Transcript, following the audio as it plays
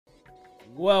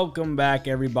Welcome back,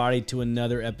 everybody, to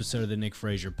another episode of the Nick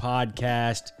Frazier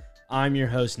Podcast. I'm your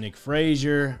host, Nick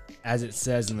Frazier, as it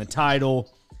says in the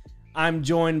title. I'm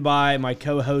joined by my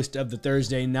co-host of the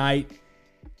Thursday night,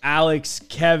 Alex,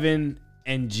 Kevin,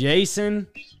 and Jason.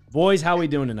 Boys, how we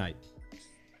doing tonight?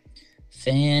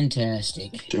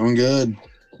 Fantastic. Doing good.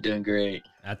 Doing great.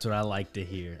 That's what I like to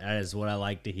hear. That is what I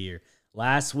like to hear.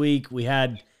 Last week, we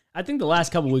had, I think the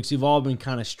last couple weeks, we've all been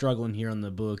kind of struggling here on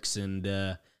the books, and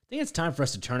I think it's time for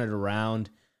us to turn it around.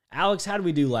 Alex, how did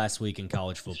we do last week in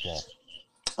college football?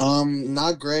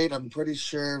 Not great. I'm pretty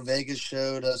sure Vegas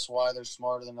showed us why they're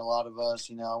smarter than a lot of us.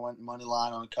 You know, I went money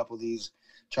line on a couple of these,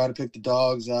 tried to pick the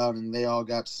dogs out, and they all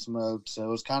got smoked. So it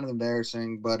was kind of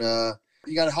embarrassing. But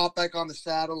you got to hop back on the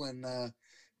saddle and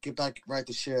get back right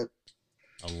the ship.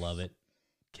 I love it.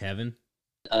 Kevin?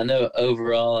 I know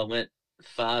overall I went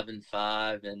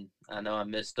 5-5, and I know I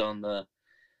missed on the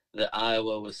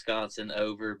Iowa-Wisconsin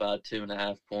over by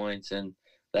 2.5 points, and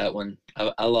that one,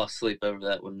 I lost sleep over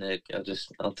that one, Nick.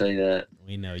 I'll tell you that.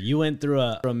 We know. You went through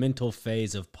a mental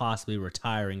phase of possibly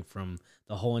retiring from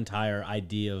the whole entire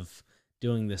idea of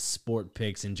doing the sport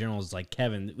picks in general. It's like,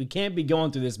 Kevin, we can't be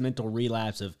going through this mental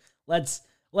relapse of let's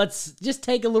just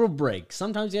take a little break.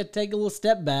 Sometimes you have to take a little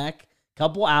step back,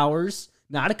 couple hours,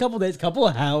 not a couple days, couple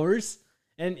of hours,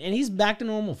 and he's back to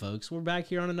normal, folks. We're back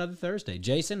here on another Thursday.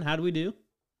 Jason, how do we do?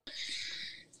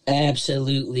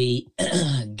 Absolutely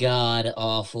god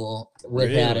awful.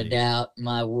 Without Really? a doubt,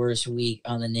 my worst week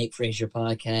on the Nick Frazier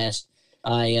podcast.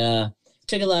 I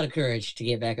took a lot of courage to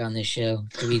get back on this show,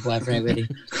 to be quite frank with you.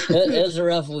 It was a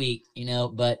rough week,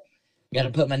 but got to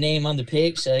put my name on the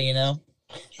pick, so,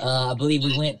 I believe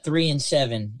we went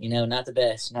 3-7, not the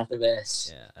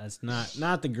best. Yeah, that's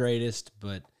not the greatest,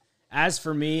 but as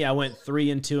for me, I went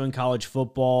 3-2 in college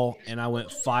football, and I went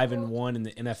 5-1 in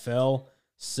the NFL.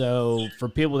 So for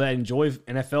people that enjoy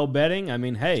NFL betting, I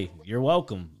mean, hey, you're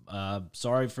welcome.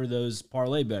 Sorry for those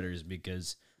parlay bettors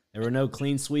because there were no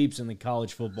clean sweeps in the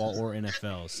college football or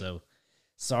NFL. So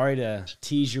sorry to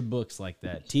tease your books like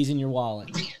that, teasing your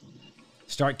wallet.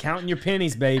 Start counting your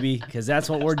pennies, baby, because that's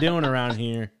what we're doing around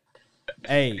here.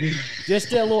 Hey,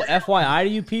 just a little FYI to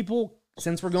you people,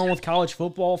 since we're going with college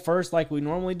football first like we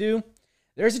normally do,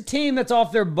 there's a team that's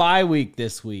off their bye week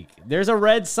this week. There's a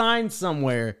red sign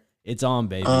somewhere. It's on,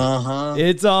 baby. Uh-huh.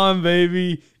 It's on,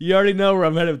 baby. You already know where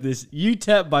I'm headed with this.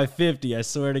 UTEP by 50, I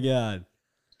swear to God.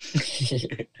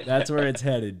 That's where it's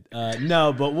headed.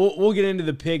 No, but we'll get into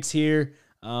the picks here.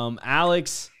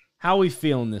 Alex, how are we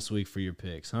feeling this week for your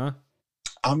picks, huh?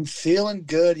 I'm feeling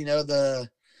good.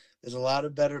 There's a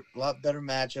lot better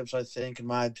matchups, I think, in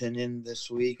my opinion,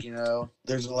 this week.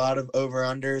 There's a lot of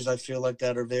over-unders I feel like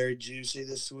that are very juicy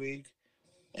this week.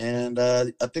 And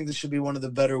I think this should be one of the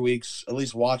better weeks, at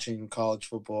least watching college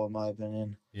football, in my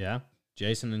opinion. Yeah.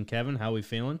 Jason and Kevin, how we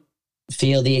feeling?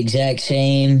 Feel the exact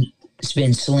same. It's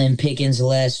been slim pickings the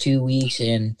last 2 weeks,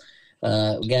 and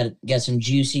we got some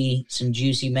juicy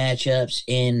matchups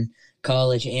in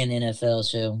college and NFL,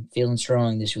 so feeling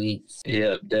strong this week.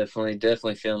 Yeah,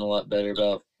 definitely feeling a lot better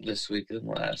about this week than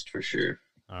last, for sure.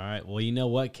 All right. Well, you know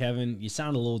what, Kevin? You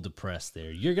sound a little depressed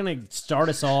there. You're going to start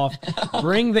us off,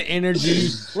 bring the energy.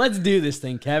 Let's do this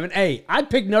thing, Kevin. Hey, I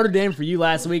picked Notre Dame for you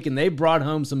last week, and they brought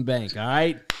home some bank, all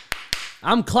right?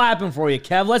 I'm clapping for you,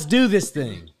 Kev. Let's do this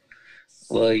thing.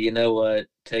 Well, you know what?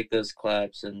 Take those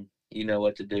claps, and you know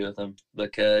what to do with them,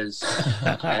 because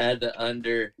I had the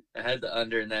under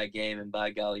in that game, and by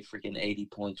golly, freaking 80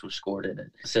 points were scored in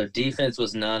it. So defense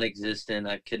was non-existent.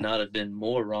 I could not have been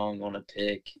more wrong on a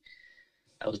pick.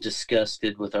 I was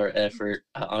disgusted with our effort.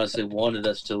 I honestly wanted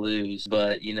us to lose,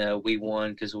 but, we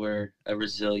won because we're a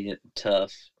resilient,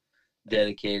 tough,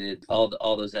 dedicated,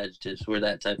 all those adjectives. We're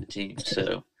that type of team.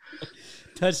 So,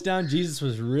 Touchdown Jesus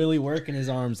was really working his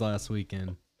arms last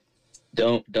weekend.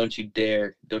 Don't you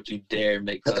dare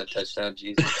make fun of Touchdown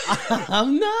Jesus.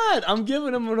 I'm not. I'm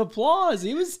giving him an applause.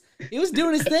 He was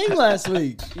doing his thing last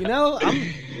week.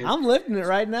 I'm lifting it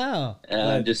right now.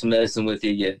 I'm just messing with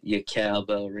you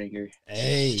cowbell ringer.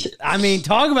 Hey, I mean,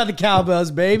 talk about the cowbells,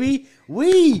 baby.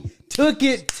 We took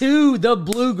it to the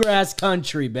bluegrass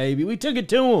country, baby. We took it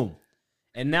to them.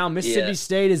 And now Mississippi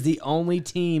State is the only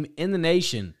team in the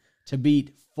nation to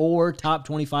beat 4 top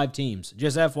 25 teams.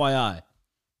 Just FYI.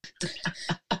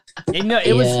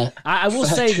 It was. I will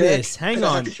say this. Hang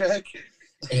on.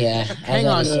 Yeah. Hang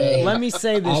on. Let me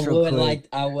say this real quick.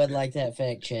 I would like that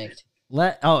fact checked.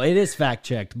 It is fact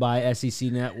checked by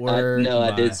SEC Network.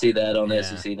 I did see that on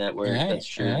SEC Network. All right, That's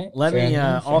true. all right. Let Fair me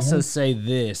enough, fair also enough. say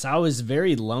this. I was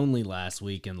very lonely last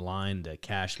week in line to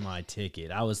cash my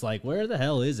ticket. I was like, where the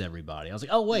hell is everybody? I was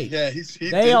like, oh, wait. Yeah,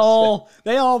 They all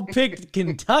picked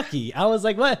Kentucky. I was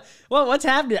like, what's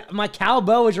happening? My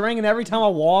cowbell was ringing every time I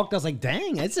walked. I was like,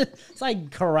 dang, it's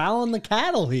like corralling the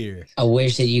cattle here. I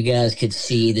wish that you guys could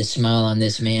see the smile on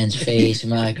this man's face.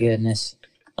 My goodness.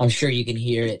 I'm sure you can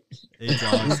hear it. It's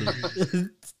awesome.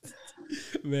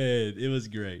 Man, it was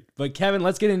great. But Kevin,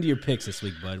 let's get into your picks this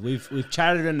week, bud. We've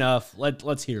chatted enough.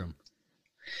 Let's hear them.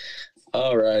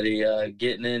 Alrighty,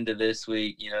 getting into this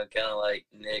week, kind of like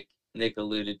Nick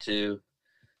alluded to,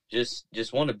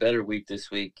 just want a better week this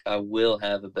week. I will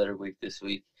have a better week this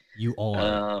week. You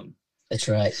are. That's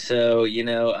right. So,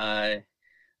 I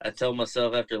told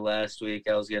myself after last week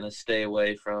I was going to stay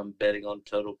away from betting on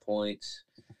total points.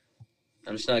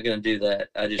 I'm just not going to do that.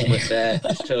 I just went back,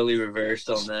 just totally reversed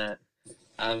on that.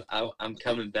 I'm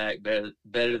coming back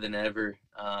better than ever.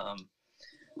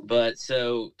 But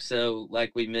so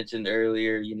like we mentioned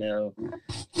earlier,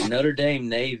 Notre Dame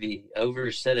Navy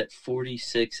over set at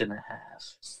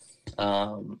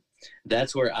 46.5.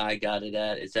 That's where I got it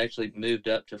at. It's actually moved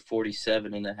up to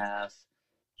 47.5.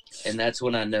 And that's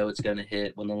when I know it's going to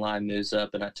hit, when the line moves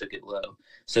up, and I took it low.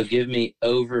 So give me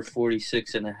over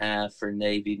 46.5 for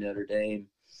Navy Notre Dame.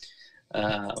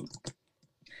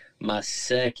 My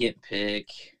second pick,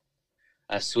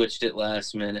 I switched it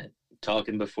last minute,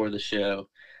 talking before the show.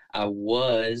 I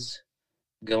was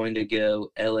going to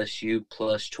go LSU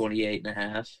plus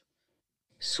 28.5.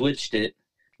 Switched it.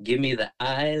 Give me the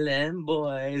Island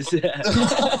Boys. give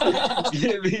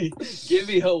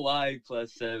me Hawaii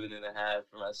plus 7.5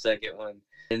 for my second one.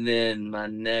 And then my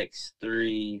next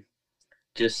three,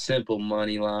 just simple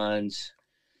money lines.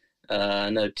 I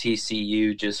know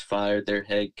TCU just fired their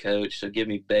head coach, so give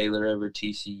me Baylor over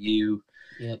TCU.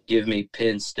 Yep. Give me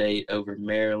Penn State over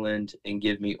Maryland, and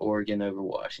give me Oregon over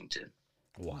Washington.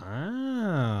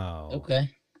 Wow.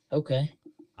 Okay.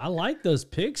 I like those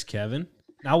picks, Kevin.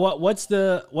 Now, what's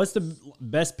the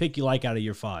best pick you like out of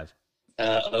your five?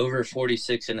 Over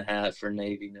 46.5 for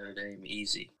Navy Notre Dame,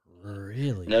 easy.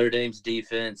 Really? Notre Dame's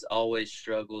defense always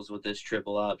struggles with this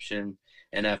triple option,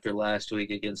 and after last week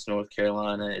against North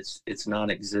Carolina, it's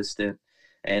non-existent.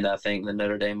 And I think the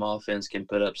Notre Dame offense can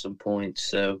put up some points.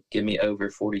 So give me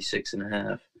over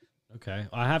 46.5. Okay,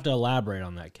 I have to elaborate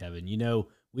on that, Kevin.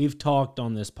 We've talked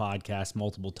on this podcast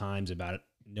multiple times about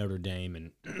Notre Dame,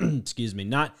 and excuse me,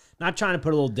 not trying to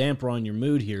put a little damper on your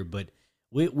mood here, but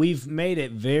we've made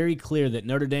it very clear that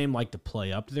Notre Dame like to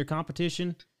play up to their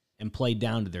competition and play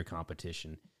down to their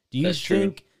competition. Do you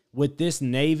think with this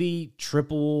Navy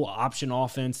triple option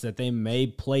offense that they may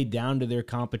play down to their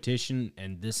competition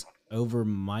and this over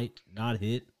might not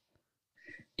hit?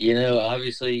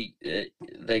 Obviously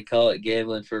they call it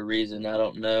gambling for a reason. I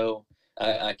don't know.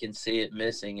 I can see it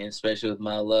missing, and especially with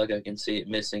my luck, I can see it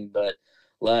missing. But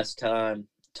time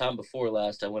before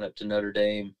last, I went up to Notre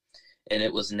Dame, and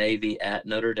it was Navy at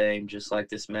Notre Dame, just like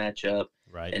this matchup.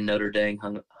 Right. And Notre Dame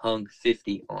hung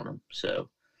 50 on them. So,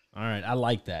 all right, I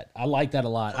like that. I like that a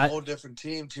lot. A whole different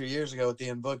team 2 years ago with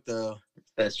the book, though.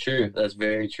 That's true. That's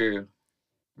very true.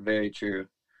 Very true.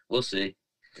 We'll see.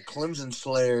 The Clemson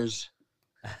Slayers.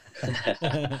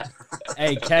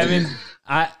 Hey, Kevin,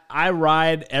 I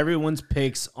ride everyone's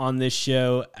picks on this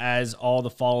show as all the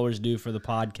followers do for the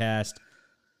podcast.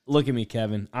 Look at me,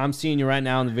 Kevin. I'm seeing you right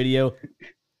now in the video.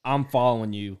 I'm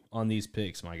following you on these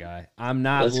picks, my guy. I'm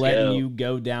not letting you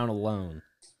go down alone.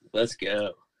 Let's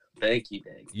go. Thank you,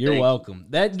 Dave. You're welcome.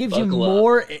 That gives you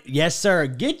more. Yes, sir.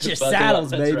 Get your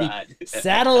saddles, baby.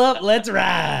 Saddle up. Let's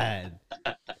ride.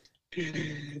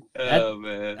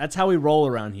 Man. That's how we roll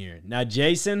around here. Now,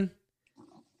 Jason,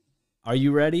 are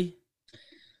you ready?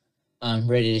 I'm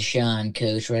ready to shine,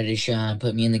 Coach. Ready to shine.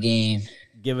 Put me in the game.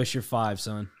 Give us your five,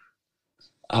 son.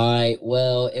 All right.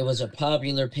 Well, it was a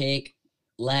popular pick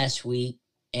last week,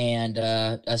 and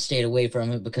I stayed away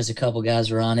from it because a couple guys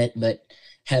were on it, but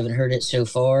haven't heard it so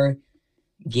far.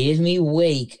 Give me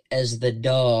Wake as the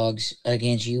dogs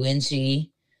against UNC.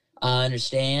 I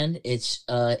understand it's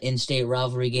an in-state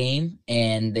rivalry game,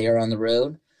 and they are on the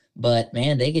road. But,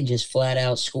 man, they can just flat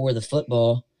out score the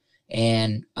football.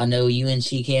 And I know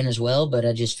UNC can as well, but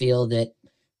I just feel that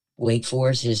Wake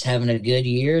Forest is having a good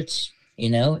year. It's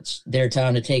their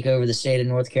time to take over the state of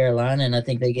North Carolina, and I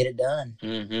think they get it done.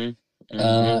 Mm-hmm.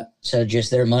 Mm-hmm. So just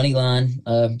their money line,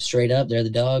 straight up, they're the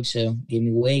dogs. So give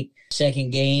me Wake. Second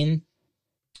game,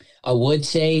 I would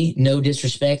say no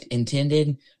disrespect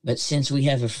intended, but since we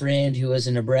have a friend who is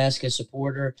a Nebraska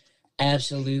supporter,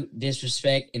 absolute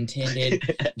disrespect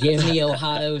intended. Give me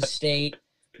Ohio State,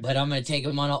 but I'm going to take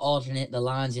them on an alternate. The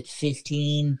line's at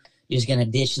 15. Just going to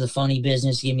ditch the funny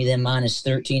business. Give me them minus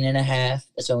 13.5.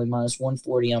 That's only minus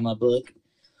 140 on my book.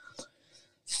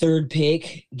 Third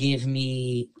pick, give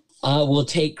me, I will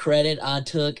take credit. I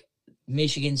took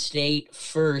Michigan State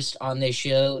first on this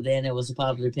show. Then it was a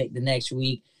popular pick the next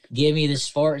week. Give me the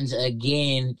Spartans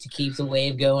again to keep the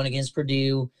wave going against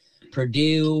Purdue.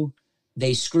 Purdue,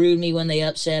 they screwed me when they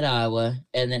upset Iowa,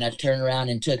 and then I turned around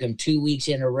and took them 2 weeks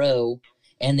in a row,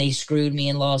 and they screwed me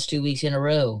and lost 2 weeks in a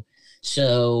row.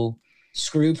 So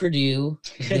screw Purdue.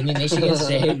 Give me Michigan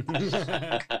State.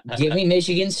 Give me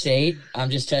Michigan State. I'm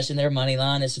just touching their money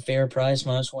line. It's a fair price,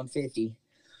 minus 150.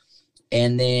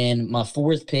 And then my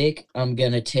fourth pick, I'm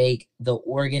going to take the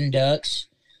Oregon Ducks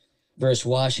versus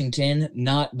Washington,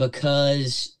 not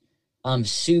because I'm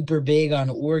super big on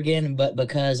Oregon, but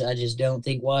because I just don't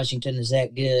think Washington is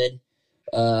that good.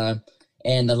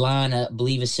 And the line, I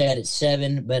believe, is set at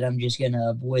 7, but I'm just going to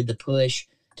avoid the push.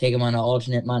 Take them on an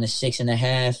alternate minus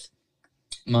 6.5,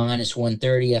 minus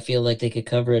 130. I feel like they could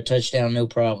cover a touchdown, no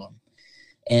problem.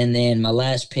 And then my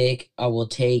last pick, I will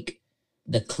take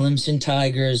the Clemson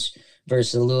Tigers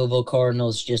versus the Louisville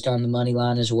Cardinals, just on the money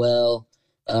line as well.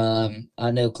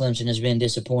 I know Clemson has been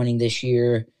disappointing this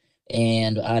year,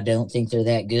 and I don't think they're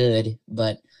that good,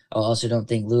 but I also don't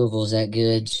think Louisville is that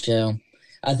good. So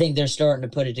I think they're starting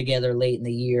to put it together late in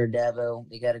the year. Dabo,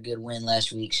 they got a good win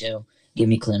last week, so give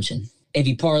me Clemson. If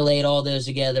you parlayed all those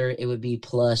together, it would be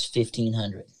plus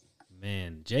 1,500.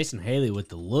 Man, Jason Haley with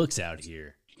the looks out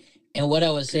here. And what I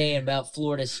was saying about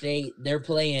Florida State, they're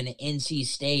playing NC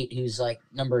State, who's like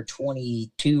number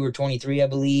 22 or 23, I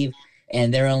believe,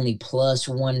 and they're only plus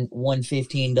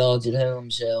 115 dogs at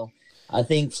home. So I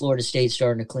think Florida State's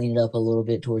starting to clean it up a little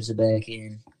bit towards the back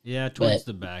end. Yeah, towards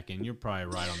the back end. You're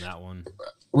probably right on that one.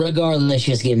 Regardless,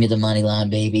 just give me the money line,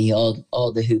 baby. All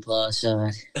the hoopla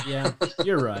aside. Yeah,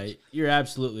 you're right. You're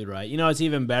absolutely right. You know what's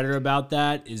even better about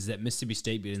that is that Mississippi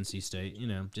State beat NC State. You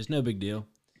know, just no big deal.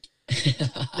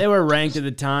 They were ranked at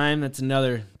the time. That's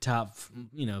another top,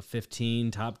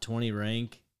 15, top 20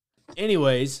 rank.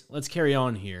 Anyways, let's carry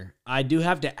on here. I do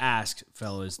have to ask,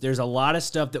 fellas, there's a lot of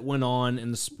stuff that went on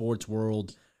in the sports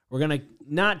world. We're going to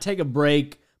not take a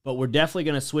break, but we're definitely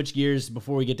going to switch gears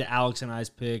before we get to Alex and I's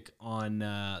pick on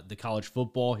the college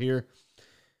football here.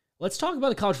 Let's talk about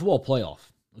the college football playoff,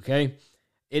 okay?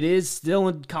 It is still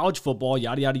in college football,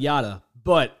 yada, yada, yada.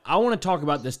 But I want to talk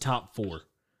about this top 4.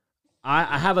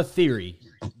 I have a theory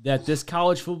that this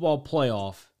college football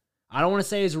playoff, I don't want to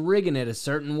say is rigging it a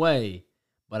certain way,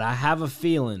 but I have a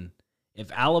feeling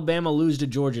if Alabama lose to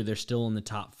Georgia, they're still in the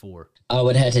top 4. I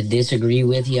would have to disagree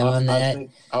with you on that.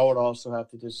 I would also have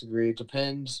to disagree. It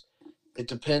depends. It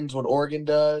depends what Oregon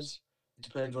does. It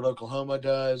depends what Oklahoma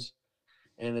does.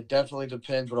 And it definitely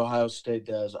depends what Ohio State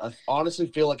does. I honestly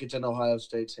feel like it's in Ohio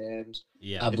State's hands.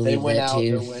 Yeah, I if they believe win that out,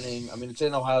 too. they're winning. I mean, it's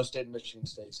in Ohio State and Michigan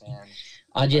State's hands.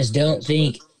 I just don't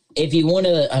think if you want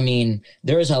to,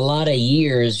 there's a lot of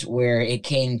years where it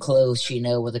came close,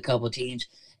 with a couple teams.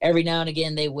 Every now and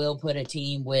again, they will put a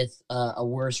team with a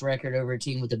worse record over a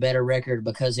team with a better record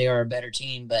because they are a better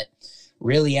team. But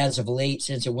really, as of late,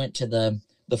 since it went to the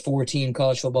 4-team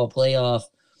college football playoff,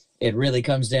 it really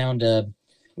comes down to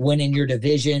winning your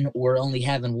division or only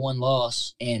having one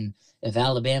loss. And if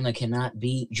Alabama cannot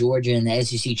beat Georgia in the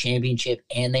SEC championship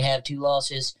and they have 2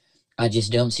 losses, I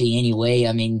just don't see any way.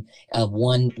 A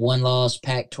one loss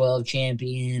Pac-12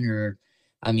 champion or,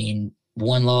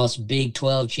 one loss Big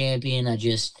 12 champion.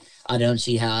 I don't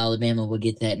see how Alabama would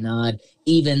get that nod,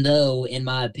 even though, in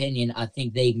my opinion, I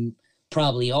think they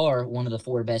probably are one of the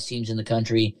 4 best teams in the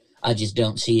country. I just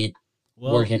don't see it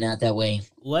working out that way.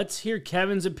 Let's hear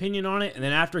Kevin's opinion on it, and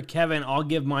then after Kevin, I'll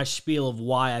give my spiel of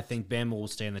why I think Bama will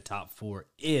stay in the top 4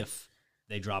 if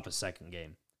they drop a second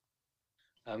game.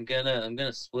 I'm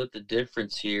gonna split the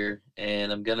difference here,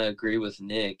 and I'm gonna agree with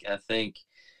Nick. I think,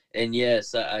 and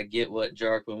yes, I get what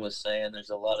Jarquin was saying. There's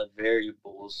a lot of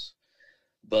variables,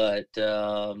 but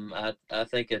I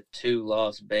think a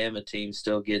 2-loss Bama team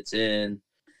still gets in,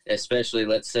 especially,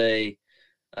 let's say,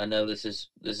 I know this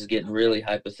is getting really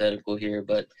hypothetical here,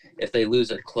 but if they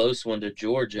lose a close one to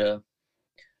Georgia,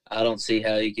 I don't see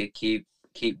how you could keep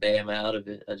Bama out of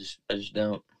it. I just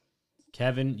don't.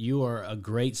 Kevin, you are a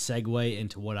great segue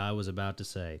into what I was about to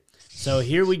say. So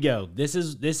here we go. This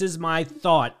is my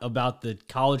thought about the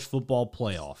college football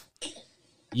playoff.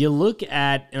 You look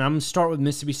at, and I'm going to start with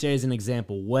Mississippi State as an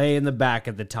example, way in the back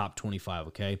of the top 25,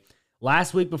 okay?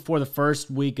 Last week before the first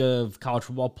week of college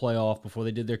football playoff, before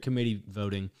they did their committee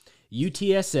voting,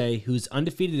 UTSA, who's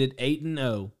undefeated at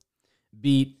 8-0,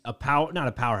 beat not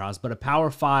a powerhouse, but a Power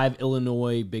 5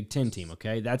 Illinois Big Ten team,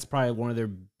 okay? That's probably one of their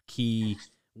key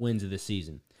wins of the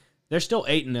season. They're still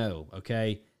 8-0,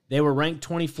 okay? They were ranked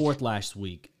 24th last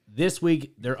week. This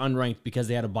week, they're unranked because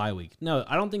they had a bye week. No,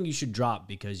 I don't think you should drop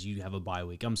because you have a bye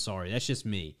week. I'm sorry. That's just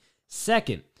me.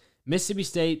 Second, Mississippi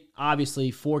State,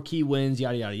 obviously, 4 key wins,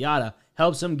 yada, yada, yada,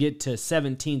 helps them get to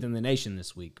 17th in the nation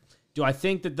this week. Do I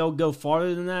think that they'll go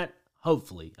farther than that?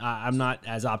 Hopefully. I'm not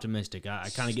as optimistic. I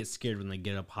kind of get scared when they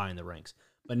get up high in the ranks.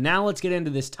 But now let's get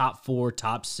into this top 4,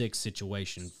 top 6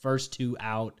 situation. First 2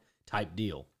 out type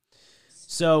deal.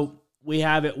 So we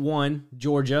have at 1,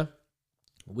 Georgia.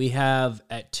 We have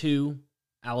at 2,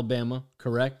 Alabama,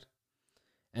 correct?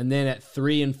 And then at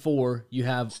 3 and 4, you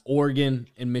have Oregon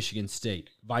and Michigan State.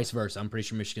 Vice versa. I'm pretty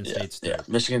sure Michigan State's third. Yeah,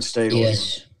 Michigan State.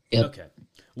 Yes. Yep. Okay.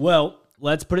 Well,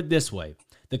 let's put it this way.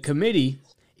 The committee,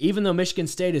 even though Michigan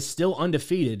State is still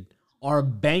undefeated, are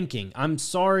banking. I'm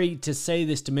sorry to say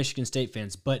this to Michigan State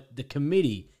fans, but the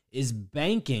committee is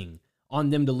banking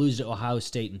on them to lose to Ohio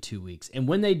State in 2 weeks. And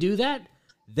when they do that,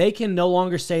 they can no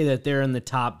longer say that they're in the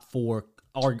top 4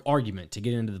 argument to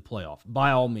get into the playoff,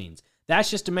 by all means. That's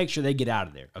just to make sure they get out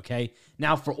of there, okay?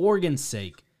 Now, for Oregon's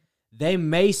sake, they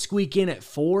may squeak in at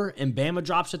 4 and Bama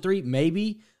drops to 3,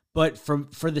 maybe. But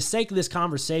for the sake of this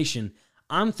conversation,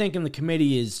 I'm thinking the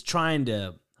committee is trying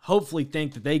to hopefully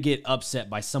think that they get upset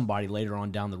by somebody later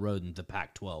on down the road in the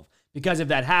Pac-12. Because if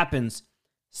that happens,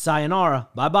 sayonara,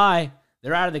 bye-bye.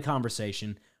 They're out of the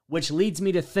conversation, which leads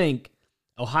me to think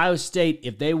Ohio State,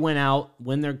 if they win out,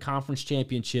 win their conference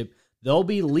championship, they'll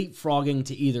be leapfrogging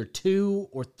to either 2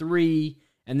 or 3,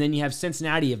 and then you have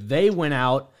Cincinnati. If they win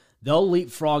out, they'll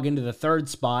leapfrog into the 3rd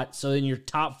spot, so then your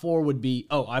top 4 would be,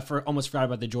 almost forgot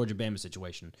about the Georgia-Bama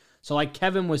situation. So like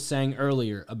Kevin was saying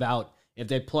earlier about if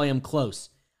they play them close,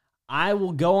 I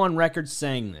will go on record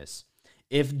saying this.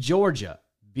 If Georgia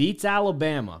beats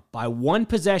Alabama by 1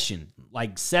 possession,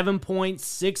 like 7 points,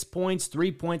 6 points,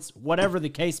 3 points, whatever the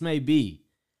case may be,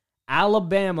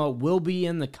 Alabama will be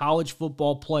in the college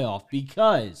football playoff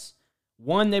because,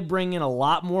 1, they bring in a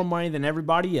lot more money than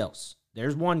everybody else.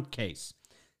 There's one case.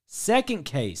 Second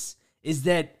case is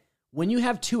that when you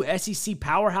have 2 SEC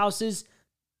powerhouses,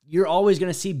 you're always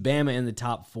going to see Bama in the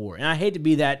top 4. And I hate to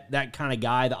be that kind of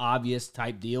guy, the obvious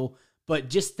type deal, but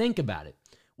just think about it.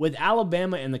 With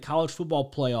Alabama in the college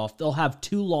football playoff, they'll have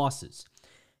 2 losses.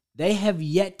 They have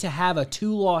yet to have a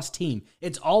 2-loss team.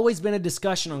 It's always been a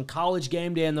discussion on College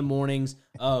Game Day in the mornings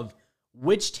of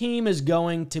which team is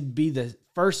going to be the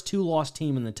first 2-loss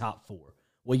team in the top 4.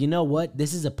 Well, you know what?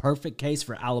 This is a perfect case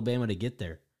for Alabama to get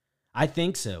there. I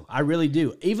think so. I really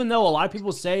do. Even though a lot of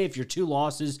people say if you're 2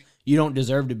 losses, you don't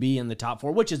deserve to be in the top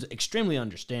 4, which is extremely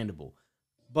understandable.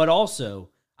 But also,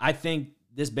 I think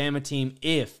this Bama team,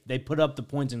 if they put up the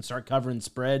points and start covering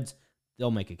spreads,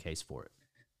 they'll make a case for it.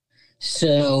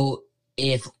 So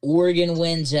if Oregon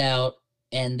wins out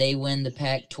and they win the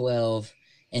Pac-12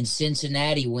 and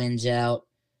Cincinnati wins out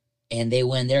and they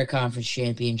win their conference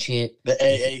championship, The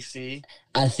AAC.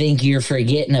 I think you're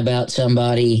forgetting about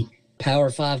somebody.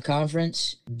 Power 5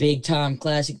 conference, big-time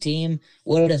classic team.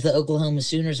 What if the Oklahoma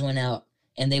Sooners went out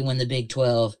and they win the Big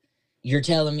 12? You're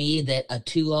telling me that a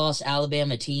 2-loss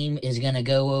Alabama team is going to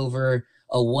go over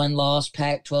a 1-loss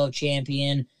Pac-12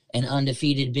 champion, an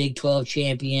undefeated Big 12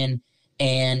 champion,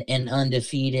 and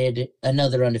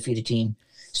another undefeated team.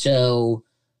 So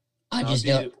I just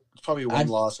don't. It's probably one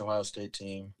loss Ohio State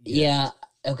team. Yeah.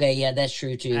 Okay. Yeah, that's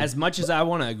true too. As much as I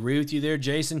want to agree with you there,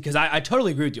 Jason, because I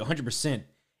totally agree with you 100%.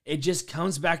 It just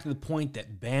comes back to the point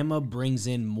that Bama brings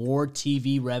in more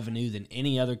TV revenue than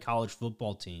any other college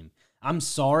football team. I'm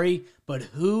sorry, but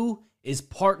who is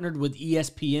partnered with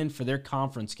ESPN for their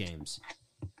conference games?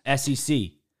 SEC.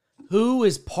 Who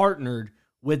is partnered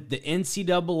with the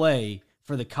NCAA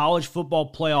for the college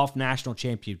football playoff national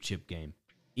championship game?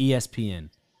 ESPN.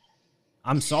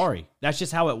 I'm sorry. That's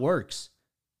just how it works.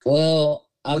 Well,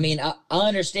 I mean, I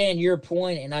understand your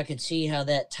point, and I can see how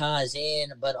that ties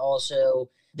in, but also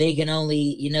they can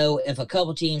only, if a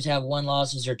couple teams have 1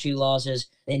 losses or 2 losses,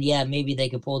 then yeah, maybe they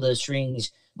could pull those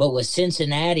strings. But with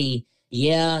Cincinnati,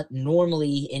 yeah,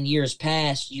 normally in years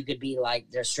past, you could be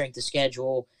like their strength of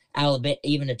schedule. Alabama,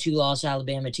 even a 2-loss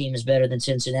Alabama team is better than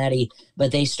Cincinnati,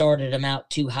 but they started them out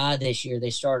too high this year. They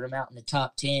started them out in the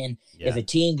top 10. Yeah. If a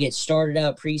team gets started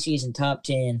out preseason top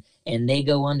 10 and they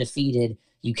go undefeated,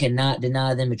 you cannot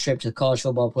deny them a trip to the college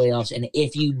football playoffs. And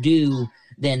if you do,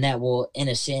 then that will, in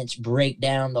a sense, break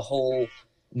down the whole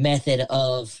method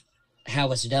of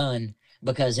how it's done,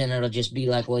 because then it'll just be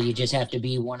like, well, you just have to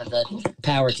be one of the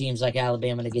power teams like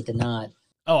Alabama to get the nod.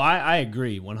 Oh, I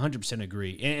agree. 100%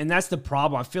 agree. And that's the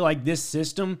problem. I feel like this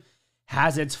system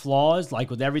has its flaws, like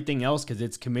with everything else, because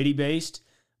it's committee-based.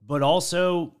 But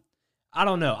also, I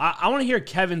don't know. I want to hear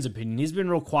Kevin's opinion. He's been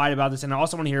real quiet about this, and I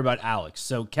also want to hear about Alex.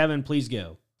 So, Kevin, please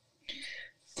go.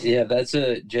 Yeah,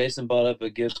 Jason brought up a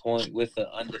good point with the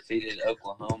undefeated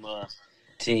Oklahoma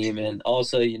team. And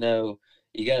also, you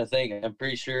got to think, I'm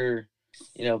pretty sure,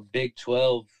 Big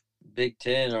 12, Big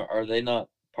 10, are they not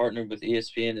partnered with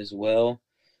ESPN as well?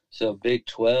 So Big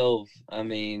 12, I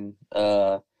mean,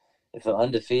 if an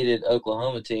undefeated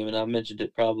Oklahoma team, and I mentioned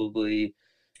it probably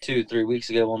 2-3 weeks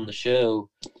ago on the show,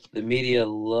 the media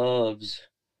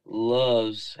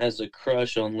has a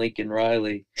crush on Lincoln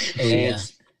Riley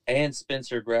and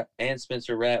Spencer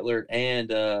Rattler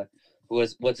and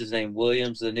what's his name,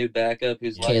 Williams, the new backup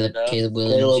who's lighting up. Caleb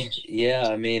Williams. Yeah,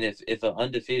 I mean, if an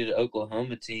undefeated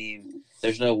Oklahoma team,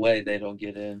 there's no way they don't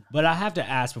get in. But I have to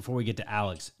ask before we get to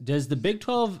Alex, does the Big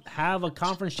 12 have a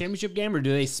conference championship game, or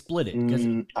do they split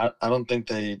it? I don't think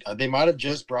they might have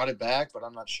just brought it back, but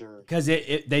I'm not sure. Because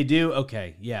they do?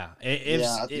 Okay, yeah.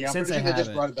 Since they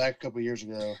just brought it back a couple of years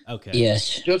ago. Okay.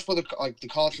 Yes. Just for the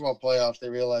college football playoffs, they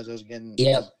realized it was getting.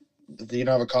 Yeah. If you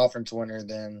don't have a conference winner,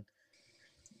 then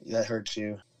that hurts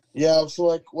you. Yeah, so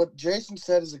like what Jason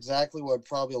said is exactly what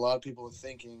probably a lot of people are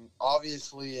thinking.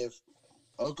 Obviously, if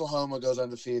Oklahoma goes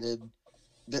undefeated,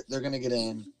 they're going to get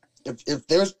in.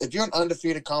 If you're an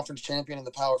undefeated conference champion in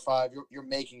the Power Five, you're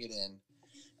making it in.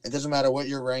 It doesn't matter what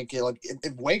your rank is. Like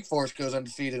if Wake Forest goes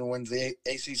undefeated and wins the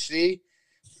ACC,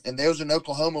 and there's an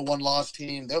Oklahoma one-loss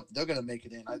team, they're going to make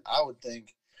it in. I would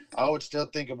think. I would still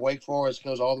think if Wake Forest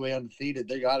goes all the way undefeated,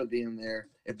 they got to be in there.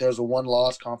 If there's a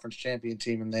one-loss conference champion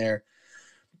team in there,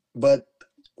 but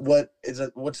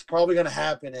what's probably going to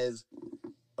happen is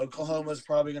Oklahoma's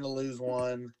probably going to lose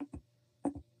one.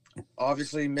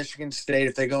 Obviously, Michigan State,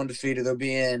 if they go undefeated, they'll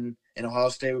be in, and Ohio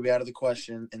State will be out of the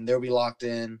question, and they'll be locked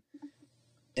in.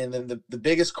 And then the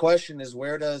biggest question is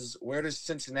where does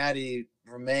Cincinnati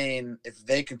remain if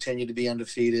they continue to be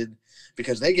undefeated?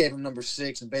 Because they gave them number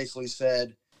 6 and basically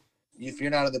said, if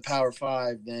you're not in the Power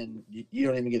 5, then you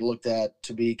don't even get looked at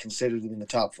to be considered in the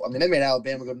top 4. I mean, they made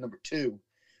Alabama go to number 2,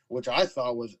 which I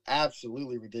thought was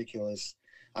absolutely ridiculous.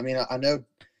 I mean, I know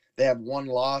they have one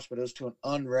loss, but it was to an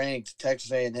unranked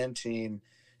Texas A&M team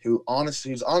who's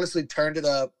honestly turned it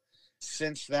up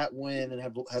since that win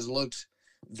and has looked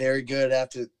very good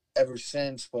ever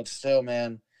since. But still,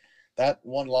 man, that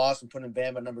one loss and putting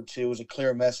Bama at number 2 was a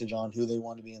clear message on who they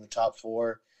want to be in the top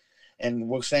 4. And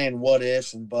we're saying what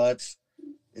ifs and buts.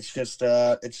 It's just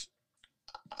I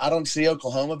don't see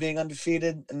Oklahoma being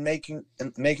undefeated and making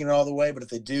it all the way. But if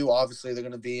they do, obviously they're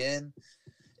going to be in.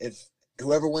 If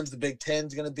whoever wins the Big Ten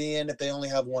is going to be in, if they only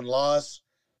have one loss,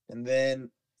 and then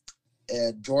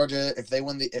Georgia, if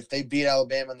they beat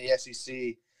Alabama in the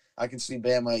SEC, I can see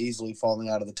Bama easily falling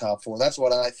out of the top 4. That's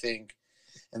what I think.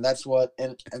 And that's what,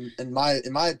 and in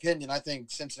my opinion, I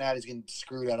think Cincinnati's getting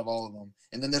screwed out of all of them.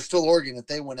 And then there's still Oregon. If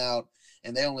they went out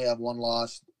and they only have one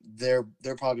loss, they're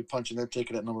probably punching their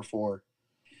ticket at number 4.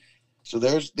 So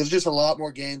there's just a lot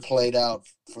more games played out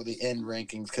for the end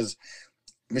rankings because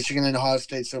Michigan and Ohio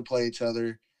State still play each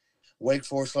other. Wake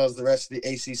Forest has the rest of the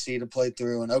ACC to play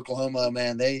through, and Oklahoma,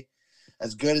 man, they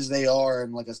as good as they are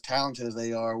and like as talented as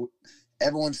they are.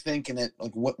 Everyone's thinking it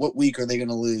like what week are they going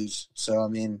to lose? So I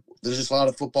mean, there's just a lot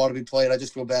of football to be played. I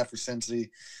just feel bad for Cincy,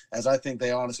 as I think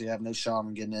they honestly have no shot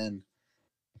in getting in.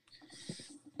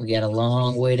 We got a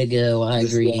long way to go. I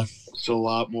agree. So a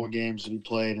lot more games to be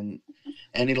played, and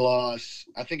any loss,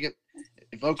 I think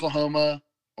if Oklahoma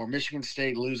or Michigan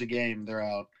State lose a game, they're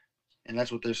out, and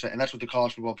that's what they're saying. And that's what the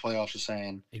college football playoffs are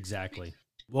saying. Exactly.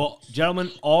 Well,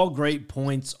 gentlemen, all great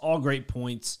points. All great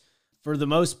points. For the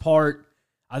most part,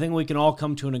 I think we can all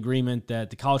come to an agreement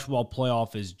that the college football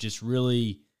playoff is just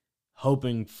really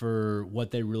hoping for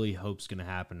what they really hope is going to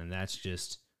happen. And that's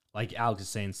just, like Alex is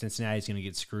saying, Cincinnati's going to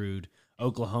get screwed.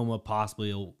 Oklahoma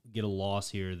possibly will get a loss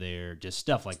here or there, just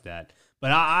stuff like that.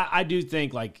 But I do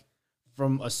think, like,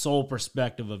 from a sole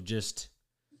perspective of just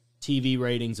TV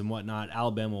ratings and whatnot,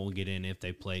 Alabama will get in if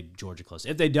they play Georgia close.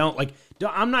 If they don't,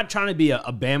 I'm not trying to be a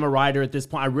Bama writer at this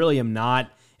point. I really am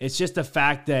not. It's just the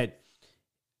fact that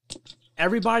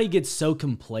everybody gets so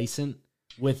complacent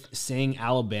with seeing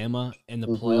Alabama in the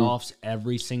playoffs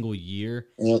every single year.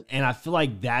 Yep. And I feel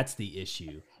like that's the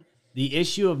issue. The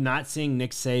issue of not seeing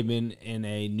Nick Saban in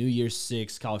a New Year's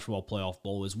Six college football playoff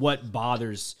bowl is what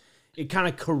bothers. It kind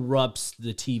of corrupts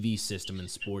the TV system in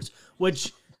sports,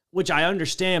 which I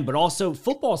understand, but also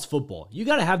football's football. You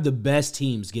got to have the best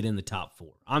teams get in the top 4.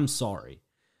 I'm sorry.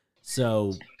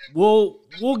 So we'll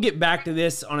get back to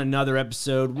this on another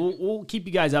episode. We'll keep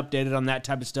you guys updated on that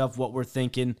type of stuff, what we're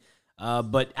thinking.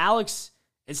 But Alex,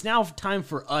 it's now time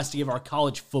for us to give our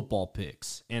college football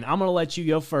picks. And I'm going to let you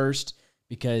go first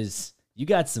because you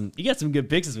got some good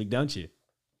picks this week, don't you?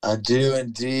 I do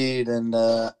indeed, and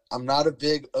I'm not a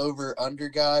big over-under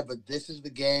guy, but this is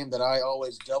the game that I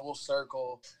always double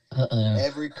circle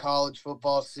every college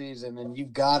football season, and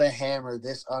you've got to hammer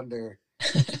this under.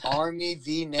 Army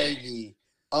v. Navy,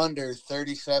 under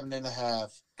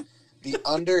 37.5. The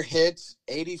under hits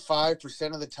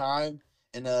 85% of the time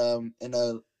in an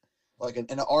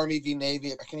Army v.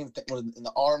 Navy. I can't even think, in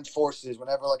the armed forces,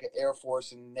 whenever like an Air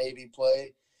Force and Navy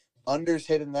play, unders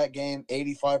hit in that game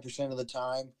 85% of the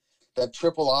time. That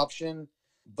triple option,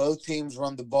 both teams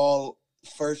run the ball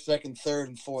first, second, third,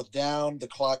 and fourth down. The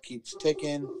clock keeps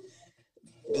ticking.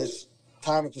 This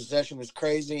time of possession is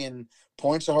crazy, and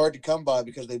points are hard to come by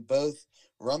because they both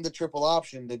run the triple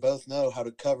option. They both know how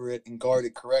to cover it and guard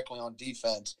it correctly on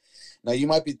defense. Now, you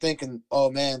might be thinking,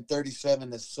 oh, man,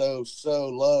 37 is so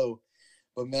low.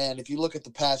 But, man, if you look at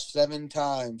the past 7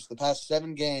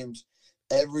 games,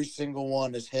 every single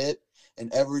one is hit,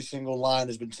 and every single line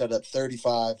has been set up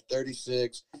 35,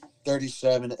 36,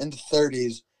 37, in the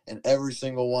 30s, and every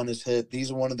single one is hit. These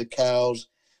are one of the cows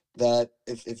that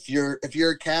if you're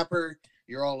a capper,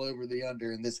 you're all over the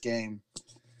under in this game.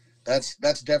 That's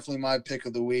definitely my pick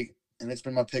of the week, and it's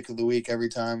been my pick of the week every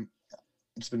time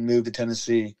it's been moved to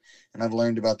Tennessee, and I've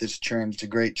learned about this trend. It's a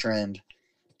great trend.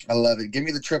 I love it. Give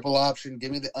me the triple option.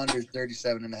 Give me the under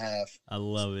 37.5. I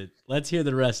love it. Let's hear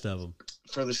the rest of them.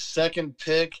 For the second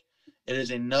pick, it is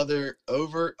another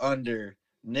over-under.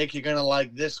 Nick, you're going to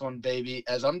like this one, baby,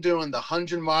 as I'm doing the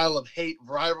 100-mile of hate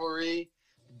rivalry,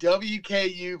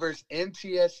 WKU versus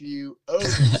MTSU, over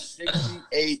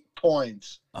 68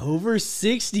 points. Over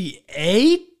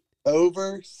 68?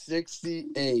 Over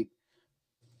 68.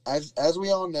 As we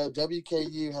all know,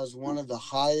 WKU has one of the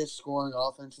highest scoring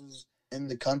offenses in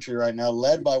the country right now,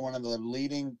 led by one of the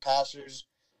leading passers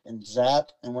in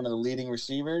Zap and one of the leading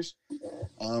receivers.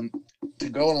 To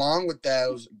go along with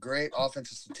those great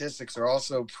offensive statistics are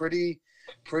also pretty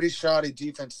shoddy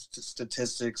defense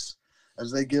statistics,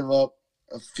 as they give up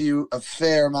a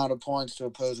fair amount of points to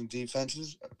opposing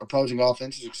offenses,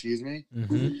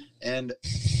 Mm-hmm. And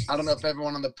I don't know if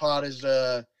everyone on the pod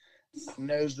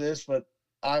knows this, but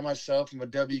I myself am a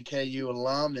WKU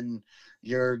alum, and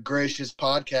your gracious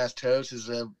podcast host is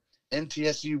a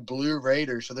MTSU Blue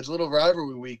Raider. So there's a little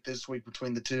rivalry week this week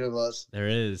between the two of us. There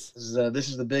is. This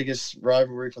is the biggest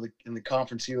rivalry in the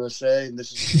Conference USA, and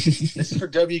this is for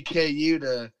WKU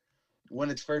to win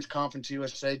its first Conference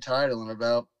USA title in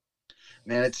about.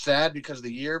 Man, it's sad because the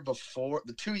 2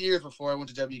 years before I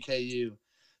went to WKU,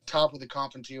 top of the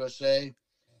Conference USA,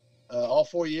 all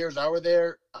 4 years I were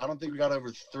there, I don't think we got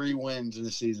over 3 wins in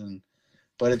the season.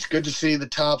 But it's good to see the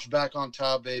Tops back on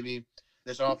top, baby.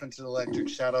 This offense is electric.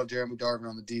 Shout out Jeremy Darvin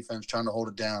on the defense trying to hold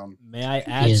it down. May I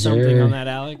add something on that,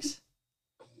 Alex?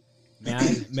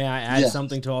 May I add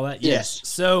something to all that? Yes.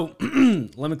 So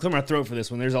let me clear my throat for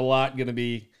this one. There's a lot going to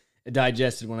be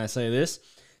digested when I say this.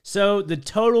 So the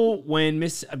total when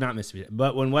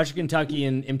when Western Kentucky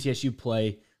and MTSU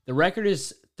play, the record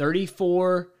is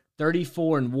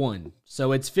 34-1.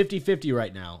 So it's 50-50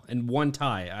 right now and one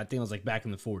tie. I think it was like back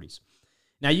in the 40s.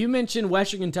 Now you mentioned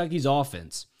Western Kentucky's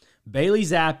offense. Bailey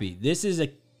Zappi.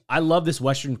 I love this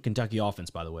Western Kentucky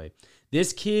offense, by the way.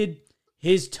 This kid,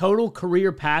 his total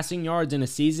career passing yards in a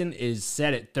season is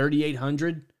set at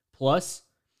 3,800 plus.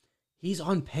 He's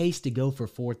on pace to go for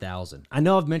 4,000. I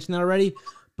know I've mentioned that already,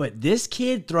 but this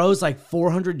kid throws like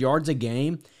 400 yards a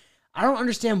game. I don't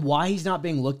understand why he's not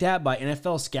being looked at by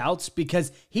NFL scouts,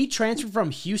 because he transferred from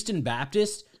Houston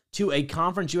Baptist to a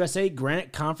Conference USA.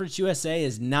 Granted, Conference USA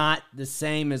is not the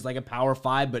same as like a Power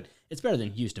 5, but it's better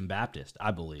than Houston Baptist,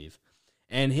 I believe.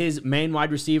 And his main wide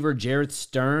receiver, Jared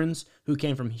Stearns, who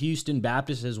came from Houston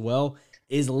Baptist as well,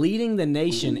 is leading the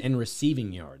nation in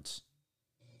receiving yards.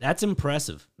 That's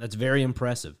impressive. That's very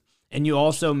impressive. And you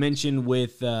also mentioned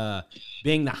with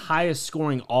being the highest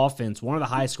scoring offense, one of the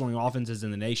highest scoring offenses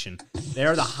in the nation.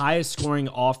 They're the highest scoring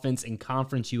offense in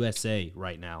Conference USA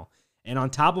right now. And on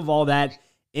top of all that,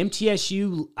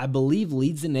 MTSU, I believe,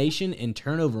 leads the nation in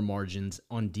turnover margins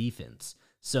on defense.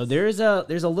 So there's a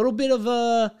little bit of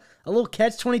a little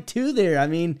catch-22 there. I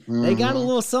mean, they got a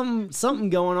little something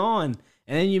going on.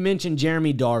 And then you mentioned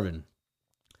Jeremy Darvin.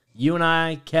 You and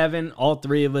I, Kevin, all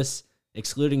three of us,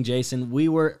 excluding Jason, we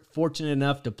were fortunate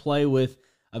enough to play with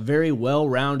a very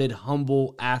well-rounded,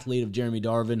 humble athlete of Jeremy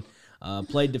Darvin.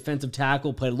 Played defensive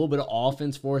tackle, played a little bit of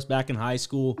offense for us back in high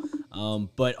school.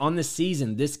 But on the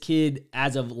season, this kid,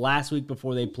 as of last week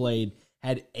before they played,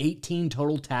 had 18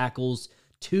 total tackles,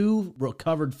 2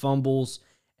 recovered fumbles,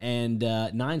 and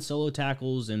 9 solo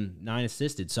tackles and 9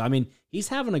 assisted. So, I mean, he's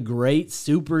having a great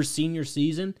super senior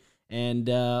season, and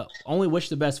only wish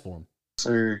the best for him.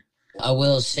 Sir. I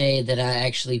will say that I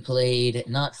actually played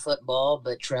not football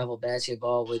but travel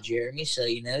basketball with Jeremy, so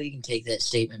you can take that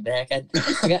statement back.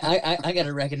 I got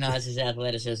to recognize his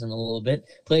athleticism a little bit.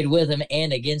 Played with him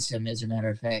and against him, as a matter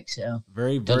of fact. So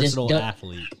very versatile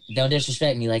athlete. Don't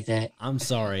disrespect me like that. I'm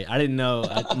sorry, I didn't know.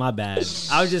 My bad.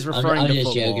 I was just referring to football. I'm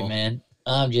just joking, man.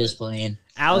 I'm just playing.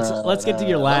 Alex, let's get to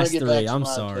your last 3. I'm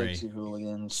sorry.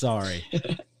 Sorry.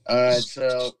 All right,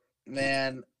 so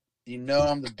man.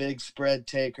 I'm the big spread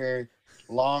taker,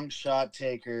 long shot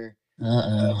taker.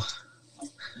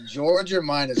 Georgia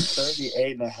minus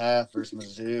 38.5 versus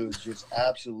Mizzou is just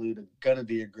absolute gonna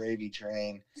be a gravy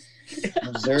train.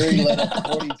 Missouri led up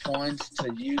 40 points to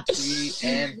UT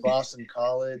and Boston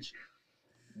College.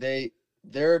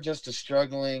 They're just a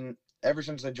struggling ever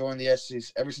since they joined the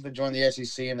SEC. Ever since they joined the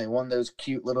SEC and they won those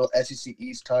cute little SEC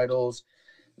East titles,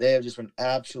 they have just been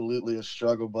absolutely a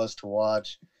struggle bus to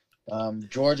watch.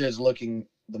 Georgia is looking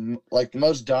like the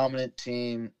most dominant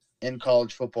team in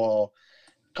college football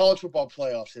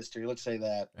playoffs history. Let's say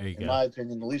that. In my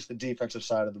opinion, at least the defensive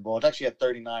side of the ball. It's actually at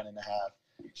 39.5.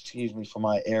 Excuse me for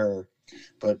my error.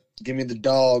 But give me the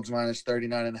Dogs minus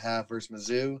 39.5 versus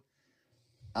Mizzou.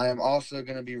 I am also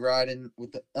going to be riding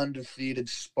with the undefeated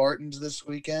Spartans this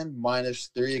weekend,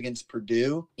 -3 against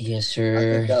Purdue. Yes, sir. I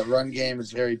think that run game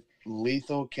is very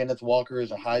lethal. Kenneth Walker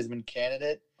is a Heisman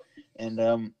candidate.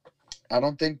 And I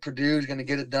don't think Purdue is going to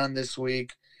get it done this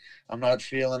week. I'm not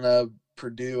feeling a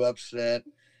Purdue upset.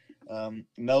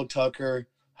 Mel Tucker,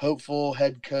 hopeful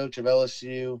head coach of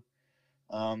LSU.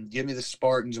 Give me the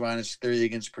Spartans -3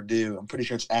 against Purdue. I'm pretty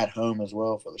sure it's at home as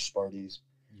well for the Sparties.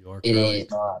 It is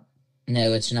not.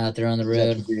 No, it's not. They're on the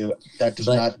road. That does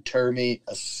not deter me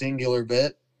a singular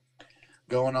bit.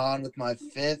 Going on with my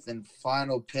 5th and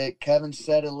final pick. Kevin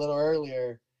said it a little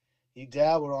earlier. He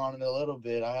dabbled on it a little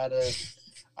bit.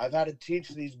 I've had to teach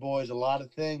these boys a lot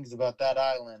of things about that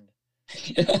island.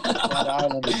 That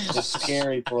island is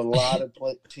scary for a lot of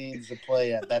teams to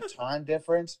play at. That time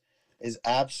difference is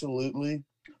absolutely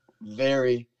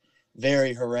very,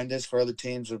 very horrendous for other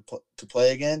teams to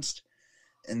play against.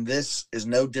 And this is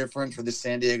no different for the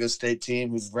San Diego State team,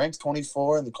 who's ranked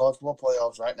 24 in the college football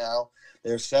playoffs right now.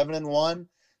 They're 7-1.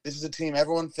 This is a team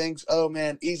everyone thinks, oh,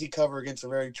 man, easy cover against a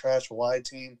very trash Hawaii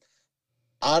team.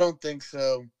 I don't think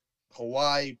so.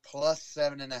 Hawaii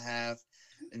 +7.5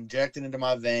 injected into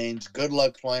my veins. Good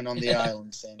luck playing on the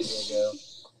island, San Diego.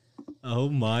 Oh,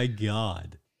 my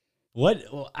God.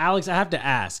 Well, Alex, I have to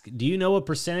ask, do you know a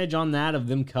percentage on that of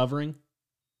them covering?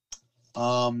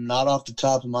 Not off the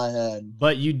top of my head.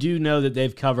 But you do know that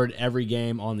they've covered every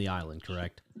game on the island,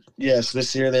 correct? Yes,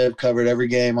 this year they have covered every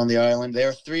game on the island. They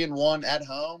are 3-1 at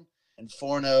home and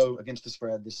 4-0 against the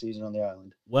spread this season on the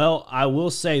island. Well, I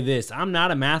will say this. I'm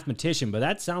not a mathematician, but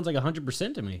that sounds like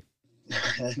 100% to me.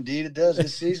 Indeed it does.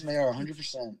 This season they are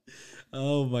 100%.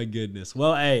 Oh, my goodness.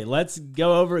 Well, hey, let's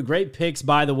go over it. Great picks,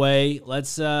 by the way.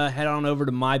 Let's head on over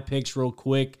to my picks real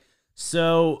quick.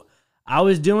 So I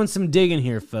was doing some digging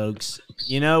here, folks.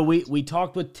 You know, we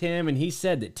talked with Tim, and he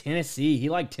said that he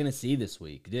liked Tennessee this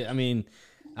week. I mean,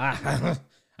 I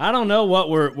don't know what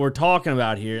we're talking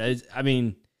about here. I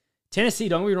mean, Tennessee,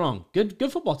 don't get me wrong.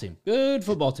 Good football team. Good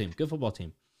football team.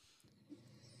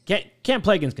 Can't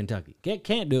play against Kentucky.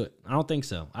 Can't do it. I don't think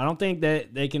so. I don't think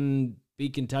that they can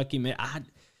beat Kentucky.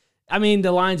 I mean,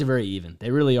 the lines are very even.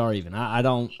 They really are even. I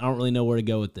don't really know where to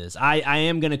go with this. I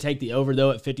am going to take the over,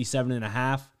 though, at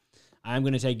 57.5. I'm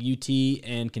going to take UT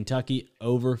and Kentucky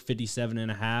over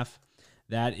 57.5.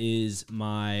 That is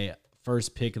my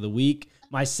first pick of the week.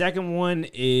 My second one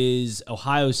is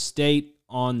Ohio State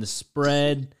on the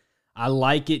spread. I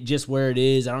like it just where it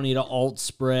is. I don't need an alt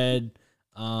spread.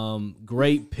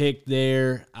 Great pick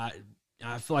there.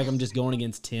 I feel like I'm just going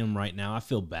against Tim right now. I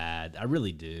feel bad. I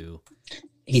really do.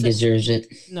 He deserves it.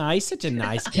 No, he's such a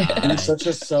nice guy. He's such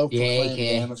a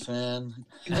self-proclaimed Bama fan.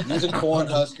 He's a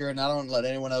Cornhusker, and I don't let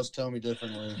anyone else tell me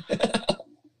differently.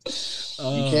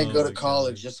 You can't go to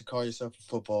college just to call yourself a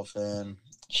football fan.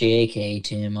 JK,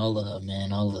 Tim. All love,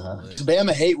 man. All love. It's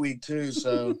Bama hate week, too,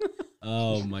 so.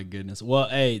 Oh, my goodness. Well,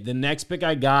 hey, the next pick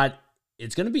I got,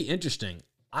 it's going to be interesting.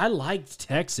 I liked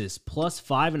Texas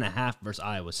 +5.5 versus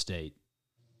Iowa State.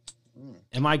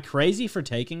 Am I crazy for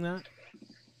taking that?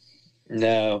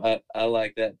 No, I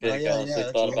like that pick. Yeah, I honestly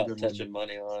thought about one. touching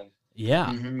money line. Yeah.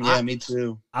 Mm-hmm. Yeah, me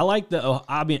too. I like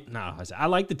I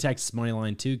like the Texas money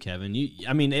line too, Kevin.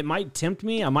 It might tempt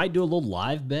me. I might do a little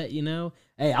live bet, you know.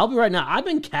 Hey, I'll be right now. I've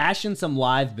been cashing some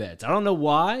live bets. I don't know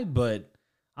why, but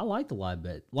I like the live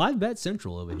bet. Live bet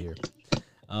central over here.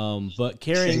 But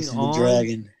carrying Chasing on. the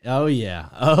dragon. Oh, yeah.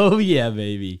 Oh, yeah,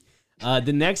 baby.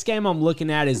 The next game I'm looking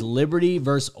at is Liberty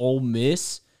versus Ole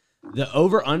Miss. The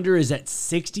over-under is at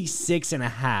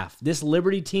 66.5. This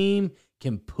Liberty team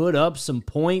can put up some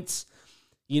points.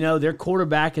 You know, their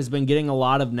quarterback has been getting a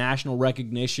lot of national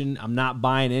recognition. I'm not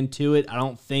buying into it. I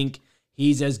don't think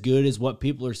he's as good as what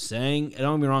people are saying.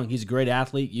 Don't get me wrong, he's a great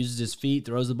athlete, uses his feet,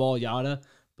 throws the ball, yada.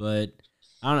 But,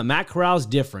 I don't know, Matt Corral's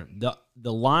different.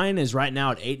 The line is right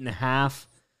now at 8.5.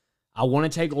 I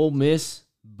want to take Ole Miss,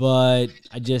 but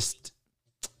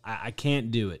I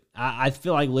can't do it. I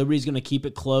feel like Liberty's going to keep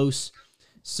it close.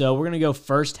 So we're going to go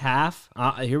first half.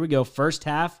 Here we go. First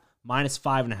half,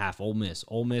 -5.5. Ole Miss.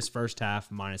 Ole Miss first half,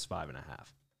 -5.5.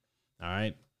 All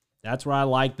right. That's where I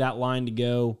like that line to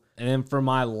go. And then for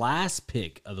my last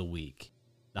pick of the week,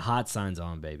 the hot sign's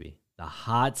on, baby. The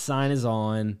hot sign is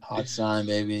on. Hot sign,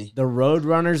 baby. The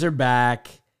Roadrunners are back.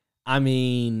 I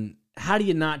mean, how do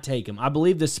you not take them? I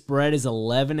believe the spread is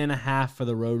 11.5 for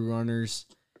the Roadrunners.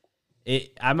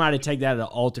 I might have taken that at an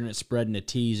alternate spread in a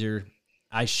teaser.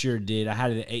 I sure did. I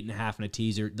had it at 8.5 in a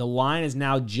teaser. The line is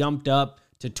now jumped up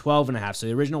to 12.5. So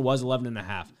the original was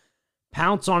 11.5.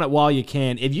 Pounce on it while you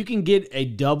can. If you can get a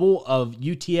double of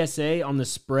UTSA on the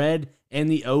spread and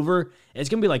the over, it's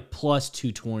going to be like plus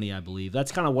 220, I believe.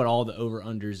 That's kind of what all the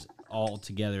over-unders all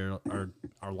together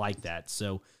are like that.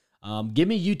 So give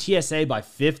me UTSA by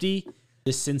 50.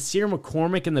 The Sincere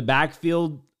McCormick in the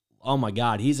backfield, oh my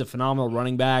God, he's a phenomenal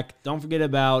running back. Don't forget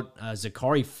about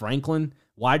Zachary Franklin,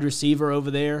 wide receiver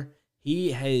over there.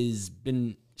 He has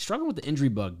been struggling with the injury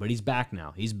bug, but he's back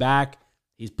now. He's back.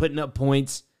 He's putting up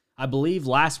points. I believe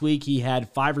last week he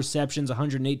had 5 receptions,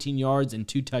 118 yards, and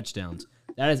 2 touchdowns.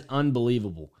 That is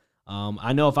unbelievable.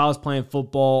 I know if I was playing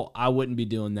football, I wouldn't be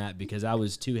doing that because I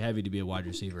was too heavy to be a wide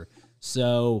receiver.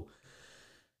 So,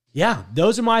 yeah,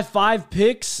 those are my 5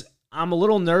 picks. I'm a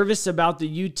little nervous about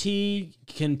the UT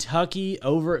Kentucky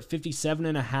over at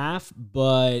 57.5,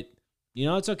 but, you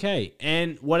know, it's okay.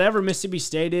 And whatever Mississippi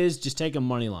State is, just take a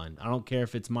money line. I don't care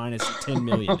if it's minus 10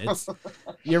 million.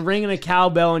 You're ringing a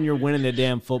cowbell and you're winning the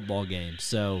damn football game.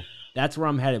 So that's where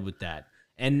I'm headed with that.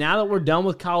 And now that we're done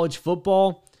with college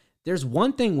football, there's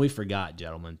one thing we forgot,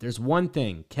 gentlemen. There's one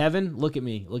thing. Kevin, look at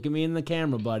me. Look at me in the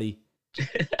camera, buddy.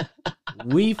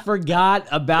 We forgot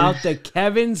about the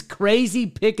Kevin's crazy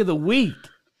pick of the week.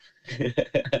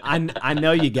 I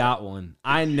know you got one.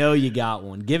 I know you got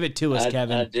one. Give it to us,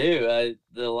 Kevin. I do.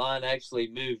 The line actually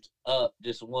moved up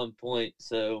just 1 point,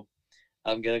 so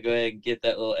I'm going to go ahead and get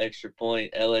that little extra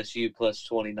point. LSU plus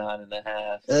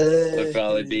 29.5 would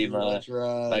probably be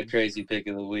my crazy pick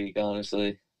of the week,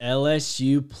 honestly.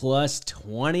 LSU plus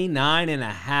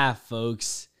 29.5,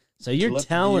 folks. So you're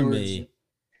telling me.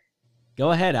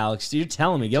 Go ahead, Alex. You're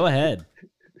telling me. Go ahead.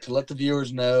 To let the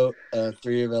viewers know,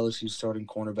 3 of LSU's starting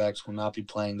cornerbacks will not be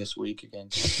playing this week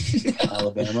against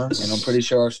Alabama. And I'm pretty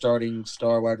sure our starting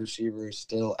star wide receiver is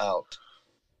still out.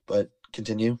 But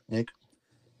continue, Nick.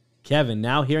 Kevin,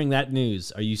 now hearing that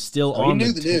news, are you still on? He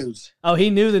knew the news. Oh,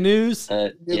 he knew the news?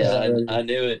 Yeah, I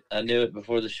knew it. I knew it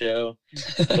before the show.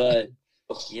 But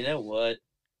you know what?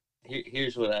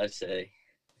 Here's what I say.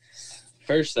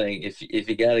 First thing, if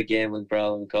you got a gambling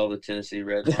problem, call the Tennessee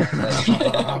Red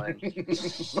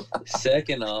Lions.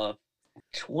 Second off,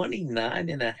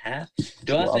 29.5.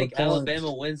 Do I think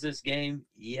Alabama wins this game?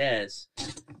 Yes.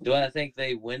 Do I think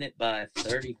they win it by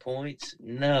 30 points?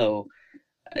 No.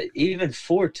 Even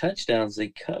 4 touchdowns they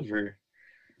cover.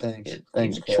 Thanks.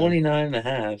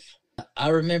 29.5. I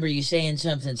remember you saying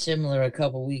something similar a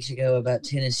couple weeks ago about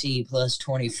Tennessee plus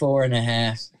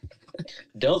 24.5.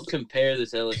 Don't compare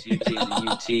this LSU team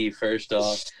to UT, first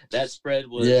off. That spread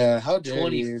was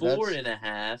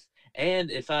 24.5. And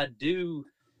if I'm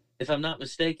not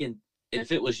mistaken,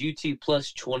 if it was UT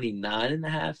plus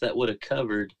 29.5, that would have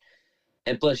covered.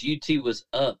 And plus UT was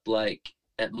up like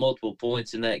at multiple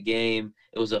points in that game.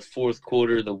 It was a fourth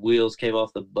quarter. The wheels came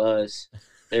off the bus.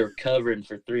 They were covering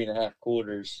for 3.5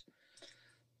 quarters.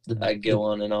 I'd go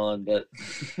on and on, but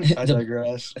I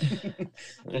digress.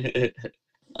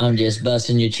 I'm just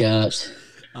busting your chops.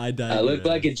 I looked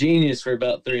like a genius for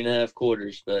about 3.5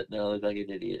 quarters, but now I look like an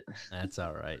idiot. That's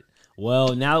all right.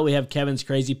 Well, now that we have Kevin's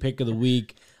crazy pick of the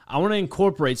week, I want to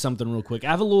incorporate something real quick.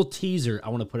 I have a little teaser I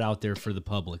want to put out there for the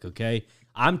public, okay?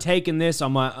 I'm taking this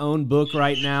on my own book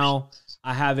right now.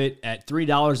 I have it at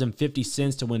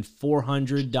 $3.50 to win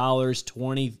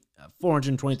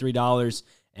 $423.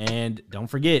 And don't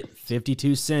forget,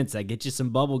 52 cents. That gets you some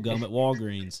bubble gum at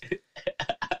Walgreens.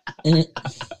 It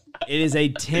is a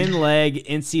 10-leg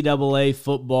NCAA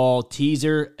football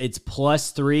teaser. It's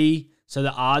 +3, so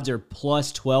the odds are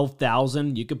plus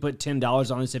 12,000. You could put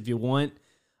 $10 on this if you want.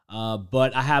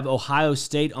 But I have Ohio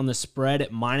State on the spread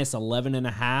at minus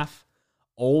 11.5.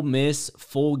 Ole Miss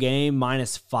full game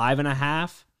minus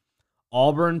 5.5.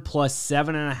 Auburn plus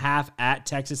 7.5 at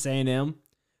Texas A&M.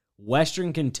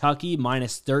 Western Kentucky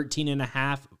minus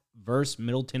 13.5 versus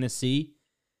Middle Tennessee.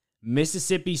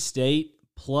 Mississippi State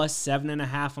plus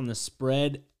 7.5 on the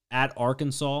spread at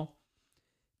Arkansas.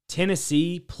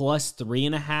 Tennessee plus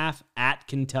 3.5 at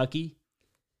Kentucky.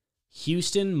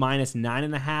 Houston minus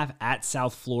 9.5 at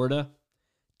South Florida.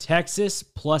 Texas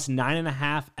plus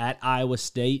 9.5 at Iowa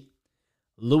State.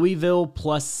 Louisville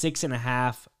plus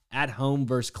 6.5 at home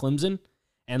versus Clemson.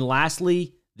 And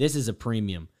lastly, this is a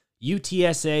premium.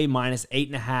 UTSA minus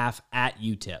 8.5 at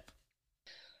UTEP.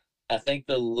 I think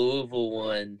the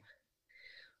Louisville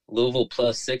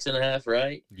plus 6.5,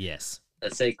 right? Yes.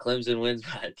 Let's say Clemson wins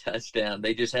by a touchdown.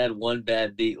 They just had one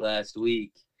bad beat last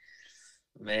week.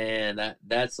 Man,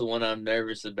 that's the one I'm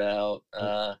nervous about,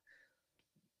 to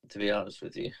be honest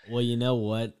with you. Well, you know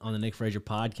what? On the Nick Frazier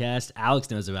podcast, Alex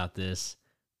knows about this.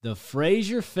 The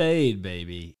Frazier fade,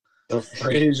 baby. The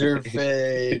Frazier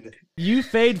fade. You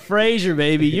fade Frazier,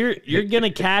 baby. You're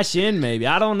gonna cash in, maybe.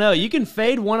 I don't know. You can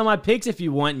fade one of my picks if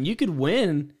you want, and you could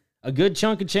win a good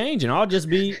chunk of change, and I'll just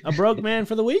be a broke man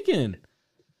for the weekend.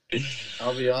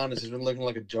 I'll be honest, it's been looking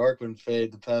like a Jarquin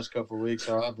fade the past couple of weeks.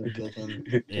 How I've been picking.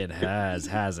 It has,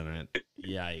 hasn't it?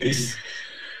 Yikes!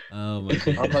 Oh my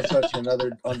god! I'm not touching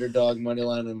another underdog money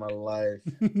line in my life.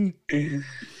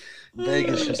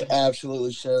 Vegas just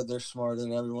absolutely showed they're smarter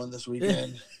than everyone this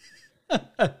weekend.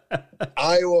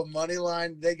 Iowa money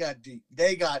line, they got deep.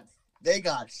 They got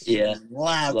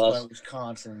slapped by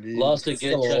Wisconsin, dude. Lost a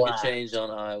good chunk of change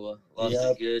on Iowa. A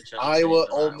good chunk Iowa, of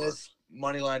change on Ole Miss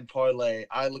money line parlay.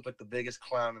 I look like the biggest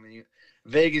clown in the.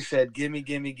 Vegas said, "Gimme,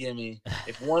 gimme, gimme."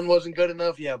 If one wasn't good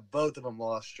enough, both of them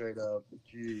lost straight up.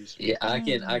 Jeez. Yeah, I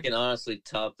can honestly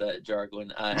top that,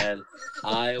 Jarquin. I had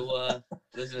Iowa.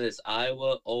 Listen to this: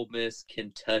 Iowa, Ole Miss,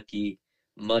 Kentucky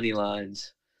money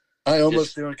lines. I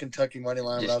almost doing Kentucky money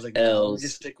line, but I was like, no, let me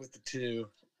just stick with the two.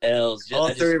 L's. All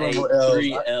three of them were L's.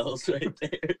 3 L's right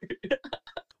there.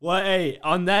 Well, hey,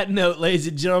 on that note, ladies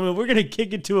and gentlemen, we're going to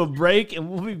kick it to a break, and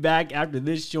we'll be back after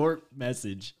this short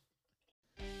message.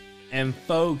 And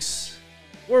folks,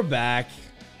 we're back.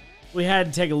 We had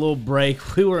to take a little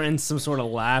break. We were in some sort of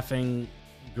laughing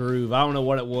groove. I don't know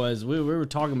what it was. We were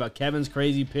talking about Kevin's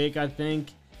crazy pick, I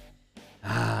think.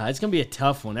 It's going to be a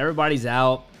tough one. Everybody's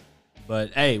out.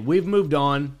 But, hey, we've moved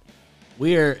on.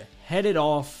 We are headed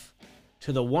off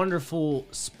to the wonderful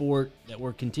sport that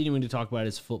we're continuing to talk about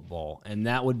is football. And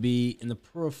that would be in the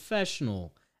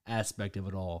professional aspect of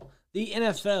it all. The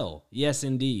NFL. Yes,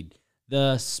 indeed.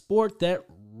 The sport that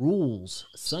rules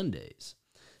Sundays.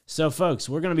 So, folks,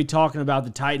 we're going to be talking about the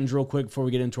Titans real quick before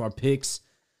we get into our picks.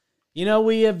 You know,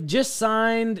 we have just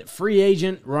signed free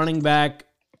agent running back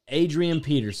Adrian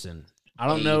Peterson. I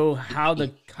don't know how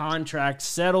the contract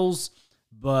settles,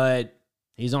 but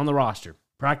he's on the roster.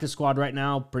 Practice squad right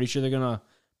now. Pretty sure they're going to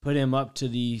put him up to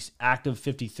the active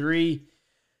 53.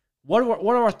 What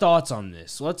are our thoughts on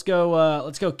this? Let's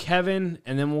go Kevin,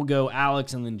 and then we'll go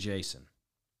Alex, and then Jason.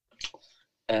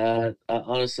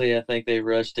 Honestly, I think they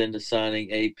rushed into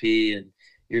signing AP, and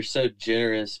you're so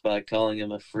generous by calling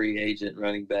him a free agent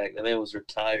running back. That man was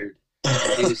retired.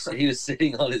 He was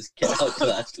sitting on his couch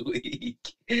last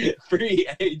week. Free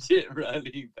agent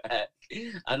running back.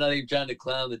 I'm not even trying to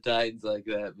clown the Titans like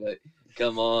that, but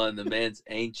come on, the man's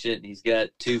ancient. He's got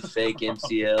 2 fake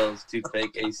MCLs, 2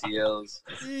 fake ACLs.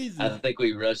 Jesus. I think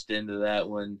we rushed into that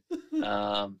one.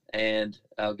 And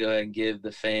I'll go ahead and give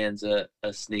the fans a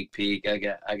sneak peek. I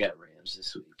got Rams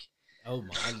this week. Oh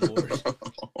my Lord.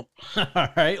 All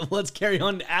right, well, let's carry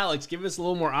on to Alex. Give us a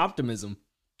little more optimism.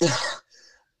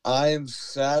 I am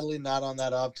sadly not on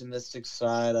that optimistic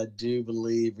side. I do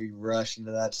believe we rushed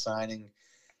into that signing.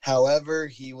 However,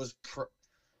 he was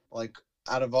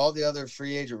out of all the other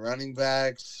free agent running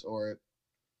backs or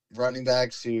running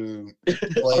backs who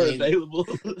play, are available,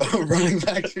 running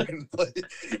backs who can play,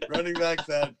 running backs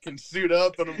that can suit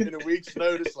up in a week's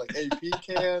notice like AP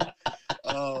can.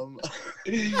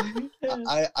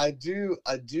 I do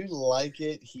like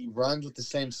it. He runs with the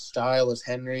same style as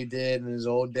Henry did in his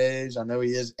old days. I know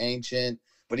he is ancient,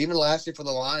 but even last year for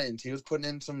the Lions, he was putting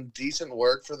in some decent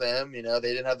work for them. You know,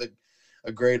 they didn't have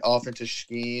a great offensive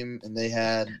scheme, and they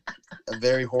had a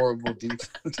very horrible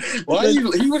defense.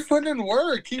 He was putting in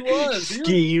work. He was.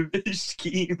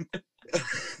 Scheme.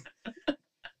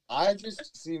 I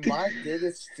just see my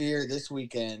biggest fear this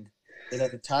weekend is that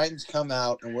the Titans come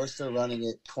out and we're still running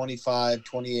it 25,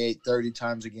 28, 30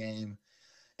 times a game.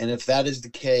 And if that is the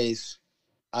case,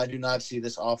 I do not see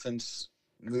this offense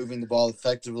moving the ball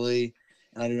effectively.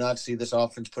 and I do not see this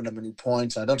offense putting up any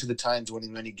points. I don't see the Titans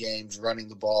winning many games running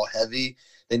the ball heavy.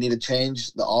 They need to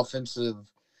change the offensive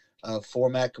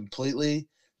format completely.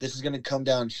 This is going to come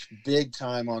down big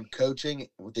time on coaching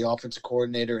with the offensive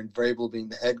coordinator and Vrabel being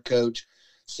the head coach,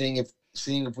 seeing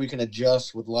if we can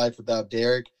adjust with life without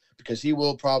Derek, because he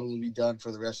will probably be done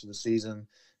for the rest of the season.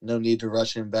 No need to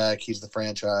rush him back. He's the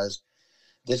franchise.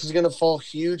 This is going to fall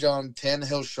huge on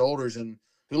Tannehill's shoulders, and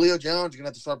Julio Jones is going to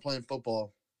have to start playing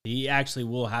football. He actually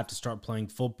will have to start playing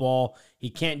football.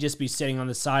 He can't just be sitting on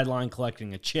the sideline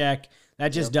collecting a check. That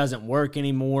just doesn't work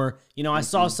anymore. You know, I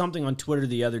saw something on Twitter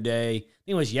the other day. I think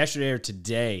it was yesterday or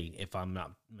today, if I'm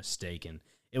not mistaken.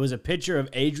 It was a picture of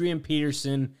Adrian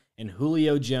Peterson and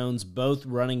Julio Jones both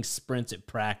running sprints at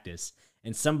practice.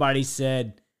 And somebody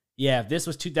said, yeah, if this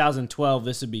was 2012,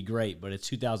 this would be great, but it's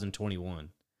 2021,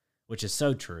 which is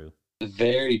so true.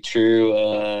 Very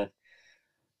true.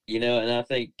 You know, and I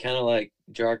think kind of like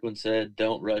Jarquin said,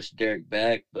 don't rush Derek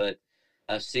back, but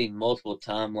I've seen multiple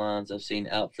timelines. I've seen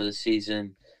out for the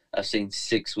season. I've seen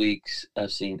 6 weeks.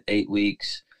 I've seen 8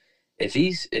 weeks. If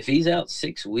he's out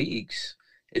 6 weeks,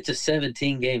 it's a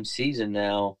 17-game season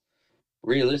now.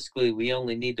 Realistically, we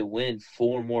only need to win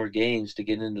 4 more games to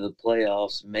get into the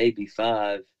playoffs, maybe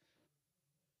 5.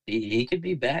 He could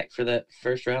be back for that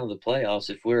first round of the playoffs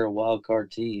if we're a wild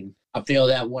card team. I feel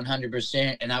that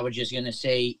 100%, and I was just going to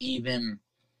say, even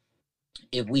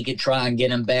if we could try and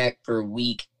get him back for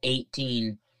week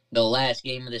 18, the last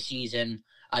game of the season,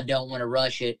 I don't want to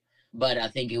rush it, but I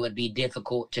think it would be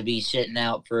difficult to be sitting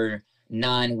out for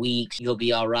 9 weeks. He'll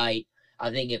be all right.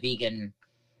 I think if he can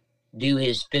do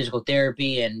his physical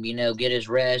therapy and, you know, get his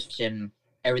rest and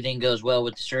everything goes well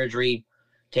with the surgery,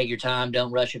 take your time,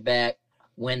 don't rush it back,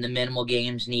 win the minimal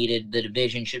games needed. The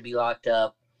division should be locked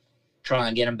up. Try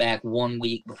and get him back 1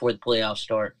 week before the playoffs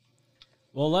start.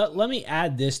 Well, let me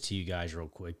add this to you guys real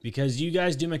quick, because you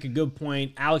guys do make a good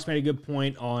point. Alex made a good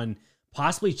point on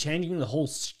possibly changing the whole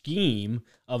scheme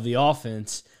of the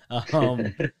offense.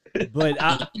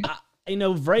 But you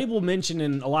know, Vrabel mentioned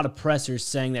in a lot of pressers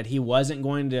saying that he wasn't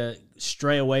going to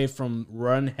stray away from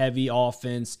run-heavy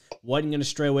offense, wasn't going to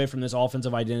stray away from this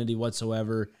offensive identity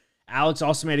whatsoever. Alex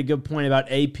also made a good point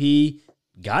about AP.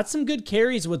 Got some good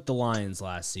carries with the Lions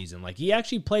last season. Like, he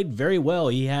actually played very well.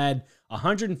 He had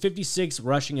 156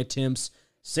 rushing attempts,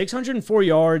 604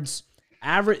 yards.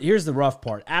 Average. Here's the rough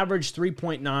part. Average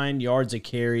 3.9 yards a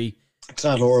carry. It's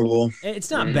not horrible.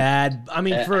 It's not bad. I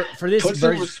mean, for this Put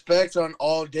some respect on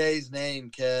All Day's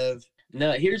name, Kev.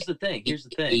 No, here's the thing.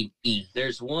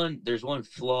 There's one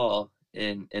flaw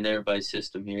in everybody's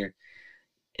system here,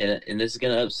 and this is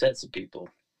going to upset some people.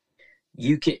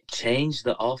 You can change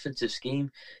the offensive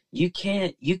scheme. You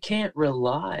can't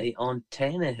rely on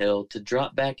Tannehill to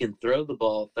drop back and throw the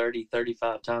ball 30,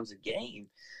 35 times a game.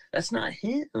 That's not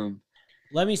him.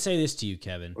 Let me say this to you,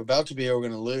 Kevin. We're about to be, or we're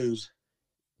going to lose.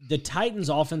 The Titans'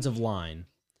 offensive line.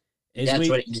 Exactly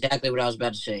what I was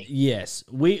about to say. Yes.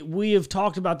 We have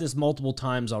talked about this multiple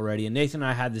times already, and Nathan and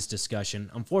I had this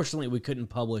discussion. Unfortunately, we couldn't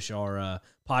publish our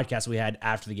podcast we had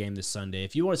after the game this Sunday.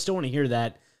 If you still want to hear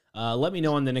that, let me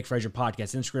know on the Nick Frazier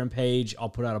Podcast Instagram page. I'll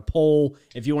put out a poll.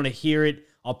 If you want to hear it,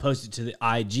 I'll post it to the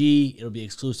IG. It'll be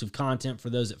exclusive content for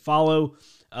those that follow.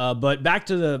 But back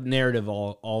to the narrative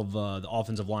of the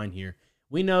offensive line here.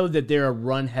 We know that they're a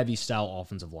run-heavy style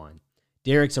offensive line.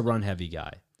 Derek's a run-heavy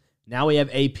guy. Now we have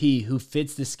AP, who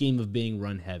fits the scheme of being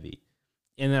run-heavy.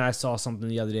 And then I saw something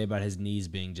the other day about his knees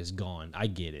being just gone. I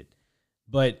get it.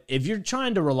 But if you're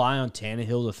trying to rely on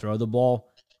Tannehill to throw the ball,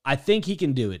 I think he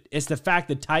can do it. It's the fact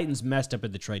that Titans messed up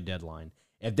at the trade deadline.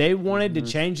 If they wanted to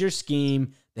change their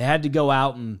scheme, they had to go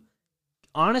out and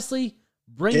honestly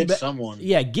get someone.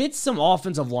 Yeah, get some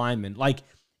offensive linemen. Like,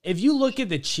 if you look at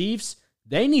the Chiefs,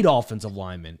 they need offensive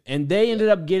linemen, and they ended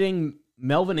up getting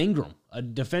Melvin Ingram, a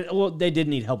defense. Well, they did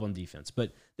need help on defense,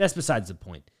 but that's besides the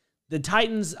point. The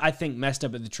Titans, I think, messed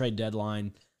up at the trade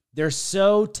deadline. They're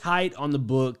so tight on the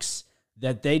books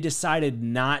that they decided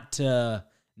not to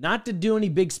do any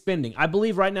big spending. I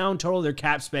believe right now in total their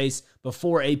cap space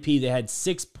before AP, they had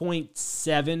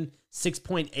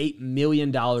 $6.8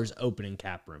 million open in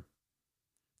cap room.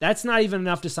 That's not even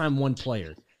enough to sign one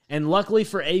player. And luckily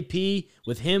for AP,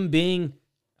 with him being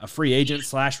a free agent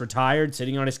 / retired,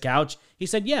 sitting on his couch, he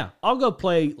said, yeah, I'll go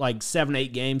play like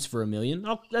 7-8 games for $1 million.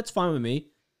 That's fine with me.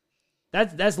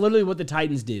 That's literally what the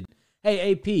Titans did.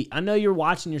 Hey, AP, I know you're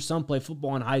watching your son play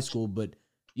football in high school, but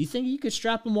you think you could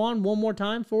strap him on one more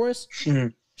time for us?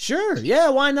 Sure. Yeah,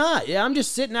 why not? Yeah, I'm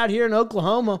just sitting out here in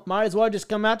Oklahoma. Might as well just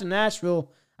come out to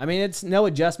Nashville. I mean, it's no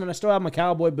adjustment. I still have my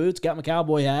cowboy boots, got my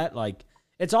cowboy hat. Like,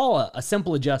 it's all a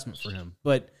simple adjustment for him.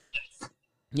 But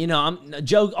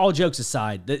All jokes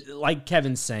aside, like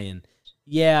Kevin's saying,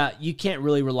 yeah, you can't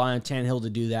really rely on Tannehill to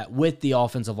do that with the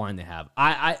offensive line they have.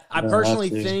 I personally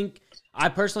think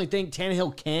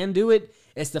Tannehill can do it.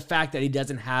 It's the fact that he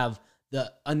doesn't have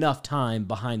enough time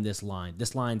behind this line.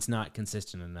 This line's not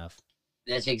consistent enough.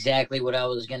 That's exactly what I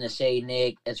was going to say,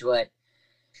 Nick.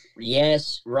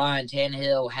 Yes, Ryan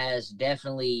Tannehill has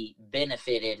definitely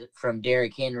benefited from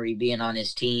Derrick Henry being on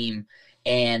his team,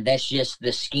 and that's just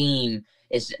the scheme.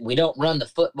 We don't run the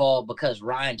football because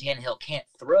Ryan Tannehill can't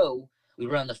throw. We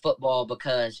run the football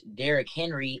because Derrick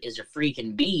Henry is a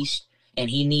freaking beast, and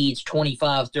he needs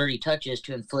 25, 30 touches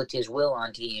to inflict his will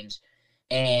on teams.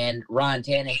 And Ryan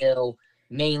Tannehill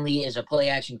mainly is a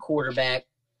play-action quarterback,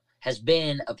 has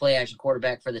been a play-action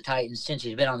quarterback for the Titans since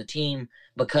he's been on the team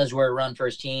because we're a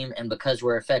run-first team and because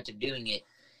we're effective doing it.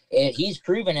 He's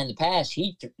proven in the past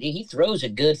he throws a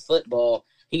good football.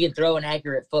 He can throw an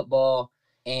accurate football.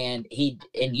 And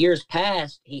in years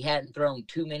past, he hadn't thrown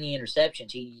too many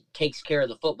interceptions. He takes care of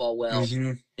the football well.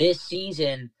 Mm-hmm. This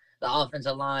season, the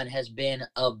offensive line has been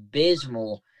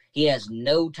abysmal. He has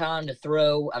no time to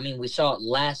throw. I mean, we saw it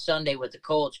last Sunday with the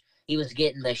Colts. He was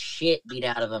getting the shit beat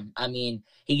out of him. I mean,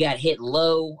 he got hit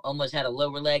low, almost had a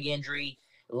lower leg injury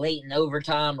late in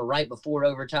overtime or right before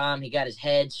overtime. He got his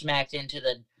head smacked into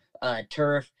the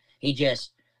turf. You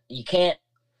can't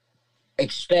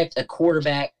expect a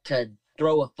quarterback to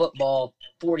throw a football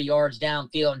 40 yards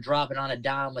downfield and drop it on a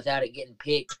dime without it getting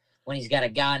picked when he's got a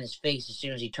guy in his face as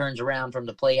soon as he turns around from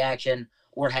the play action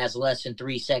or has less than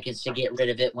 3 seconds to get rid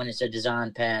of it when it's a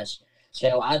design pass.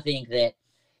 So I think that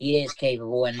he is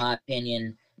capable, in my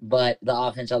opinion, but the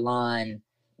offensive line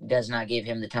does not give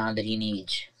him the time that he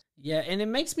needs. Yeah, and it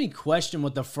makes me question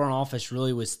what the front office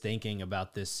really was thinking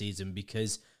about this season,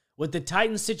 because with the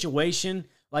Titans situation,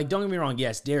 like, don't get me wrong,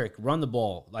 yes, Derek, run the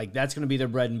ball. Like, that's going to be their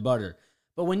bread and butter.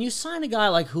 But when you sign a guy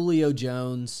like Julio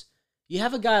Jones, you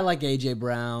have a guy like A.J.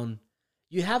 Brown,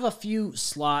 you have a few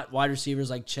slot wide receivers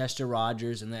like Chester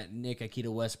Rogers and that Nick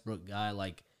Akita Westbrook guy.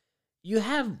 Like, you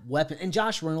have weapons. And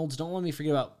Josh Reynolds, don't let me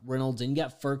forget about Reynolds. And you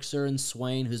got Ferkser and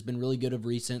Swain, who's been really good of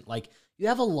recent. Like, you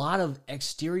have a lot of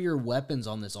exterior weapons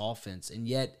on this offense, and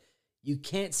yet you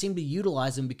can't seem to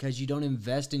utilize them because you don't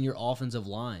invest in your offensive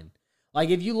line. Like,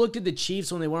 if you looked at the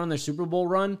Chiefs when they went on their Super Bowl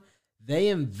run, they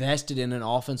invested in an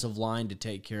offensive line to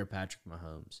take care of Patrick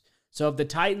Mahomes. So if the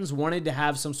Titans wanted to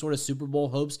have some sort of Super Bowl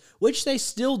hopes, which they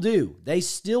still do, they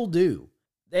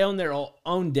own their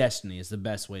own destiny is the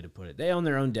best way to put it. They own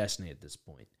their own destiny at this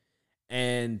point.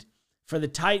 And for the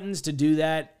Titans to do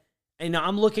that, and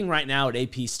I'm looking right now at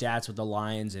AP stats with the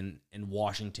Lions and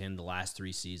Washington the last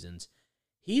 3 seasons.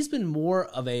 He's been more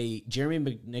of a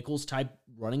Jeremy McNichols type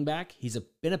running back. He's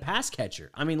been a pass catcher.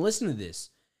 I mean, listen to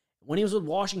this. When he was with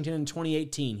Washington in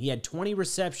 2018, he had 20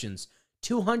 receptions,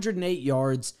 208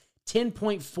 yards,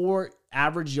 10.4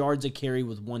 average yards a carry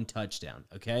with 1 touchdown,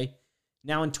 okay?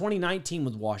 Now in 2019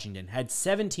 with Washington, had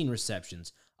 17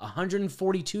 receptions,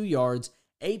 142 yards,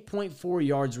 8.4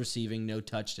 yards receiving, no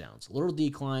touchdowns. A little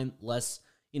decline, less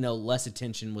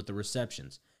attention with the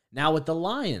receptions. Now with the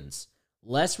Lions,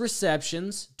 less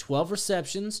receptions, 12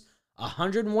 receptions,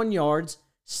 101 yards,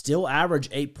 still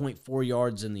average 8.4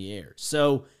 yards in the air.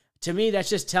 So to me, that's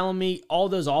just telling me all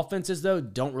those offenses, though,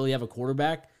 don't really have a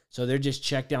quarterback. So they're just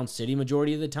check down city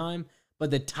majority of the time. But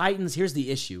the Titans, here's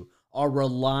the issue, are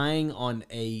relying on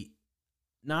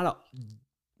not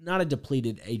a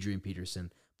depleted Adrian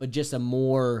Peterson, but just a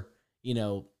more,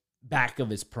 back of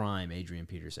his prime Adrian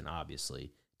Peterson,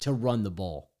 obviously, to run the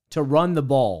ball.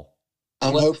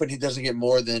 I'm hoping he doesn't get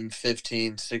more than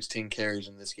 15, 16 carries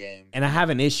in this game. And I have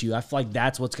an issue. I feel like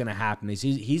that's what's going to happen.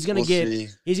 He's going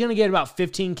to get about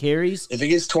 15 carries. If he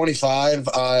gets 25,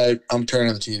 I'm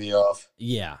turning the TV off.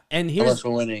 Yeah, and here's unless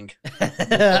we're winning.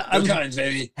 I'm times,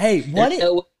 baby. Hey,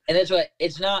 and that's what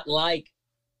it's not like.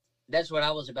 That's what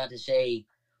I was about to say.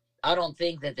 I don't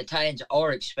think that the Titans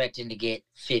are expecting to get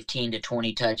 15 to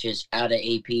 20 touches out of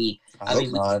AP. I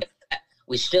mean, not.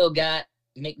 We still got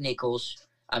McNichols.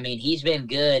 I mean, he's been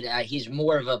good. He's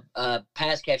more of a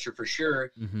pass catcher for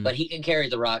sure, but he can carry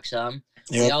the rock some.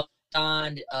 Yep. We also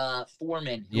signed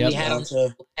Foreman, who we had on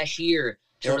last year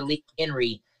to relieve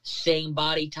Henry. Same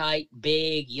body type,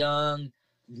 big, young,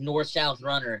 north-south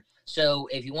runner. So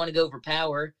if you want to go for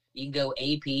power, you can go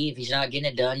AP. If he's not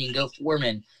getting it done, you can go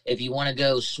Foreman. If you want to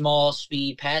go small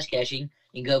speed pass catching,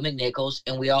 you can go McNichols.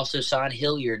 And we also signed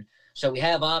Hilliard. So we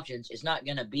have options. It's not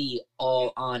going to be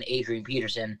all on Adrian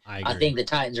Peterson. I think the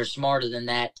Titans are smarter than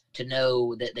that to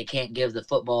know that they can't give the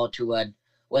football to a,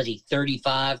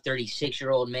 35,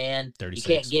 36-year-old man.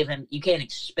 36. You can't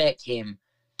expect him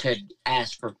to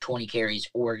ask for 20 carries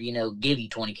or, give you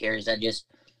 20 carries.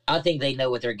 I I think they know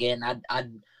what they're getting. I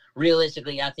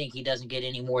realistically, I think he doesn't get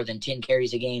any more than 10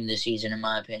 carries a game this season, in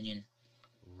my opinion.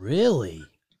 Really?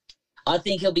 I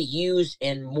think he'll be used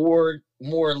in more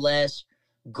or less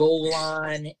goal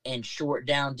line and short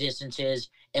down distances,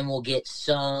 and will get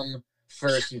some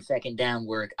first and second down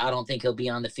work. I don't think he'll be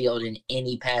on the field in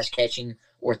any pass catching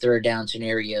or third down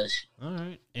scenarios. All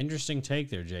right. Interesting take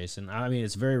there, Jason. I mean,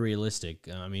 it's very realistic.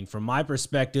 I mean, from my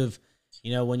perspective,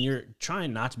 when you're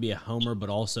trying not to be a homer, but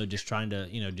also just trying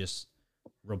to, just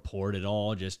report it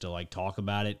all, just to like talk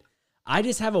about it. I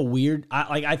just have a weird,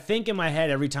 I think in my head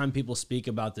every time people speak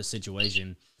about this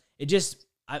situation,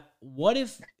 what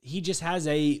if he just has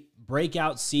a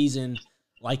breakout season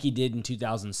like he did in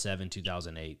 2007,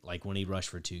 2008, like when he rushed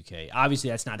for 2K? Obviously,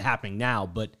 that's not happening now,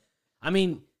 but I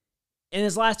mean, in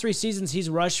his last 3 seasons, he's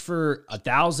rushed for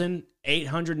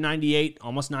 1,898,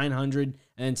 almost 900, and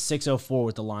then 604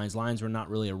 with the Lions. Lions were not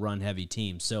really a run-heavy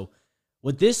team. So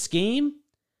with this scheme,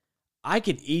 I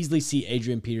could easily see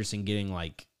Adrian Peterson getting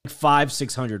like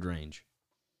 500-600 range.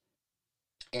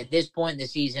 At this point in the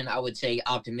season, I would say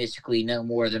optimistically no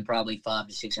more than probably 500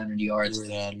 to 600 yards.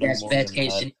 Yeah, That's best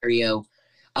case scenario.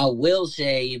 I will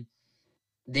say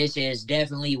this is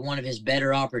definitely one of his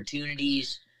better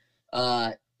opportunities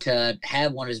to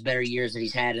have one of his better years that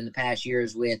he's had in the past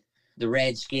years with the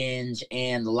Redskins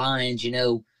and the Lions.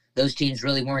 Those teams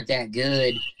really weren't that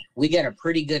good. We got a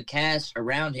pretty good cast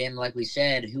around him, like we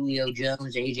said, Julio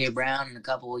Jones, A.J. Brown, and a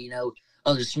couple,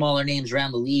 other smaller names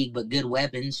around the league, but good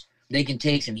weapons. They can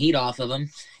take some heat off of them.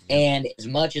 And as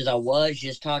much as I was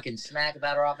just talking smack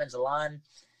about our offensive line,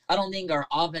 I don't think our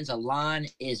offensive line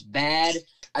is bad.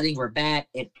 I think we're bad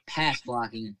at pass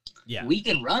blocking. Yeah. We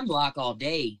can run block all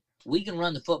day. We can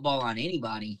run the football on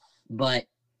anybody, but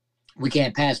we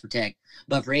can't pass protect.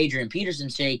 But for Adrian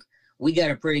Peterson's sake, we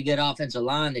got a pretty good offensive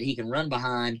line that he can run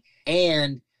behind.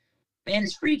 And, man,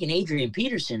 it's freaking Adrian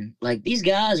Peterson. Like, these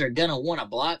guys are going to want to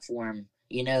block for him.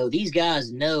 These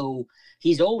guys know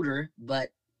he's older, but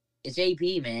it's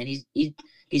AP, man. He's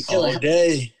still all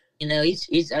day.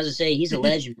 He's as I say, he's a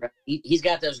legend, bro. He's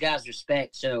got those guys'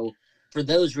 respect. So for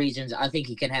those reasons, I think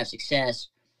he can have success.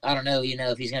 I don't know,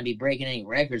 if he's going to be breaking any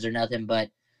records or nothing,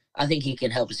 but I think he can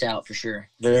help us out for sure.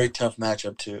 Very tough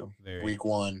matchup, too. Week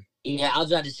 1. Yeah, I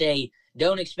was about to say,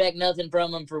 don't expect nothing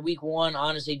from him for week 1.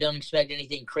 Honestly, don't expect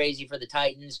anything crazy for the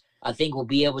Titans. I think we'll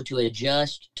be able to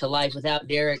adjust to life without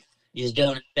Derek. Just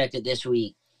don't expect it this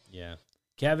week. Yeah.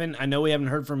 Kevin, I know we haven't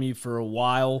heard from you for a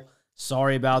while.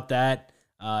 Sorry about that.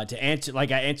 I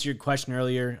answered your question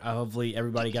earlier. Hopefully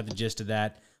everybody got the gist of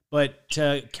that. But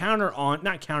to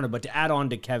add on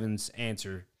to Kevin's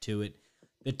answer to it,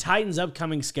 the Titans'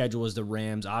 upcoming schedule is the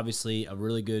Rams, obviously a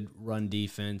really good run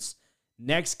defense.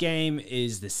 Next game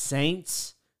is the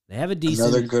Saints. They have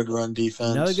another good run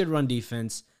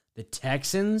defense. The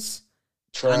Texans,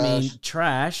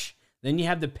 trash. Then you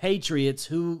have the Patriots,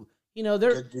 who they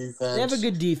have a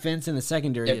good defense in the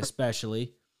secondary,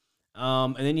 especially.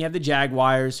 And then you have the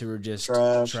Jaguars, who are just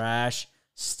trash.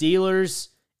 Steelers,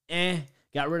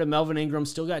 got rid of Melvin Ingram,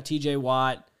 still got T.J.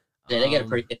 Watt. Yeah, they got a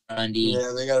pretty good run D.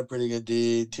 Yeah, they got a pretty good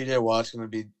D. T.J. Watt's going to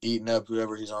be eating up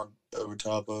whoever he's on over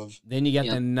top of. Then you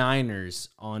got the Niners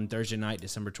on Thursday night,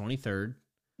 December 23rd.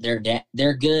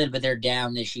 They're good, but they're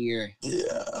down this year.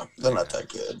 Yeah, they're not that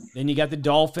good. Then you got the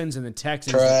Dolphins and the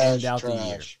Texans to end out the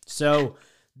year. So,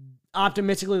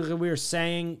 optimistically, like we were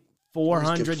saying,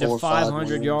 400 to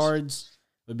 500 yards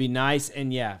would be nice.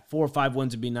 And, 4 or 5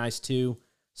 wins would be nice, too.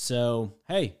 So,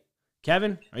 hey,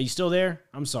 Kevin, are you still there?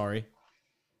 I'm sorry.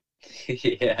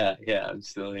 Yeah, I'm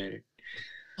still here.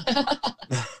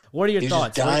 What are your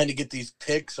thoughts? He's dying to get these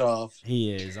picks off.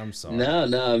 He is. I'm sorry.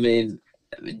 No, I mean,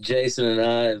 Jason and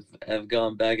I have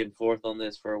gone back and forth on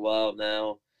this for a while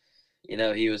now.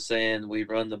 He was saying we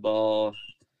run the ball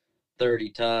 30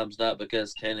 times, not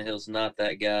because Tannehill's not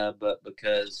that guy, but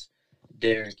because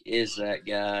Derek is that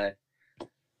guy,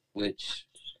 which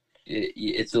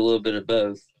it's a little bit of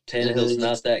both. Tannehill's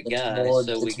not that guy,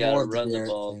 so we got to run the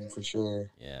ball. For sure.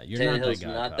 Yeah, you're Tannehill's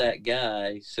not that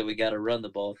guy, so we got to run the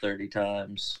ball 30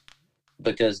 times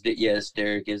because, yes,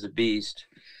 Derek is a beast.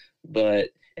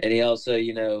 And he also,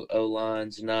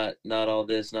 O-line's not all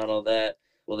this, not all that.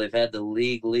 Well, they've had the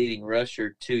league-leading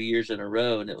rusher 2 years in a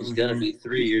row, and it was going to be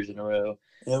 3 years in a row.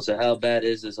 Yep. So how bad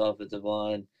is this offensive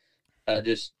line? I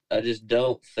just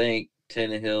don't think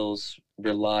Tannehill's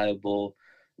reliable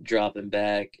dropping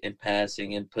back and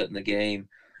passing and putting the game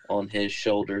on his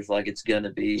shoulders like it's going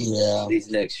to be these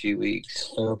next few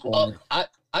weeks. Fair point. Well,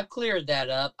 I cleared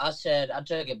that up. I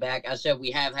took it back. I said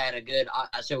we've had a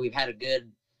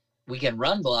good we can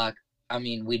run block. I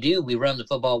mean, we do. We run the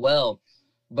football well,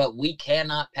 but we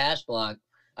cannot pass block.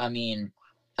 I mean,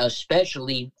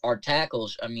 especially our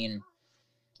tackles. I mean,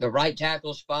 the right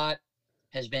tackle spot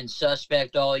has been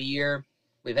suspect all year.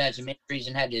 We've had some injuries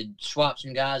and had to swap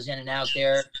some guys in and out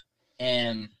there.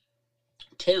 And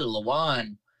Taylor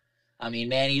Lewan, I mean,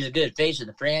 man, he's a good face of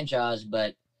the franchise,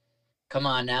 but come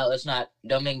on now,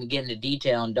 don't make me get into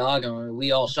detail and dog him.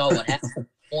 We all saw what happened.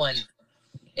 One,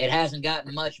 it hasn't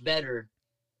gotten much better,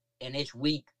 and it's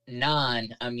week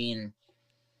 9. I mean,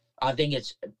 I think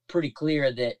it's pretty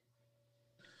clear that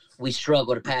we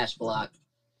struggle to pass block.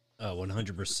 Oh,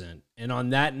 100%. And on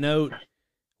that note,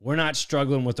 we're not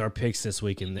struggling with our picks this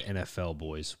week in the NFL,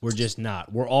 boys. We're just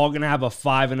not. We're all going to have a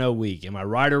 5-0 week. Am I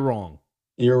right or wrong?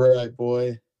 You're right,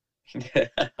 boy.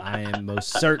 I am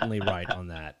most certainly right on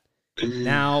that.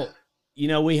 Now, you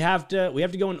know, we have to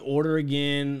go in order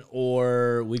again,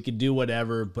 or we could do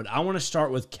whatever, but I want to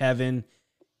start with Kevin.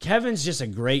 Kevin's just a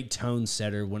great tone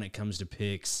setter when it comes to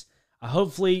picks.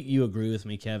 Hopefully you agree with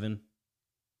me, Kevin.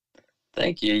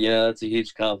 Thank you. Yeah, that's a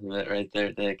huge compliment right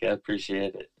there, Nick. I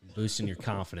appreciate it. Boosting your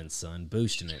confidence, son.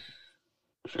 Boosting it.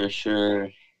 For sure.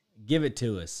 Give it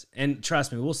to us. And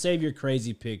trust me, we'll save your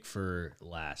crazy pick for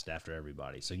last after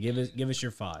everybody. So give us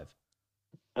your 5.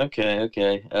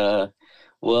 Okay.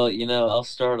 Well, you know, I'll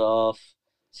start off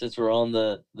since we're on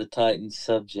the Titans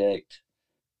subject.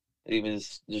 It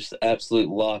was just the absolute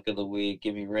lock of the week.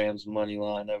 Give me Rams money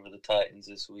line over the Titans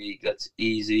this week. That's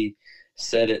easy.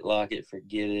 Set it, lock it,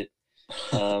 forget it.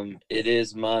 It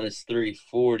is minus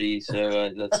 340,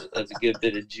 so that's a good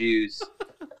bit of juice.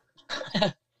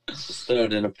 Just throw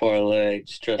it in a parlay.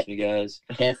 Just trust me, guys.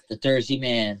 F the Thursday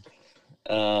man.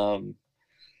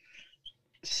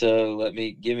 So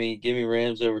give me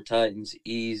Rams over Titans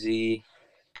easy.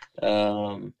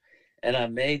 And I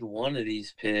made one of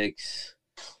these picks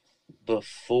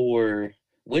before.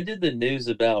 When did the news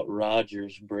about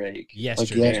Rodgers break?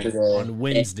 Yesterday. On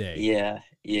Wednesday.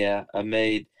 Yeah.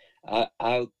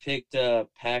 I picked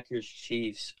Packers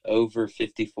Chiefs over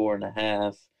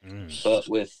 54.5. But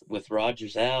with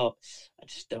Rodgers out, I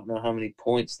just don't know how many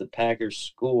points the Packers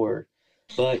score.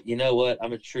 But you know what?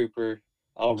 I'm a trooper.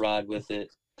 I'll ride with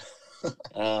it.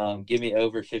 Give me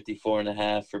over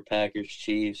 54.5 for Packers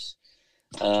Chiefs.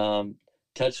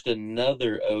 Touched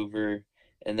another over,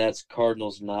 and that's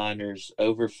Cardinals Niners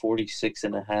over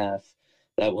 46.5.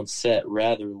 That one's set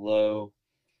rather low.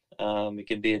 It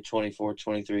can be a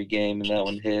 24-23 game, and that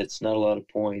one hits. Not a lot of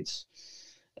points.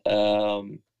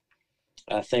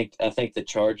 I think the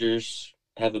Chargers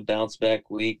have a bounce back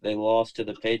week. They lost to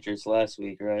the Patriots last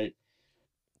week, right?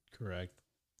 Correct.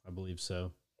 I believe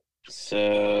so.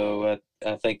 So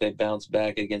I think they bounce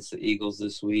back against the Eagles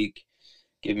this week.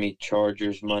 Give me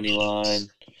Chargers money line.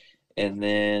 And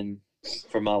then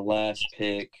for my last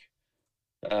pick,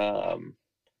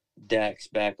 Dak's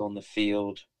back on the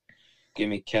field. Give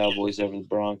me Cowboys over the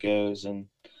Broncos, and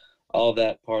all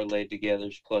that parlayed together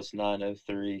is plus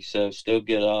 903. So still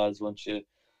good odds once you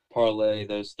parlay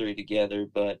those 3 together,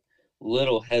 but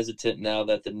little hesitant now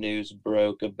that the news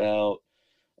broke about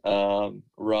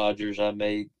Rodgers. I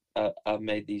made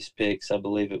these picks. I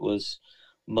believe it was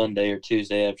Monday or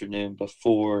Tuesday afternoon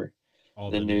before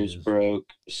the news broke.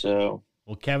 So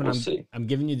well, Kevin, we'll I'm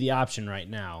giving you the option right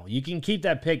now. You can keep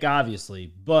that pick, obviously,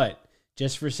 but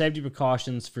just for safety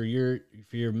precautions, for your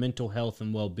mental health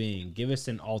and well-being, give us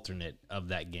an alternate of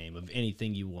that game, of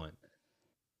anything you want.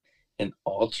 An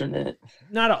alternate?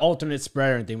 Not an alternate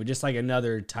spread or anything, but just like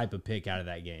another type of pick out of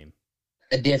that game.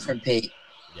 A different pick.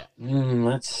 Yeah.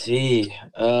 Let's see.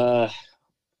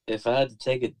 If I had to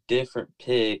take a different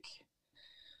pick,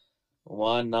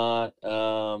 why not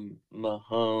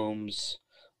Mahomes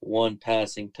 1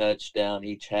 passing touchdown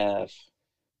each half?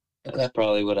 That's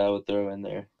probably what I would throw in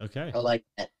there. Okay. I like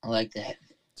that.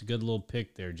 It's a good little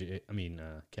pick there.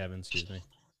 Kevin, excuse me.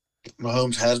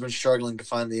 Mahomes has been struggling to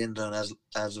find the end zone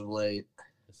as of late.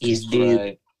 He's due.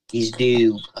 Right. He's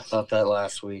due. I thought that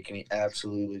last week, and he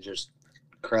absolutely just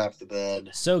crapped the bed.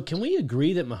 So can we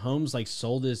agree that Mahomes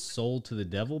sold his soul to the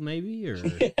devil, maybe? Or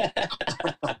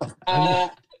I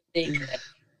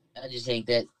just think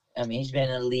that. I mean, he's been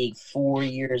in the league 4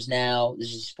 years now. This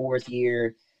is his 4th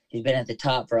year. He's been at the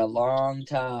top for a long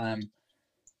time.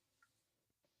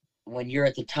 When you're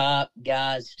at the top,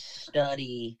 guys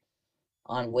study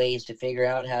on ways to figure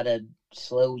out how to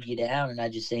slow you down. And I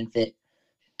just think that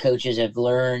coaches have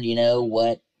learned,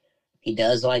 what he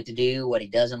does like to do, what he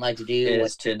doesn't like to do,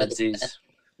 His tendencies,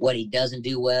 what he doesn't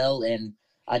do well. And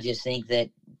I just think that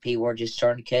people are just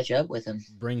starting to catch up with him.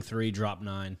 Bring 3, drop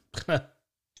 9.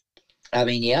 I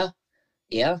mean, yeah.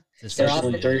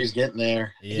 Especially when 30's getting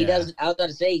there. Yeah. He doesn't. I was about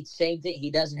to say same thing.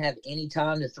 He doesn't have any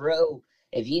time to throw.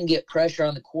 If you can get pressure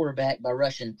on the quarterback by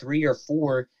rushing 3 or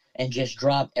 4, and just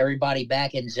drop everybody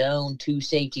back in zone, 2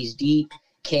 safeties deep,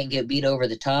 can't get beat over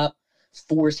the top,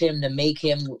 force him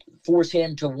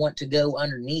to want to go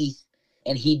underneath,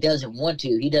 and he doesn't want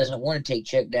to. He doesn't want to take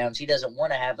checkdowns. He doesn't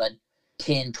want to have a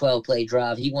 10, 12 play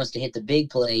drive. He wants to hit the big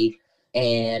play,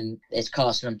 and it's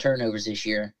costing him turnovers this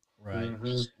year. Right.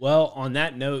 Mhm. Well, on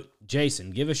that note,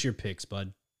 Jason, give us your picks,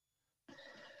 bud.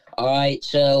 All right,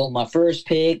 so my first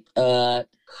pick, they're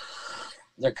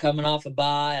coming off a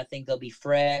bye. I think they'll be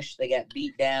fresh. They got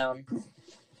beat down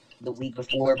the week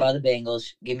before by the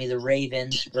Bengals. Give me the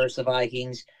Ravens versus the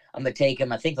Vikings. I'm going to take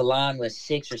them. I think the line was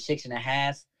 6 or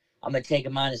 6.5. I'm going to take a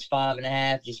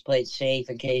 -5.5. Just play it safe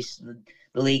in case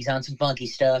the league's on some funky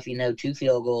stuff, 2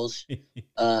 field goals.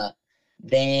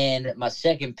 Then my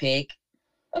second pick,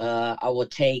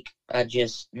 I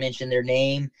just mentioned their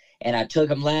name, and I took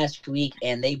them last week,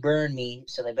 and they burned me,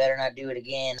 so they better not do it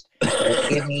again.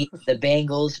 Give me the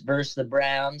Bengals versus the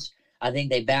Browns. I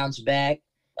think they bounce back.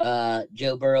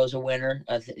 Joe Burrow's a winner.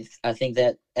 I think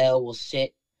that L will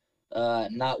sit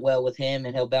not well with him,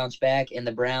 and he'll bounce back. And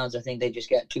the Browns, I think they just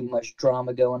got too much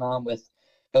drama going on with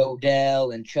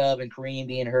Odell and Chubb and Kareem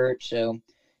being hurt. So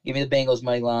give me the Bengals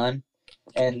money line.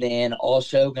 And then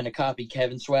also going to copy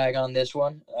Kevin Swag on this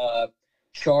one.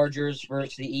 Chargers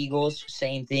versus the Eagles,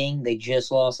 same thing. They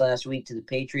just lost last week to the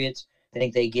Patriots. I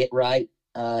think they get right.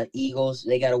 Eagles,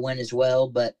 they got to win as well,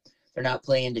 but they're not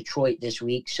playing Detroit this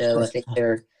week, so I think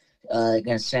they're going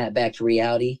to snap back to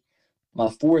reality. My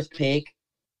fourth pick,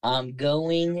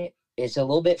 it's a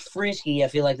little bit frisky. I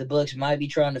feel like the books might be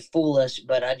trying to fool us,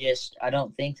 but I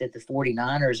don't think that the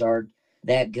 49ers are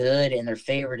that good, and they're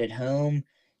favored at home.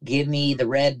 Give me the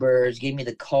Redbirds. Give me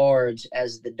the Cards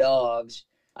as the dogs.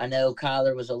 I know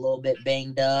Kyler was a little bit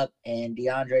banged up, and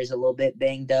DeAndre's a little bit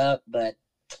banged up, but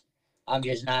I'm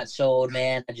just not sold,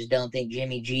 man. I just don't think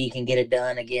Jimmy G can get it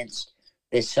done against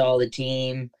this solid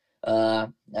team. I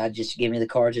just give me the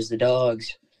Cards as the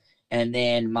dogs. And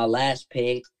then my last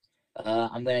pick,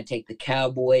 I'm going to take the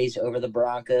Cowboys over the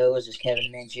Broncos. As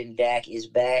Kevin mentioned, Dak is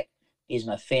back. He's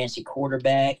my fancy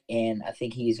quarterback, and I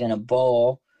think he's going to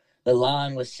ball. The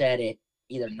line was set at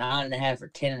either 9.5 or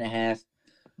 10.5,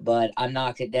 but I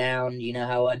knocked it down. You know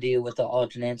how I do with the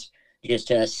alternates. Just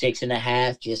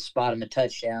 6.5, just spot him a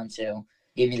touchdown. So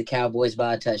give me the Cowboys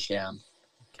by a touchdown.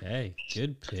 Okay,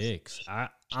 good picks.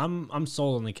 I'm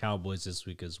sold on the Cowboys this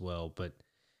week as well, but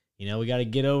we got to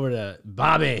get over to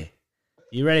Bobby.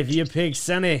 You ready for your pick,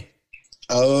 Sonny?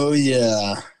 Oh,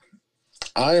 yeah.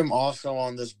 I am also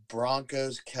on this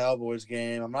Broncos-Cowboys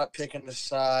game. I'm not picking a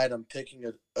side. I'm picking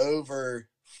it over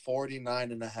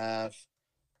 49.5.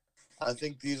 I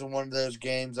think these are one of those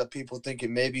games that people think it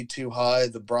may be too high.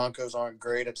 The Broncos aren't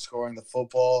great at scoring the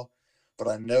football, but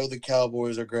I know the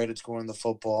Cowboys are great at scoring the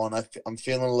football, and I'm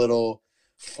feeling a little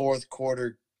fourth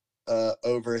quarter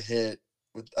overhit.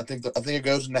 I think it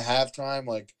goes into halftime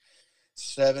like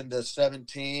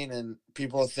 7-17, and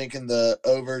people are thinking the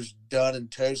over's done and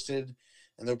toasted,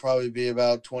 and there'll probably be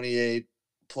about 28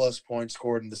 plus points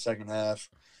scored in the second half.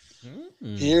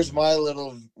 Here's my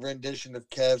little rendition of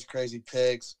Kev's crazy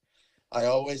picks. I would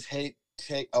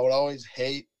always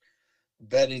hate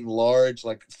betting large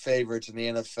like favorites in the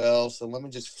NFL. So let me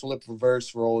just flip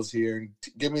reverse roles here and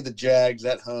give me the Jags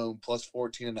at home plus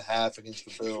 14.5 against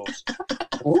the Bills.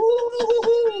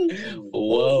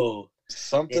 Whoa.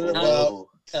 Something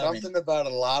about a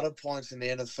lot of points in the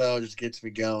NFL just gets me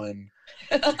going.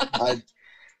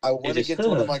 I went against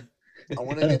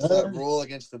that rule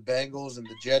against the Bengals and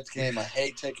the Jets game. I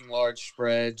hate taking large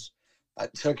spreads. I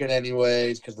took it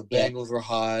anyways because the Bengals were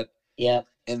hot. Yep.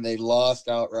 And they lost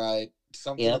outright.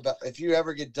 About if you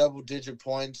ever get double-digit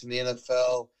points in the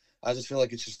NFL, I just feel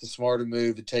like it's just a smarter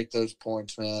move to take those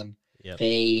points, man. Yep.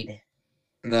 Fade.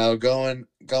 Now going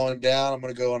down, I'm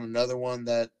going to go on another one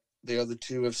that the other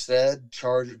two have said,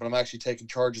 Chargers, but I'm actually taking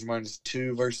Chargers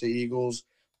 -2 versus the Eagles.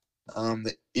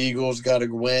 The Eagles got to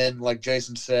win. Like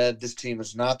Jason said, this team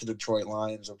is not the Detroit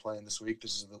Lions are playing this week.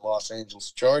 This is the Los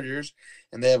Angeles Chargers,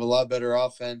 and they have a lot better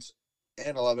offense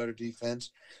and a lot better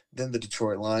defense than the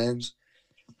Detroit Lions.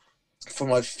 For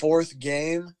my fourth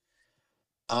game,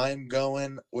 I'm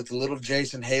going with the little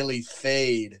Jason Haley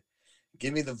fade.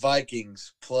 Give me the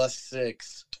Vikings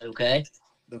 +6. Okay.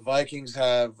 The Vikings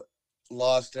have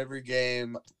lost every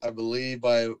game, I believe,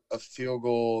 by a field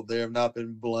goal. They have not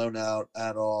been blown out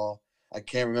at all. I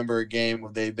can't remember a game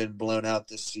where they've been blown out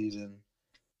this season.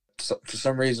 So, for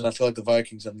some reason, I feel like the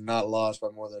Vikings have not lost by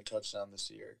more than a touchdown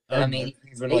this year. I mean,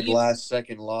 it's been like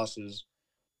last-second losses.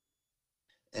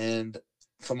 And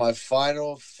for my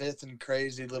final fifth and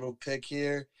crazy little pick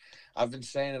here, I've been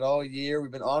saying it all year.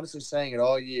 We've been honestly saying it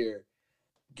all year.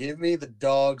 Give me the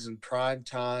dogs in prime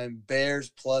time.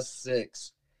 Bears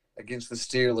 +6 against the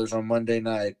Steelers on Monday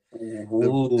night.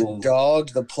 The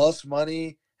dogs, the plus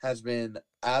money has been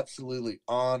absolutely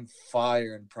on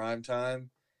fire in prime time.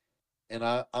 And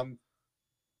I'm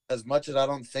as much as I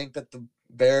don't think that the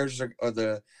Bears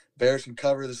can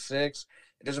cover the 6,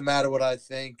 it doesn't matter what I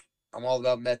think. I'm all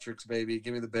about metrics, baby.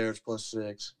 Give me the Bears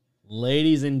 +6.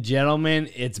 Ladies and gentlemen,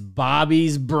 it's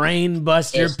Bobby's Brain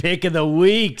Buster pick of the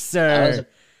week, sir.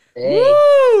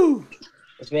 Woo!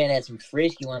 This man had some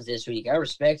frisky ones this week. I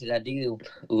respect it. I do.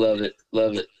 Love it.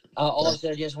 Love it. I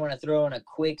also just want to throw in a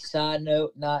quick side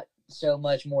note, not so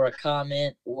much more a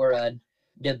comment or a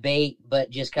debate, but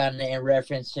just kind of in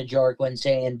reference to Jarquin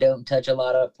saying don't touch a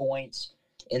lot of points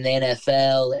in the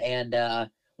NFL, and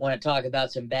want to talk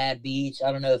about some bad beats.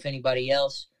 I don't know if anybody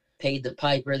else paid the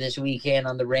piper this weekend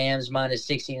on the Rams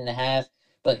 -16.5,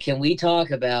 but can we talk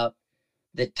about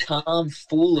the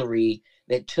tomfoolery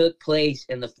that took place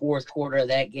in the fourth quarter of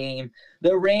that game?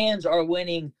 The Rams are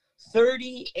winning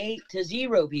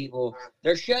 38-0, people.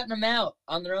 They're shutting them out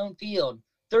on their own field.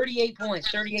 38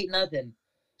 points, 38-0.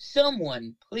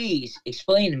 Someone please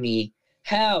explain to me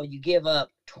how you give up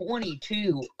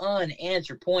 22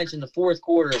 unanswered points in the fourth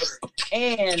quarter.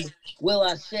 And will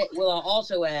I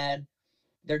also add,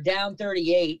 they're down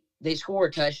 38. They score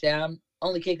a touchdown,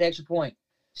 only kick the extra point.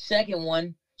 Second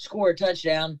one, score a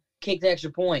touchdown, kick the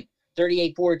extra point.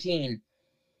 38-14.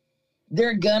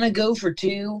 They're going to go for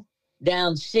 2,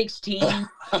 down 16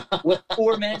 with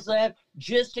 4 minutes left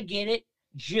just to get it,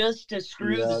 just to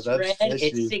screw the spread at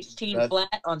 16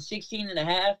 flat on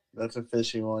 16.5. That's a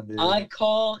fishy one, dude. I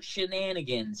call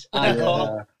shenanigans.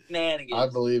 Call shenanigans. I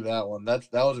believe that one. That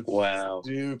was a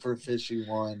super fishy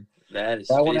one. That is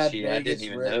fishy. I didn't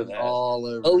even know that. All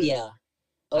over. Oh, yeah.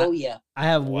 Oh, yeah. I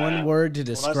have one word to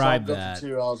describe when I saw that.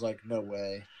 2, I was like, no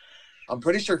way. I'm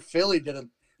pretty sure Philly did it.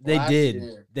 They did.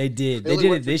 Year. They did. Philly They did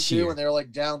went it this for 2 year. when they were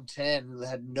like down 10. They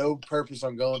had no purpose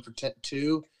on going for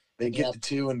 2. They get the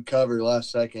 2 and cover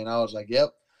last second. I was like,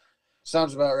 yep,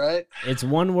 sounds about right. It's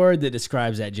one word that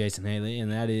describes that, Jason Haley,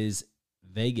 and that is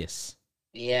Vegas.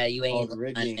 Yeah, you ain't called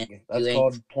rigging. That's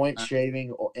called point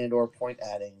shaving or point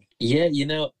adding. Yeah,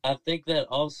 I think that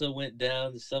also went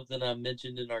down to something I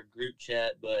mentioned in our group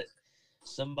chat, but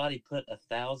somebody put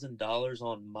 $1,000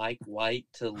 on Mike White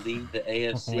to lead the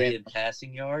AFC in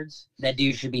passing yards. That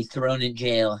dude should be thrown in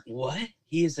jail. What?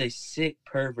 He is a sick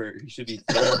pervert who should be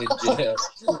thrown in jail.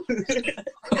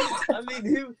 I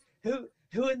mean,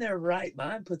 who in their right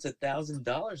mind puts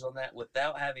 $1,000 on that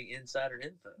without having insider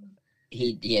info?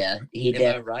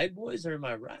 Am I right, boys, or am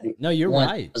I right? No, you're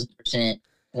right. 1,000%.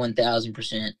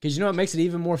 1,000%. Because you know what makes it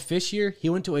even more fishier? He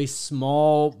went to a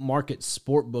small market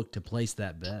sport book to place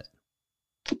that bet.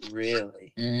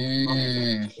 Really?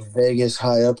 Vegas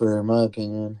high upper, in my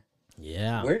opinion.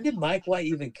 Yeah. Where did Mike White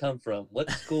even come from?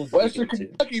 What school did Western he go to?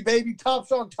 Kentucky, baby.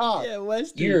 Tops on top. Yeah,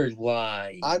 Western. You're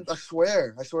lying. I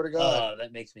swear to God. Oh,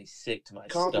 that makes me sick to my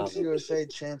Conference stomach. USA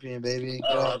champion, baby.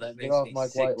 That makes me Mike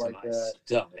sick White to like my that.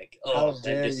 stomach. How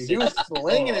dare you? He was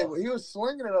slinging it. He was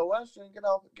slinging it at Western. Get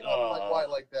off Mike White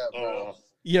like that, bro.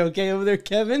 You okay over there,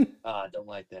 Kevin? I don't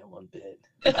like that one bit.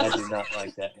 I do not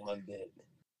like that one bit.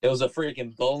 It was a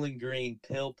freaking Bowling Green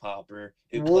pill popper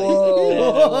who played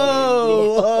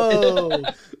Whoa!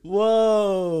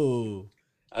 Whoa!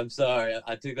 I'm sorry,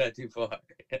 I took that too far.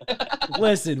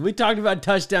 Listen, we talked about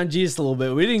touchdown Jesus a little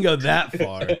bit. We didn't go that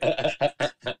far.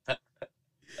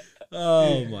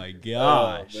 Oh my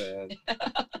gosh! Oh, man.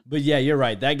 But yeah, you're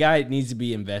right. That guy needs to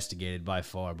be investigated by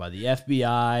far by the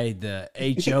FBI, the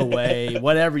HOA,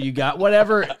 whatever you got,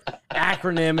 whatever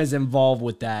acronym is involved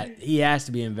with that. He has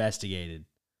to be investigated.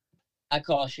 I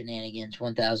call shenanigans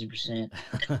 1,000%.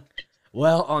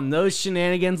 Well, on those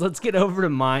shenanigans, let's get over to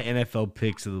my NFL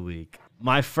picks of the week.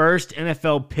 My first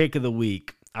NFL pick of the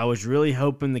week. I was really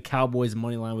hoping the Cowboys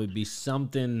money line would be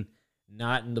something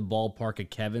not in the ballpark of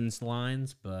Kevin's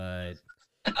lines, but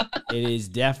it is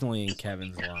definitely in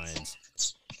Kevin's lines.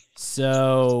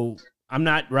 So I'm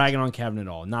not ragging on Kevin at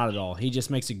all. Not at all. He just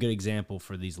makes a good example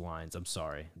for these lines. I'm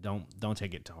sorry. Don't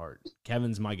take it to heart.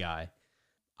 Kevin's my guy.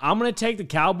 I'm going to take the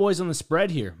Cowboys on the spread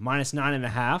here,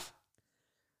 -9.5.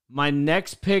 My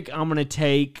next pick I'm going to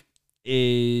take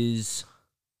is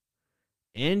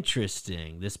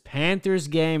interesting. This Panthers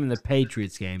game and the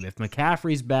Patriots game. If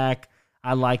McCaffrey's back,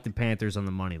 I like the Panthers on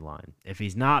the money line. If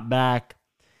he's not back,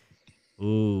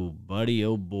 ooh, buddy,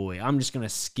 oh boy. I'm just going to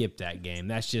skip that game.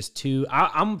 That's just too...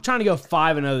 I'm trying to go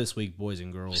 5-0 this week, boys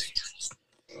and girls.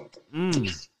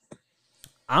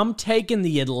 I'm taking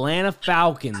the Atlanta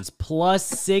Falcons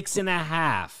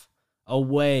 +6.5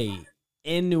 away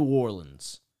in New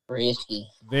Orleans. Risky.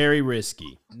 Very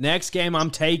risky. Next game, I'm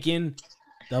taking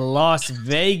the Las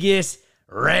Vegas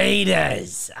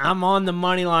Raiders. I'm on the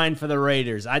money line for the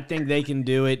Raiders. I think they can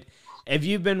do it. If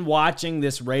you've been watching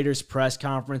this Raiders press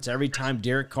conference, every time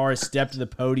Derek Carr has stepped to the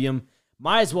podium,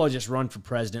 might as well just run for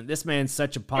president. This man's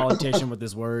such a politician with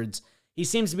his words. He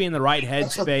seems to be in the right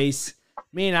headspace.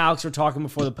 Me and Alex were talking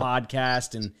before the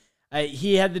podcast, and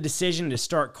he had the decision to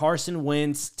start Carson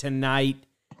Wentz tonight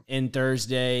and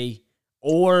Thursday,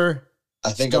 or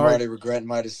I think I'm already regretting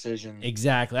my decision.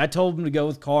 Exactly. I told him to go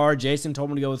with Carr. Jason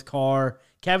told him to go with Carr.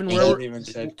 Kevin, I haven't even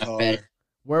said Carr.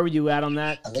 Where were you at on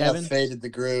that, I think Kevin? I faded the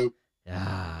group.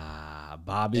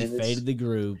 Bobby faded the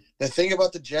group. The thing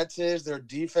about the Jets is their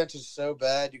defense is so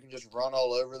bad you can just run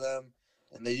all over them,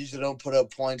 and they usually don't put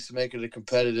up points to make it a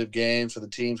competitive game, so the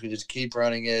teams can just keep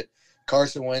running it.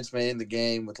 Carson Wentz may end the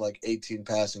game with like 18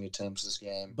 passing attempts this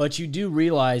game. But you do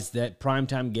realize that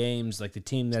primetime games, like the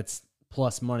team that's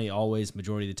plus money always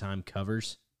majority of the time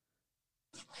covers.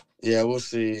 Yeah, we'll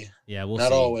see. Yeah, we'll see.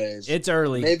 Not always. It's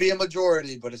early. Maybe a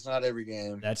majority, but it's not every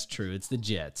game. That's true. It's the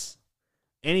Jets.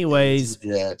 Anyways,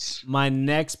 my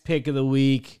next pick of the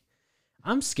week,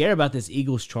 I'm scared about this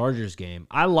Eagles-Chargers game.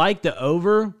 I like the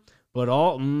over, but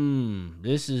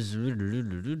this is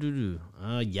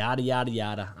yada, yada,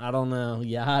 yada. I don't know.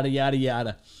 Yada, yada,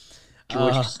 yada.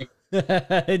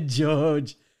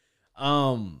 George.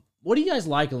 What do you guys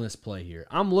like on this play here?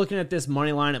 I'm looking at this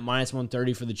money line at minus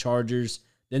 130 for the Chargers.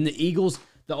 Then the Eagles.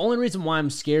 The only reason why I'm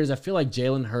scared is I feel like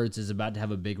Jalen Hurts is about to have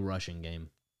a big rushing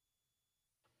game.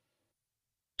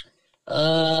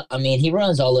 I mean, he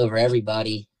runs all over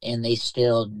everybody, and they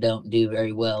still don't do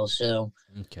very well. So,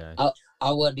 okay,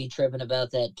 I wouldn't be tripping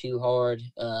about that too hard.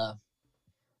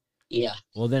 Yeah.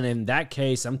 Well, then in that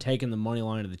case, I'm taking the money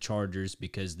line of the Chargers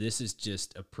because this is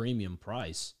just a premium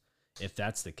price. If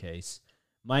that's the case,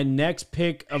 my next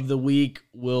pick of the week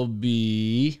will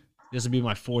be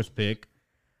my fourth pick.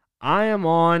 I am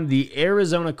on the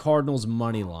Arizona Cardinals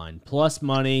money line plus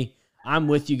money. I'm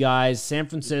with you guys. San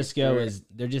Francisco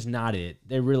they're just not it.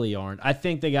 They really aren't. I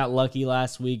think they got lucky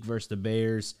last week versus the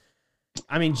Bears.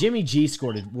 I mean, Jimmy G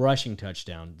scored a rushing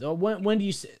touchdown. When do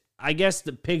you I guess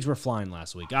the pigs were flying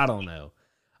last week. I don't know.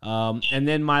 And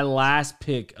then my last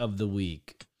pick of the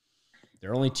week. There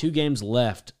are only 2 games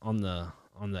left on the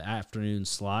afternoon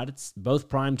slot. It's both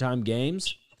primetime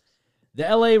games. The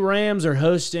LA Rams are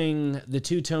hosting the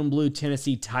two-tone blue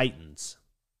Tennessee Titans.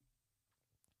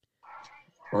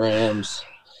 Rams.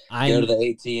 Go to the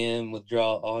ATM,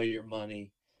 withdraw all your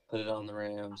money, put it on the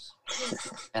Rams.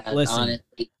 Listen,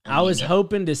 I was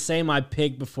hoping to say my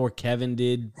pick before Kevin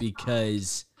did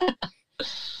because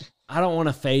I don't want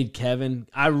to fade Kevin.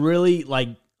 I really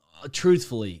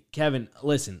truthfully, Kevin,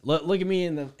 listen, look at me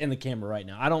in the camera right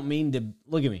now. I don't mean to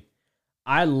look at me.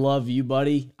 I love you,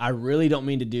 buddy. I really don't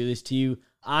mean to do this to you.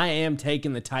 I am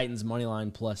taking the Titans money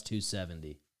line plus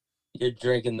 270. You're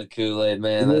drinking the Kool-Aid,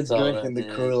 man. You're That's all drinking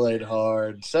the Kool-Aid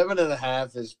hard.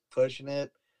 7.5 is pushing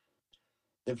it.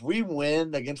 If we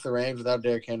win against the Rams without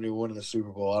Derrick Henry winning the Super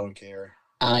Bowl, I don't care.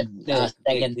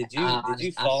 Did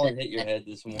you fall and hit your head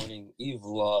this morning? You've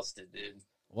lost it, dude.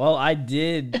 Well, I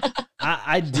did.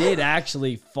 I did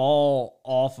actually fall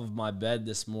off of my bed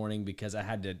this morning because I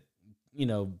had to,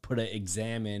 put an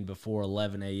exam in before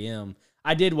 11 a.m.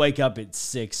 I did wake up at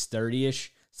 6:30ish.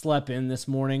 Slept in this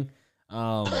morning.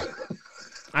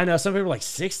 I know some people are like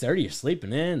 6:30. You're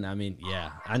sleeping in. I mean,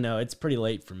 yeah, I know it's pretty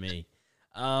late for me.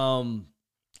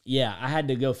 Yeah, I had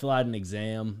to go fill out an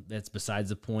exam. That's besides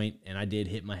the point, and I did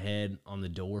hit my head on the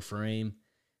door frame.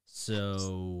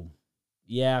 So,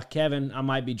 yeah, Kevin, I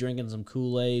might be drinking some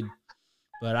Kool-Aid,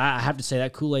 but I have to say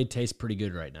that Kool-Aid tastes pretty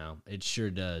good right now. It sure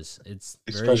does.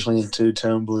 Especially in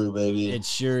two-tone blue, baby. It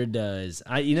sure does.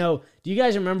 Do you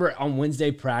guys remember on Wednesday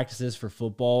practices for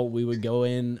football, we would go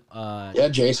in? Yeah,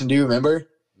 Jason, do you remember?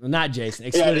 Not Jason.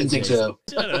 Yeah, I didn't think so.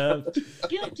 Shut up.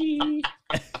 Guilty.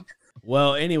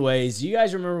 Well, anyways, you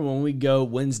guys remember when we go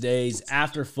Wednesdays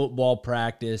after football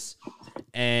practice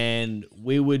and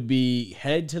we would be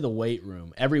headed to the weight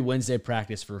room every Wednesday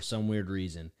practice for some weird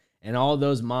reason. And all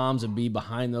those moms would be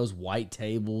behind those white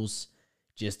tables,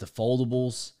 just the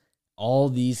foldables, all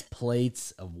these plates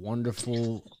of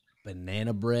wonderful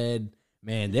banana bread.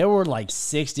 Man, there were like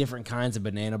 6 different kinds of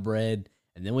banana bread.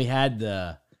 And then we had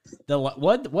the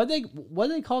what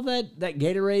they call that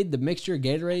Gatorade, the mixture of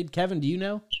Gatorade? Kevin, do you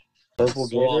know? Purple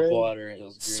Swamp water.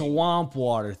 Swamp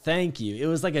water. Thank you. It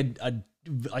was like a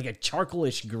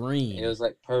charcoalish green. It was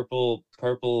like purple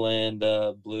and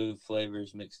blue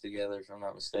flavors mixed together, if I'm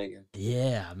not mistaken.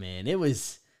 Yeah, man. It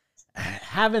was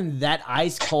having that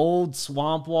ice cold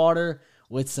swamp water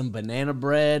with some banana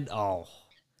bread. Oh,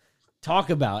 talk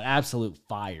about absolute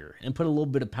fire, and put a little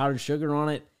bit of powdered sugar on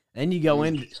it. Then you go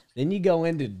into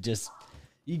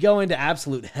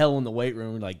absolute hell in the weight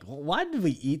room. Like, well, why did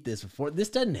we eat this before? This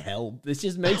doesn't help. This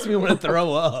just makes me want to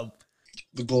throw up.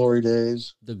 The glory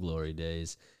days. The glory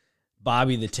days.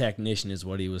 Bobby the technician is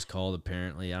what he was called,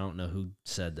 apparently. I don't know who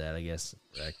said that. I guess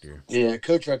Rector. Yeah,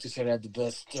 Coach Rector said I had the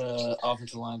best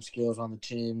offensive line skills on the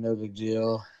team. No big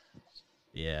deal.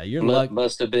 Yeah, your luck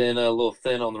must have been a little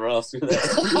thin on the roster there.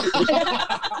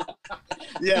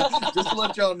 Yeah, just to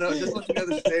let y'all know, just let you know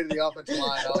the state of the offensive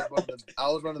line. I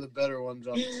was one of the better ones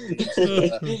on the team.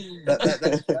 So,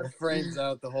 that frames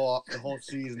out the whole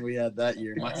season we had that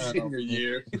year, my senior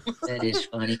year. That is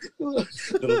funny.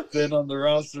 Little thin on the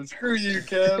roster. Screw you,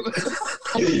 Kev.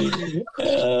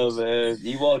 Oh man,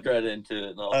 you walked right into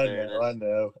it. I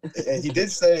know. And he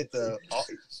did say it though.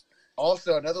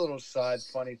 Also, another little side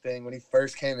funny thing, when he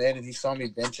first came in and he saw me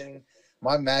benching,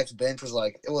 my max bench was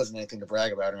like, it wasn't anything to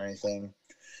brag about or anything.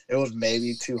 It was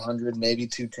maybe 200, maybe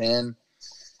 210.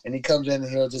 And he comes in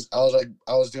and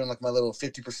I was doing like my little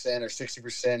 50% or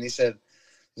 60%. He said,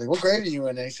 what grade are you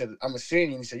in? And he said, I'm a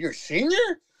senior. And he said, you're a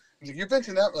senior? He's like, you're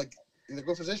benching that, like, he's like,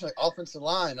 what position? Like, offensive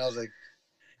line.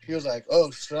 He was like, oh,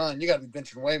 son, you got to be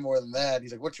benching way more than that.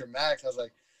 He's like, what's your max? I was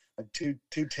like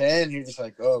 210. He was just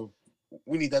like, oh,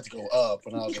 we need that to go up.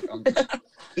 And I was like,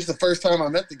 this is the first time I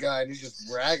met the guy, and he's just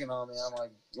bragging on me. I'm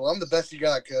like, well, I'm the best you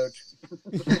got, Coach.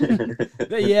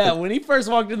 Yeah, when he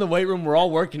first walked in the weight room, we're all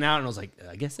working out, and I was like,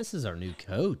 I guess this is our new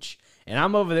coach. And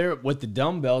I'm over there with the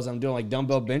dumbbells. I'm doing like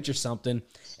dumbbell bench or something,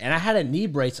 and I had a knee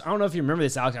brace. I don't know if you remember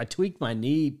this, Alex. I tweaked my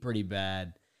knee pretty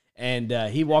bad. And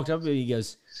he walked up to me. He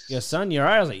goes, son, you all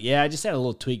right? I was like, yeah, I just had a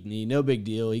little tweaked knee. No big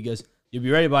deal. He goes, you'll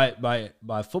be ready by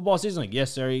football season? I'm like,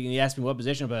 yes, sir. And he asked me what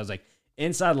position, but I was like,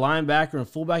 inside linebacker and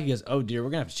fullback. He goes, oh, dear, we're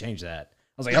going to have to change that.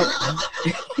 I was like, oh,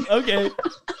 okay.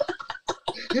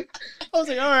 I was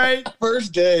like, all right.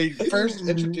 First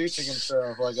introducing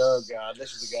himself, like, oh, God,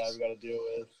 this is the guy we got to deal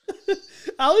with.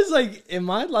 I was like,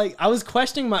 I was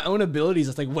questioning my own abilities.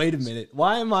 I was like, wait a minute.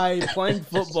 Why am I playing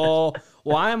football?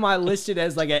 Why am I listed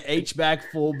as like an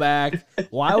H-back fullback?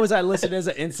 Why was I listed as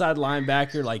an inside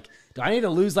linebacker? Like, do I need to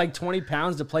lose like 20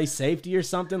 pounds to play safety or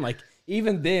something? Like,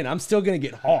 even then, I'm still going to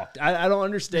get hawked. I don't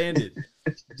understand it.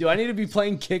 Do I need to be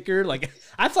playing kicker? Like,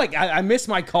 I feel like I miss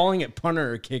my calling at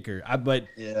punter or kicker. But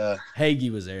yeah,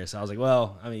 Hagee was there. So I was like,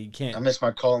 well, I mean, you can't. I miss my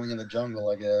calling in the jungle,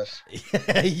 I guess.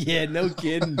 Yeah, no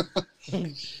kidding.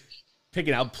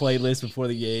 Picking out playlists before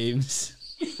the games.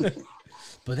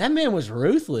 But that man was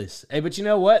ruthless. Hey, but you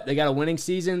know what? They got a winning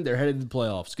season. They're headed to the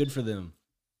playoffs. Good for them.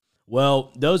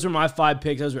 Well, those are my 5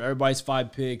 picks. Those are everybody's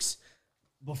 5 picks.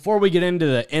 Before we get into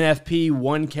the NFP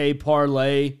 1K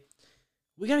parlay,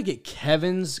 we got to get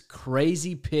Kevin's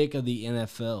crazy pick of the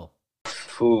NFL.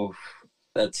 Oof,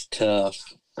 that's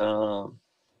tough.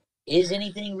 Is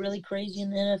anything really crazy in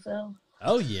the NFL?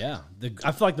 Oh, yeah.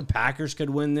 I feel like the Packers could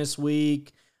win this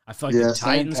week. I feel like the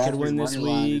Titans could win this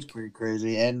week. It's pretty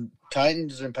crazy. And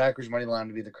Titans and Packers money line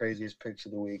to be the craziest picks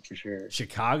of the week for sure.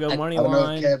 Chicago money line. I don't know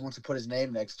line. if Kev wants to put his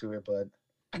name next to it, but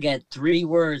I got 3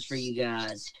 words for you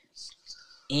guys.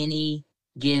 Any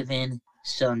given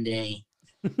Sunday.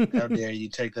 How dare you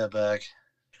take that back?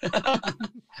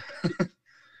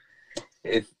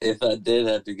 If I did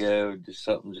have to go just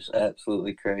something just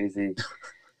absolutely crazy,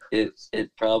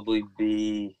 it'd probably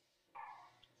be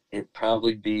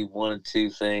one of 2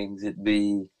 things. It'd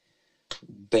be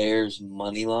Bears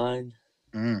money line.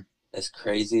 As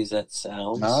crazy as that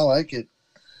sounds. No, I like it.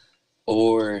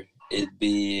 Or it'd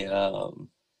be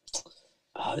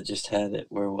I just had it.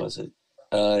 Where was it?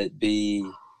 It'd be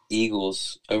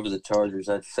Eagles over the Chargers.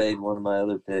 I'd fade one of my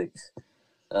other picks.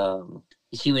 You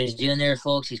see what he's doing there,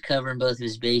 folks? He's covering both of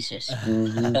his bases.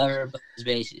 Covering both his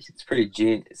bases. It's pretty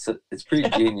genius. It's pretty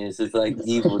genius. It's like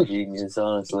evil genius,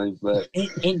 honestly. But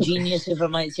ingenious, if I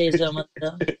might say so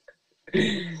myself.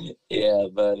 Yeah,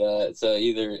 but so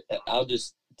either I'll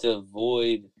just, to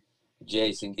avoid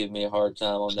Jason giving me a hard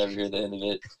time, I'll never hear the end of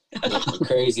it. The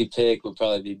crazy pick would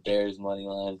probably be Bears money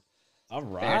line. All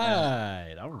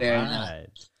right. All right.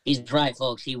 He's right,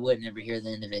 folks. He would never hear the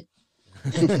end of it.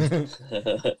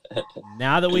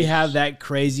 Now that we have that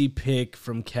crazy pick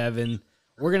from Kevin,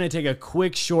 we're going to take a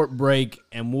quick short break,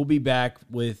 and we'll be back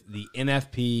with the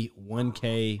NFP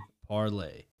 1K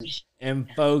parlay. And,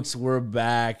 folks, we're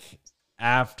back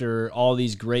after all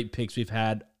these great picks we've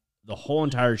had the whole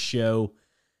entire show.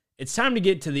 It's time to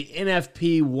get to the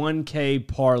NFP 1K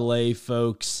parlay,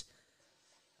 folks.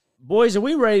 Boys, are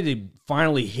we ready to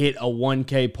finally hit a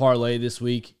 1K parlay this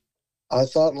week? I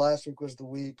thought last week was the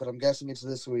week, but I'm guessing it's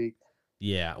this week.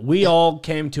 Yeah, we all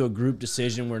came to a group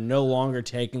decision. We're no longer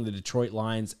taking the Detroit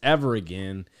Lions ever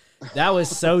again. That was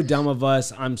so dumb of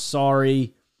us. I'm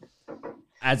sorry.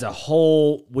 As a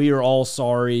whole, we are all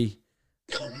sorry.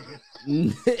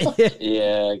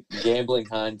 Yeah, gambling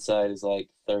hindsight is like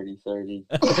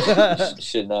 30-30.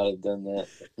 Should not have done that.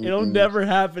 It'll never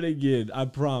happen again, I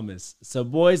promise. So,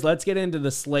 boys, let's get into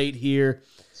the slate here.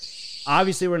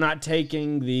 Obviously, we're not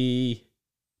taking the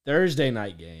Thursday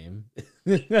night game.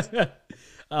 We're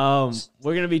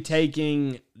going to be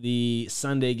taking the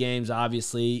Sunday games,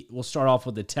 obviously. We'll start off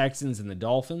with the Texans and the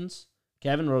Dolphins.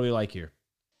 Kevin, what do we like here?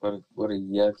 What a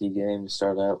yucky game to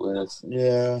start out with.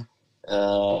 Yeah.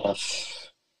 I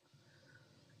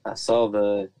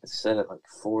saw it set at like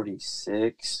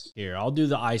 46. Here, I'll do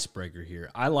the icebreaker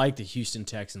here. I like the Houston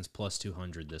Texans plus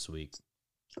 200 this week.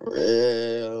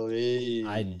 Really?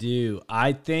 I do.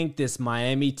 I think this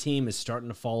Miami team is starting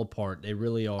to fall apart. They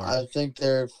really are. I think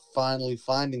they're finally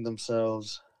finding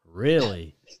themselves.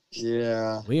 Really?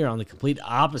 Yeah. We are on the complete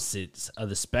opposites of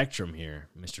the spectrum here,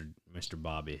 Mr.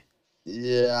 Bobby.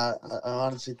 Yeah, I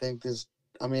honestly think this.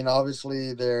 I mean,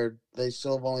 obviously they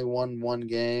still have only won one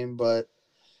game, but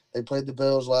they played the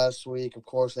Bills last week. Of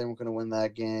course, they weren't going to win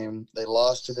that game. They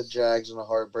lost to the Jags in a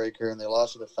heartbreaker, and they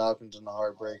lost to the Falcons in a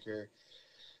heartbreaker.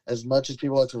 As much as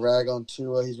people like to rag on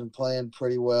Tua, he's been playing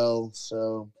pretty well.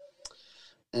 So,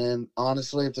 and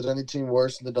honestly, if there's any team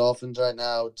worse than the Dolphins right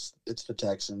now, it's the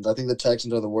Texans. I think the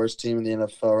Texans are the worst team in the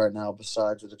NFL right now,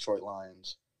 besides the Detroit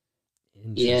Lions.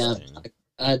 Interesting.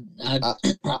 I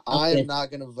am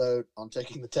not going to vote on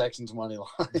taking the Texans money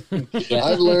line. Yeah.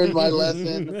 I've learned my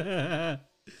lesson.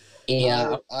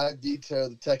 Yeah, I veto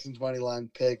the Texans money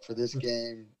line pick for this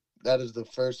game. That is the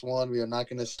first one. We are not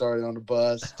going to start it on a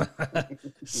bus.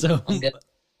 So I'm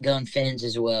going Fins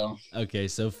as well. Okay,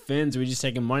 so Fins, we just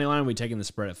taking money line. Or we taking the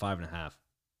spread at 5.5.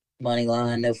 Money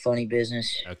line, no funny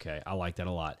business. Okay, I like that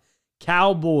a lot.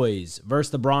 Cowboys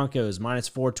versus the Broncos, minus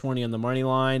 420 on the money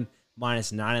line,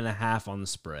 minus 9.5 on the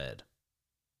spread.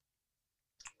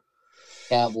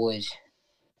 Cowboys.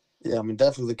 Yeah, I mean,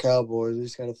 definitely the Cowboys. We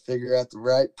just got to figure out the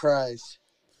right price.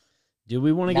 Do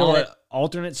we want to go an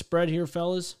alternate spread here,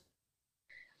 fellas?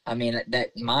 I mean,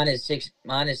 that minus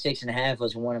 6.5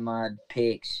 was one of my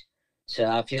picks. So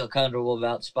I feel comfortable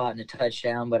about spotting a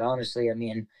touchdown. But honestly, I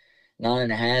mean,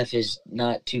 9.5 is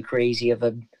not too crazy of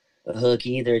a hook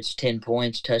either. It's 10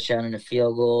 points, touchdown and a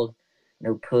field goal.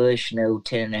 No push, no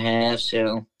 10.5.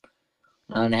 So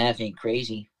 9.5 ain't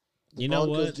crazy. The You know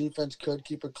Broncos what? defense could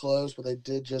keep it close, but they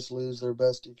did just lose their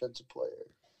best defensive player.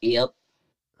 Yep.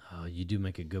 Oh, you do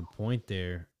make a good point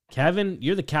there. Kevin,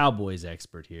 you're the Cowboys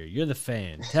expert here. You're the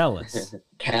fan. Tell us.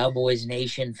 Cowboys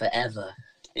Nation forever.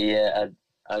 Yeah,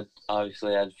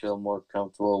 I'd feel more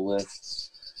comfortable with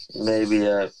maybe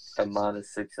a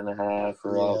minus 6.5,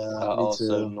 or Yeah, I me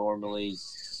also too. normally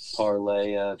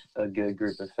parlay a good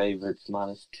group of favorites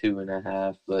minus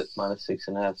 2.5, but minus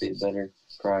 6.5 be a better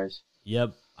price.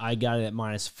 Yep, I got it at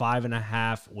minus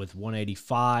 5.5 with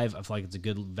 185. I feel like it's a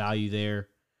good value there.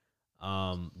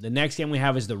 The next game we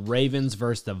have is the Ravens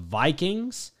versus the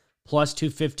Vikings. Plus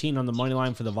 215 on the money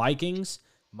line for the Vikings.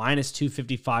 Minus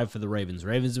 255 for the Ravens.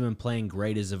 Ravens have been playing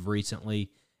great as of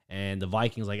recently. And the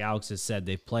Vikings, like Alex has said,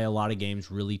 they play a lot of games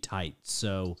really tight.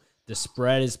 So the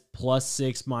spread is plus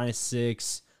 6, minus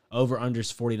 6. Over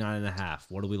unders 49.5.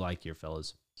 What do we like here,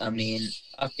 fellas? I mean,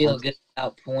 I feel good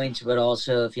about points, but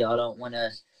also if y'all don't want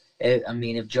to, I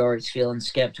mean, if George's feeling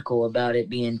skeptical about it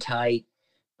being tight,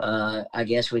 I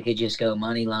guess we could just go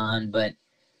money line. But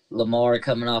Lamar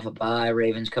coming off a bye,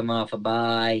 Ravens coming off a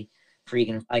bye,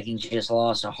 freaking Vikings just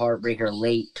lost a heartbreaker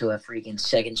late to a freaking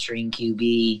second string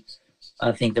QB.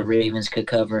 I think the Ravens could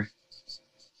cover.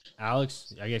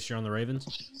 Alex, I guess you're on the Ravens?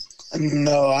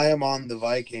 No, I am on the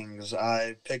Vikings.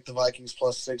 I picked the Vikings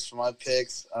plus 6 for my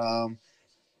picks.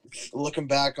 Looking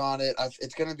back on it,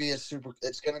 it's gonna be a super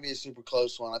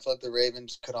close one. I feel like the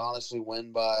Ravens could honestly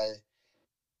win by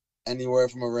anywhere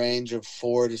from a range of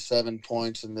 4 to 7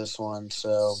 points in this one.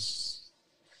 So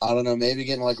I don't know, maybe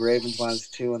getting like Ravens minus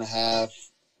 2.5.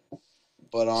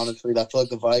 But honestly, I feel like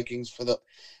the Vikings, for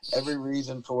every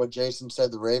reason for what Jason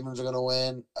said, the Ravens are gonna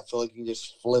win. I feel like you can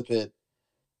just flip it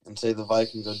and say the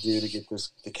Vikings are due to get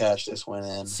to cash this win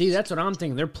in. See, that's what I'm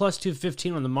thinking. They're plus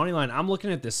 215 on the money line. I'm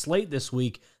looking at the slate this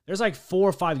week. There's like 4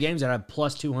 or 5 games that have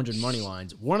plus 200 money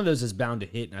lines. One of those is bound to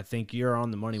hit, and I think you're on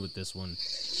the money with this one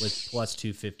with plus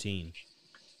 215.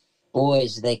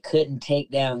 Boys, they couldn't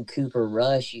take down Cooper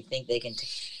Rush. You think they can take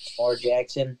Lamar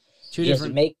Jackson? Two Just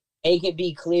different. make it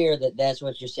be clear that that's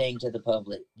what you're saying to the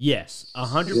public. Yes,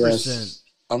 100%. Yes.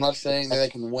 I'm not saying that they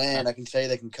can win. I can say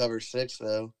they can cover 6,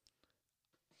 though.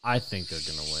 I think they're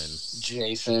going to win.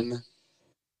 Jason.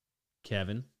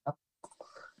 Kevin?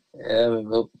 Yeah,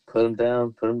 we'll put them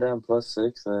down. Put them down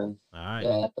 +6 then. All right,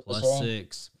 Yeah,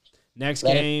 +6. Next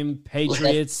Let it- game,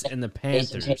 Patriots and the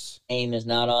Panthers. Name is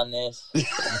not on this.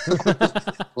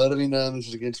 Let it be known this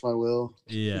is against my will.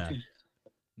 Yeah.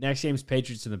 Next game's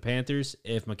Patriots and the Panthers.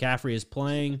 If McCaffrey is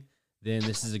playing, then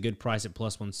this is a good price at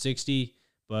 +160.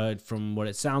 But from what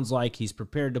it sounds like, he's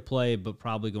prepared to play, but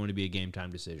probably going to be a game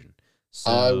time decision.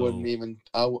 So I wouldn't even.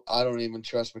 I don't even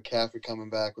trust McCaffrey coming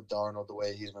back with Darnold the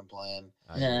way he's been playing.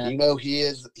 Nah. You know, he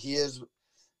is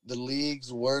the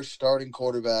league's worst starting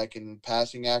quarterback in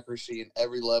passing accuracy in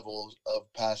every level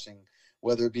of passing,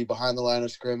 whether it be behind the line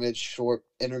of scrimmage, short,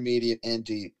 intermediate, and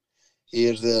deep. He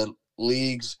is the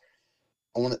league's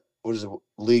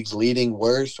league's leading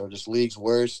worst or just league's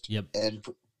worst. Yep.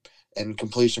 And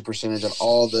completion percentage on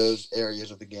all those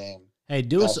areas of the game. Hey,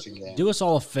 do us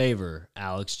all a favor,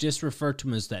 Alex. Just refer to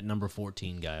him as that number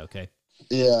 14 guy, okay?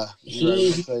 Yeah.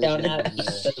 He shall not be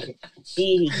spoken. His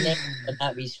name shall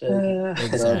not be spoken.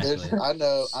 Exactly. I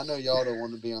know y'all don't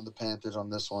want to be on the Panthers on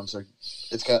this one, so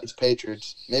it's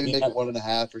Patriots. Maybe make it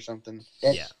 1.5 or something.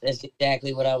 That's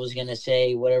exactly what I was gonna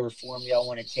say. Whatever form y'all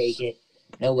want to take it,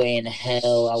 no way in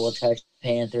hell I will touch the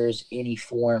Panthers. Any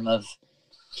form of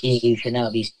he should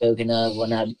not be spoken of will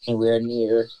not be anywhere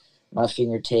near my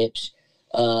fingertips.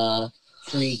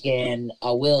 Freaking,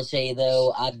 I will say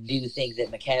though, I do think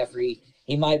that McCaffrey,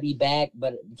 he might be back,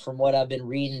 but from what I've been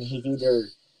reading, he's either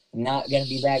not going to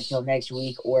be back till next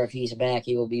week, or if he's back,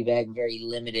 he will be back very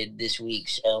limited this week.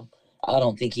 So I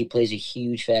don't think he plays a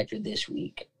huge factor this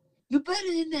week. You're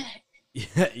better than that.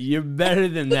 Yeah, you're better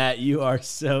than that. You are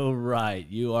so right.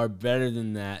 You are better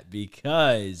than that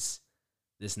because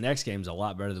this next game's a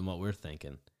lot better than what we're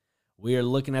thinking. We are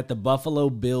looking at the Buffalo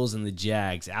Bills and the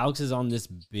Jags. Alex is on this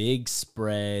big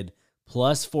spread,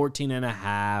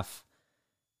 +14.5.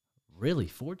 Really,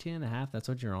 14.5? That's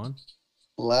what you're on?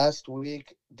 Last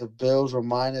week, the Bills were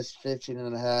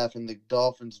 -15.5, and the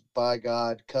Dolphins, by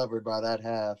God, covered by that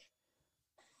half.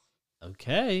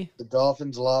 Okay. The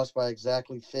Dolphins lost by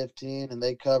exactly 15, and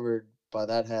they covered by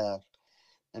that half.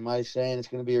 Am I saying it's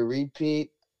going to be a repeat?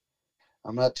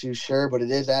 I'm not too sure, but it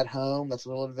is at home. That's a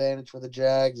little advantage for the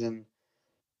Jags, and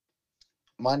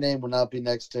my name will not be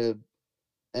next to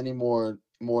any more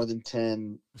than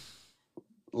 10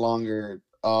 longer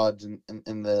odds in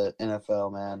the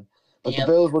NFL, man. But Yep.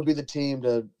 the Bills would be the team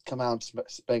to come out and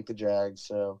spank the Jags.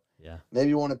 So Yeah. maybe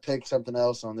you want to pick something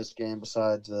else on this game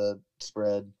besides the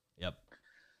spread. Yep.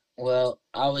 Well,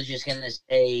 I was just going to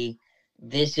say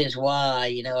this is why,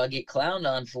 I get clowned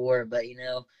on for it, but,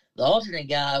 the alternate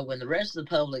guy, when the rest of the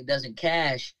public doesn't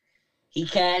cash, he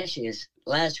cashes.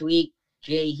 Last week,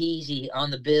 Jay Heasy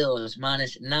on the Bills,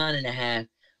 -9.5.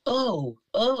 Oh,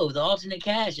 the alternate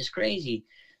cash is crazy.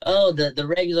 Oh, the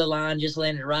regular line just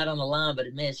landed right on the line, but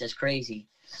it missed. That's crazy.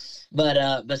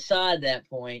 But beside that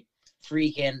point,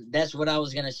 freaking, that's what I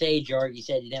was going to say, Jarg. You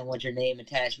said you didn't want your name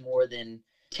attached more than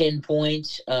 10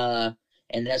 points.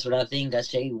 And that's what I think. I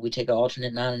say we take an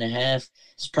alternate 9.5.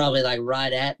 It's probably like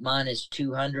right at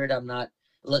 -200. I'm not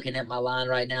looking at my line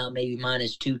right now. Maybe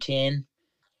 -210.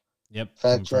 Yep.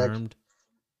 Fact Confirmed.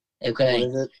 Okay. What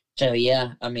is it? So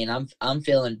yeah, I mean, I'm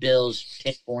feeling Bills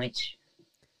 10 points.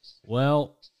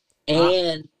 Well,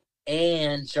 And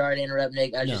sorry to interrupt,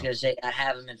 Nick. I was just No. gonna say I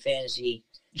have him in fantasy.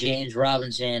 James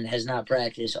Robinson has not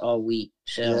practiced all week,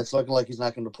 Yeah, it's looking like he's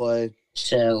not going to play.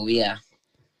 so yeah.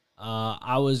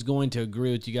 I was going to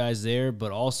agree with you guys there,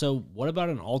 but also, what about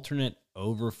an alternate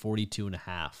over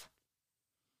 42.5?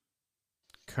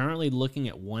 Currently looking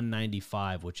at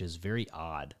 195, which is very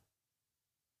odd.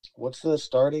 What's the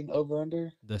starting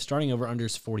over-under? The starting over under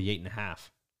is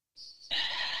 48.5.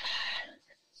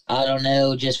 I don't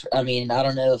know. I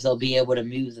don't know if they'll be able to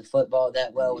move the football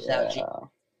that well without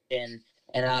James,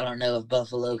 and I don't know if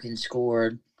Buffalo can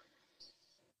score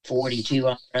 42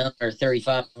 on their own or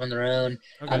 35 on their own.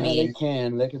 Okay. I mean, they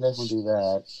can definitely do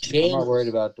that. James, I'm not worried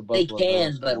about the they Buffalo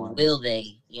can, Bills but one. will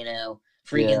they?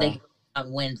 Freaking, they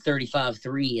can win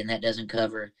 35-3, and that doesn't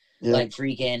cover. Yep. Like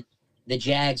freaking, the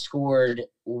Jags scored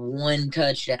one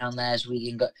touchdown last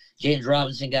week, and James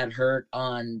Robinson got hurt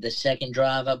on the second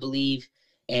drive, I believe,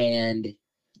 and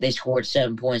they scored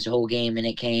 7 points the whole game, and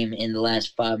it came in the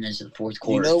last 5 minutes of the fourth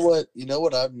quarter. You know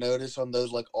what I've noticed on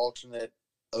those like alternate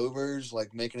overs,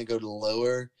 like making it go to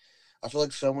lower. I feel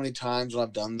like so many times when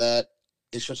I've done that,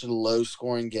 it's such a low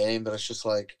scoring game that it's just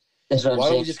like, That's what I'm why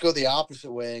don't we saying. just go the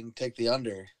opposite way and take the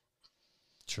under?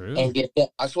 True. And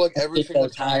I feel like every Keep single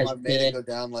those time highs I've made it good.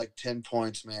 go down like 10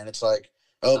 points, man, it's like,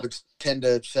 oh, it's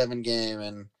 10-7 game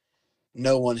and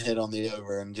no one hit on the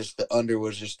over and just the under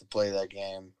was just to play that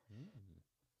game.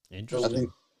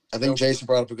 Interesting. I think Jason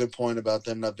brought up a good point about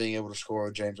them not being able to score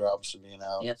with James Robinson being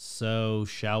out. Yep. So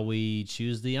shall we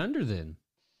choose the under then?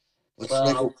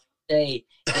 Well, say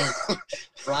it's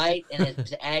right and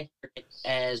it's accurate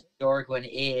as Dorkwin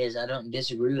is. I don't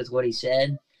disagree with what he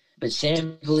said, but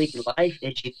simply life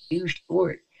is just too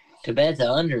short to bet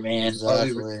the under, man.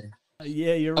 Exactly.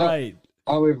 Yeah, you're right.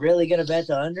 Are we really gonna bet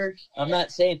the under? I'm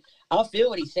not saying. I'll feel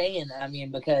what he's saying. I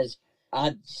mean, because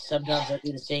sometimes I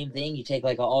do the same thing. You take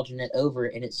like an alternate over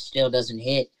and it still doesn't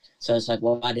hit. So it's like,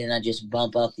 well, why didn't I just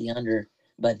bump up the under?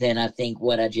 But then I think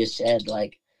what I just said,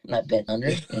 like, I'm not betting under.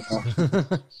 You know?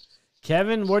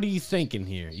 Kevin, what are you thinking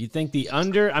here? You think the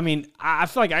under? I mean, I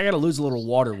feel like I got to lose a little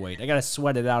water weight. I got to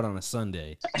sweat it out on a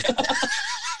Sunday.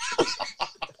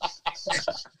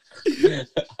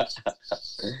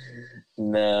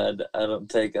 Nah, I don't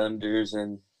take unders,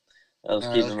 and I was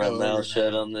keeping my mouth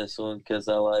shut on this one because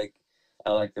I like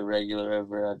the regular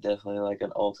over. I definitely like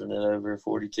an alternate over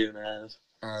 42.5.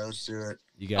 All right, let's do it.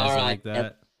 You guys like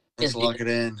that? Let's lock it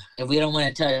in. If we don't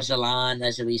want to touch the line,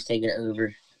 let's at least take it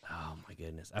over. Oh my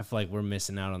goodness, I feel like we're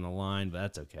missing out on the line, but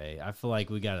that's okay. I feel like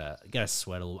we gotta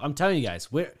sweat a little. I'm telling you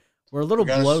guys, we're a little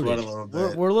bloated.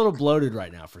 We're a little bloated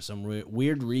right now for some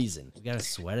weird reason. We gotta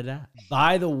sweat it out.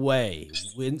 By the way,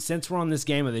 since we're on this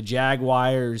game of the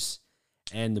Jaguars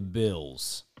and the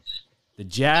Bills, the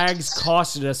Jags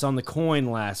costed us on the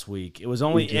coin last week. It was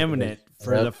only imminent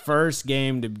for the first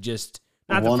game to just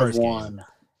not the first game.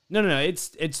 No. It's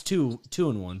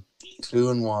 2-1.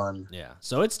 2-1. Yeah,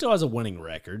 so it still has a winning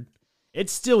record.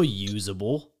 It's still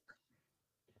usable.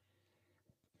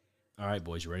 All right,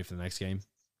 boys, you ready for the next game?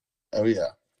 Oh yeah,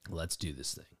 let's do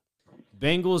this thing.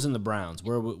 Bengals and the Browns.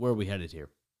 Where are we headed here?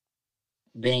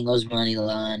 Bengals money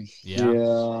line.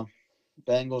 Yeah.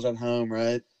 Bengals at home,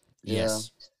 right?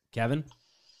 Yes. Yeah. Kevin?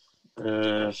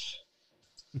 What's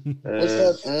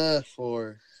that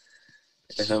for?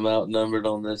 If I'm outnumbered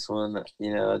on this one, I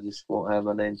just won't have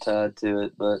my name tied to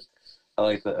it, but I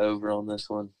like the over on this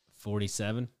one.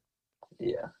 47?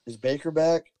 Yeah. Is Baker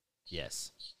back?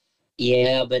 Yes.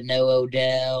 Yeah, but no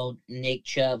Odell, Nick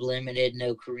Chubb limited,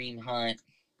 no Kareem Hunt.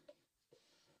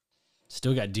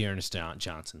 Still got Dearness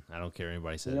Johnson. I don't care what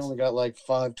anybody says. He only got like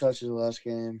 5 touches the last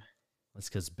game. That's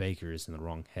because Baker is in the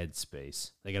wrong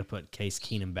headspace. They got to put Case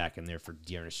Keenum back in there for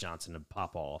Dearness Johnson to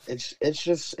pop off. It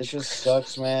just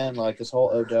sucks, man. Like this whole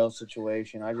Odell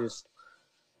situation.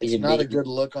 It's not a good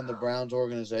look on the Browns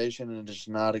organization, and it's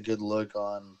not a good look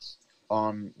on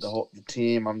the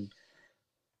team.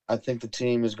 I think the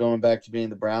team is going back to being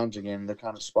the Browns again. They're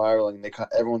kind of spiraling.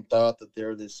 Everyone thought that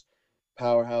they're this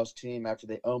powerhouse team after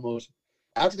they got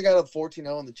up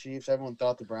 14-0 on the Chiefs. Everyone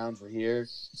thought the Browns were here,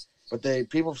 but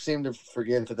people seem to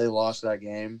forget that they lost that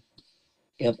game.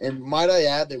 Yep. And might I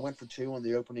add, they went for 2 on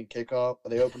the opening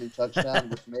touchdown,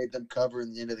 which made them cover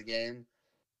in the end of the game.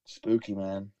 Spooky,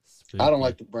 man. I don't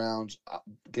like the Browns.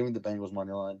 Give me the Bengals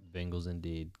money line. Bengals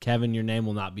indeed. Kevin, your name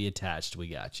will not be attached. We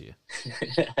got you.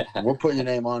 We'll put your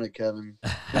name on it, Kevin.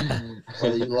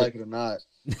 Whether you like it or not.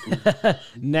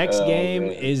 Next game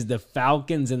is the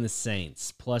Falcons and the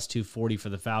Saints. Plus 240 for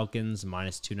the Falcons,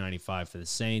 minus 295 for the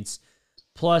Saints.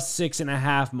 Plus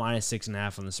 6.5, minus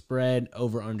 6.5 on the spread.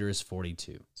 Over under is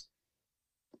 42.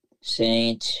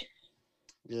 Saints.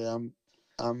 Yeah,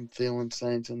 I'm feeling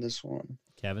Saints in this one.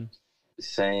 Kevin?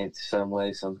 Saints some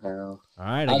way, somehow. All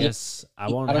right, I guess I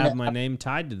won't have my name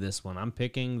tied to this one. I'm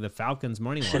picking the Falcons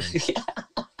money line.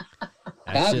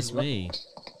 That's just me.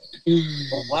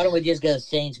 Well, why don't we just go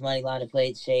Saints money line to play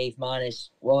it safe?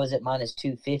 Minus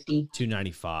 250?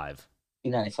 295.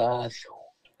 295.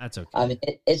 That's okay. I mean,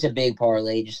 it's a big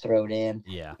parlay. Just throw it in.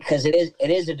 Yeah. Because it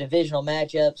is a divisional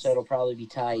matchup, so it'll probably be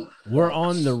tight. We're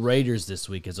on the Raiders this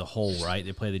week as a whole, right?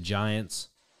 They play the Giants.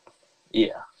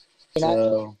 Yeah.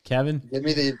 So, Kevin? Give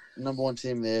me the number 1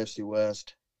 team in the AFC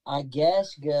West. I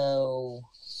guess go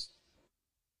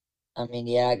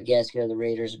the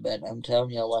Raiders, but I'm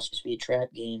telling you, I watch this be a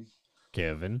trap game.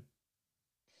 Kevin?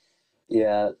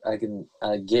 Yeah,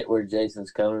 I get where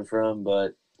Jason's coming from,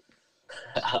 but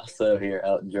I also hear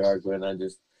out Jargon.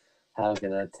 How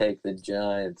can I take the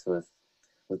Giants with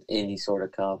any sort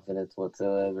of confidence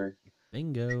whatsoever?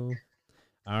 Bingo.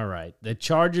 All right. The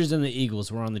Chargers and the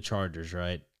Eagles. We're on the Chargers,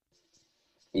 right?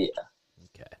 Yeah.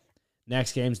 Okay.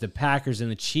 Next game's the Packers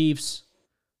and the Chiefs.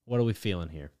 What are we feeling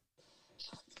here?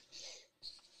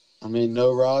 I mean,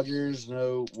 no Rodgers,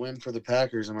 no win for the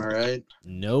Packers. Am I right?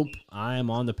 Nope. I am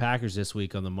on the Packers this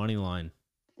week on the money line.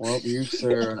 Well, you,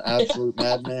 sir, are an absolute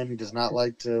madman who does not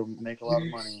like to make a lot of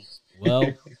money.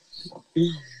 Well,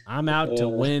 I'm out to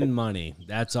win money.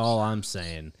 That's all I'm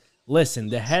saying. Listen,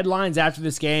 the headlines after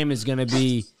this game is going to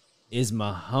be, is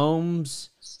Mahomes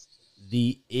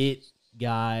the it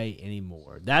guy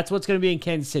anymore. That's what's going to be in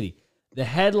Kansas City. The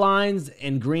headlines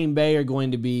in Green Bay are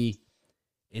going to be,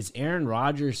 is Aaron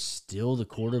Rodgers still the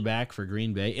quarterback for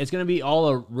Green Bay? It's going to be all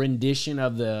a rendition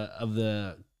of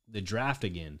the draft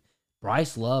again.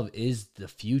 Bryce Love is the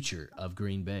future of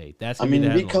Green Bay. That's I gonna be mean,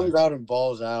 the if he headline. comes out and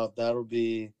balls out, that'll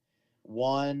be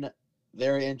one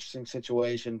very interesting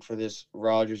situation for this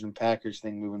Rodgers and Packers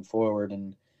thing moving forward,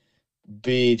 and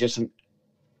B, just an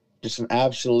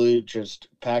absolute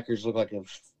Packers look like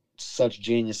such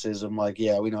geniuses. I'm like,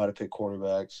 yeah, we know how to pick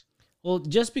quarterbacks. Well,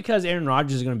 just because Aaron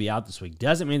Rodgers is going to be out this week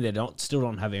doesn't mean they still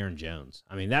don't have Aaron Jones.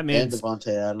 I mean, that means And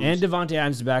Devontae Adams. And Devontae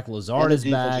Adams is back. Lazard is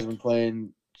back. Has been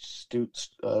playing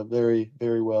very,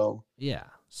 very well. Yeah.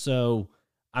 So,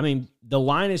 I mean, the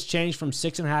line has changed from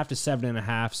 6.5 to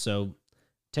 7.5. So,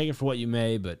 take it for what you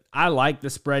may. But I like the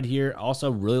spread here.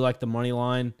 Also, really like the money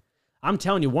line. I'm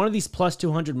telling you, one of these plus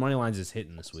 200 money lines is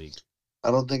hitting this week. I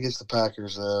don't think it's the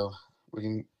Packers though. We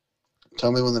can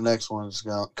tell me when the next one's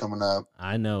coming up.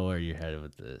 I know where you're headed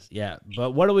with this. Yeah,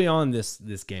 but what are we on this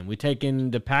game? We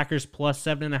taking the Packers plus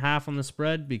 7.5 on the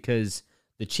spread because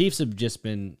the Chiefs have just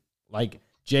been, like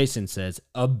Jason says,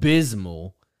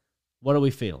 abysmal. What are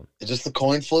we feeling? Is this the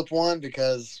coin flip one?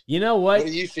 Because you know what? What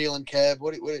are you feeling, Kev?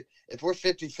 What if we're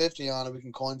 50-50 on it, we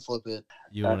can coin flip it.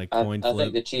 You want a coin flip? I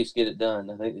think the Chiefs get it done.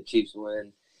 I think the Chiefs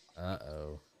win.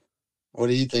 Uh-oh. What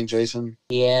do you think, Jason?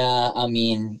 Yeah, I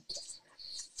mean,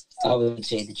 I would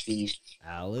say the Chiefs.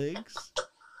 Alex?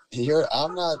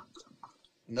 I'm not.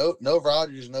 No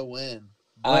Rodgers, no win.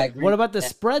 I agree. What about the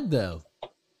spread, though?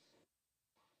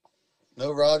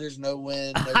 No Rodgers, no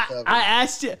win, no cover. I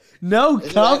asked you. No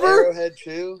Isn't cover? that Arrowhead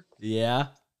too? Yeah.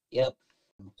 Yep.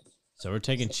 So we're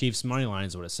taking Chiefs money line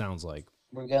is what it sounds like.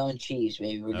 We're going Chiefs,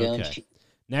 baby. We're going Okay. Chiefs.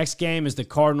 Next game is the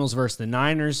Cardinals versus the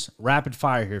Niners. Rapid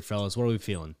fire here, fellas. What are we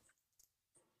feeling?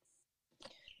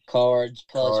 Cards.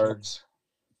 Cards.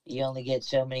 You only get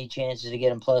so many chances to get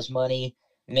them plus money.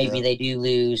 Maybe Yeah. they do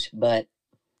lose, but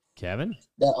Kevin?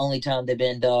 the only time they've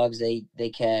been dogs, they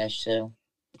cash. So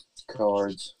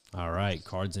Cards. All right,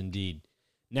 cards indeed.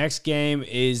 Next game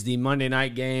is the Monday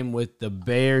night game with the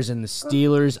Bears and the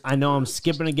Steelers. I know I'm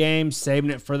skipping a game, saving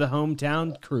it for the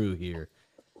hometown crew here.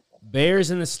 Bears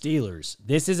and the Steelers.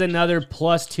 This is another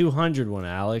plus 200 one,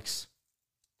 Alex.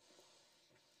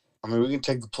 I mean, we can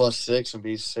take the +6 and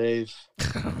be safe.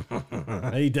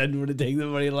 He doesn't want to take the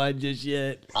money line just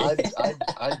yet.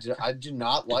 I do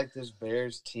not like this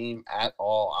Bears team at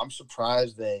all. I'm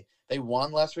surprised they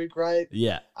won last week, right?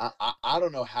 Yeah. I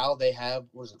don't know how they have,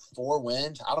 was it 4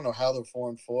 wins? I don't know how they're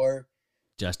 4-4.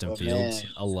 Justin But Fields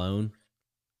man, alone.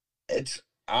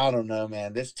 I don't know,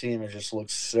 man. This team has just looked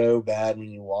so bad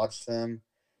when you watch them.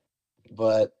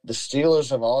 But the Steelers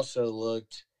have also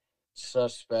looked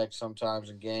suspect sometimes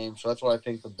in games. So that's why I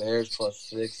think the Bears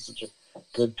 +6 is such a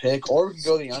good pick. Or we can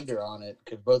go the under on it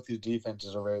because both these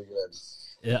defenses are very good.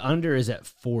 The under is at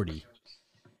 40.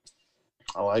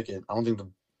 I like it. I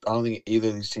don't think either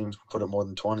of these teams can put up more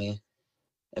than 20,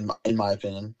 in my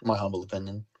opinion, my humble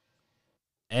opinion.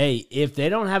 Hey, if they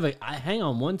don't have hang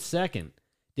on one second.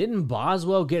 Didn't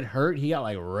Boswell get hurt? He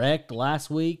got wrecked last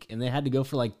week, and they had to go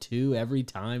for 2 every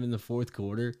time in the fourth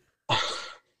quarter.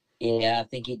 yeah, I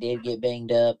think he did get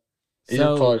banged up. He'll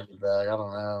So, probably be back. I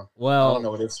don't know. well, I don't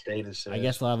know what his status is. I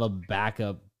guess they'll have a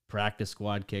backup practice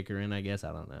squad kicker in, I guess.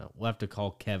 I don't know. We'll have to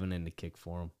call Kevin in to kick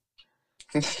for him.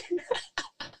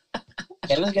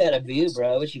 Kevin's got a view,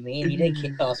 bro. What you mean? He did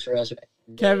kickoffs for us.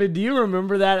 Kevin, do you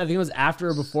remember that? I think it was after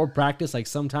or before practice.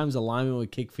 Sometimes the lineman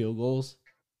would kick field goals.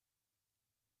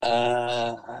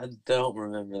 I don't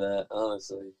remember that,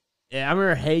 honestly. Yeah, I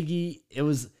remember Hagee. It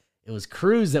was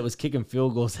Cruz that was kicking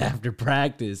field goals after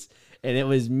practice, and it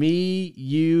was me,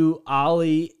 you,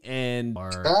 Ollie, and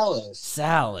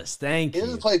Salas. Thank He you.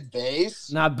 doesn't play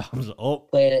bass. Not oh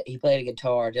He played a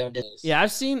guitar. Don't do this. yeah.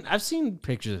 I've seen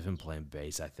pictures of him playing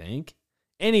bass. I think.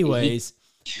 Anyways,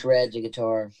 Shreds a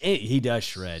guitar. he does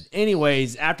shred.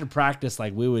 Anyways, after practice,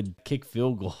 we would kick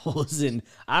field goals, and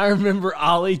I remember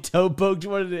Ollie toe poked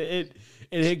one of it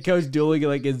and hit Coach Dooley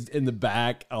in the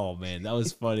back. Oh man, that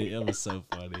was funny. That was so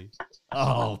funny.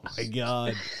 Oh my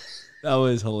god, that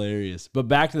was hilarious. But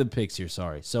back to the picks here.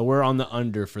 Sorry. So we're on the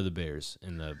under for the Bears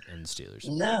and the Steelers.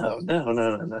 No.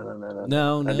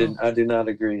 No. I do not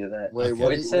agree to that. Wait, Okay.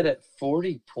 what? It said at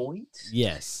 40 points?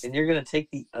 Yes. And you're going to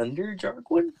take the under,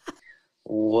 Jarquin?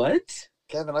 What?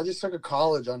 Kevin, I just took a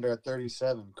college under at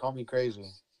 37. Call me crazy.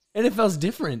 NFL's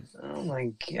different. Oh,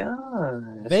 my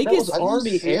God. Vegas- That was Have you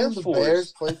Army seen Air the Force.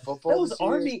 Bears play football That was this year?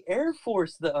 Army Air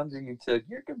Force, the under you took.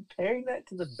 You're comparing that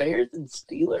to the Bears and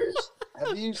Steelers?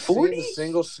 Have you 40? seen a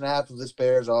single snap of this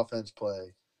Bears offense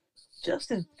play?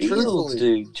 Justin Fields,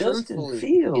 dude. Justin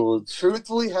Fields.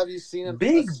 Truthfully, have you seen him?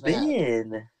 Big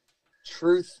Ben.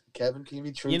 Kevin, can you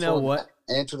be truthful? You know what?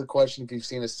 Answer the question if you've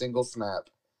seen a single snap.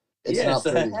 It's Yes,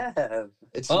 not pretty. I have.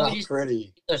 It's Why not would you-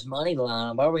 pretty. There's money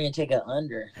line. Why are we gonna take an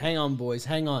under? Hang on, boys.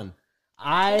 Hang on.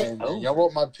 And y'all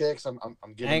want my picks? I'm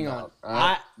giving Hang them on. out. All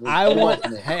right? I want.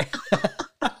 Me. Hey.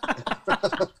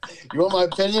 You want my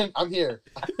opinion? I'm here.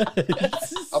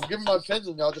 I'm giving my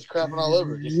opinion. Y'all just crapping all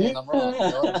over. Just saying I'm wrong. You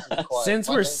know? This is quiet. Since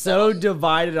My we're name's so Alex.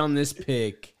 divided on this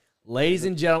pick, ladies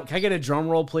and gentlemen, can I get a drum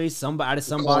roll, please? Somebody.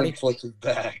 Coin flip is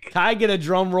back. Can I get a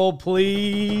drum roll,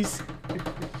 please?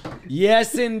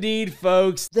 Yes, indeed,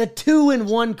 folks. The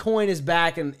 2-in-1 coin is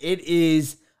back, and it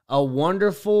is a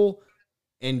wonderful,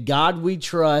 in God we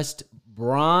trust,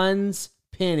 bronze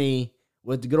penny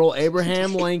with the good old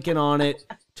Abraham Lincoln on it.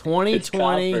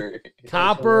 2020 It's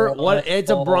copper. What?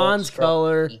 It's a bronze Strong.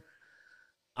 color.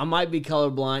 I might be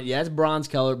colorblind. Yeah, it's bronze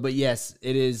color, but yes,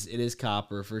 it is. It is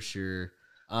copper for sure.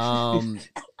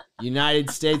 United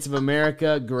States of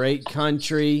America, great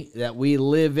country that we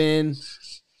live in.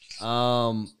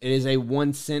 It is a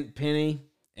 1-cent penny,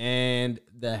 and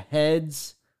the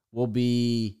heads will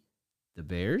be the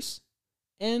Bears,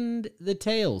 and the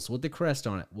tails with the crest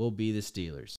on it will be the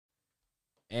Steelers.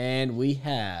 And we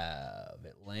have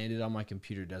it landed on my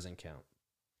computer. Doesn't count.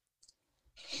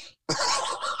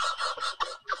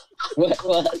 What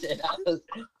was it?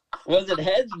 Was it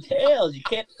heads and tails? You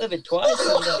can't flip it twice.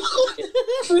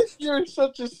 You're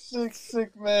such a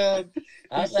sick man.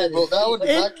 I Well, that would not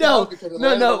No, count because it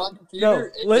landed on my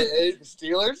computer, no. aka the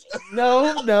Steelers.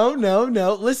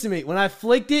 No. Listen to me. When I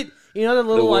flicked it, you know the The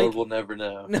little world will never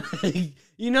know.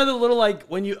 you know the little like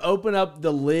when you open up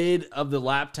the lid of the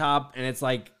laptop and it's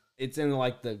like it's in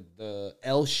like the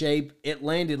L shape. It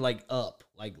landed like up,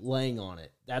 like laying on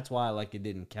it. That's why like it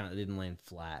didn't count. It didn't land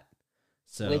flat.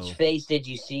 So Which face did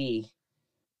you see?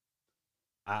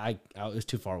 I it was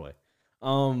too far away.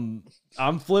 I'm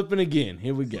flipping again.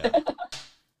 Here we go.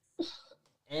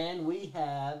 And we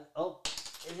have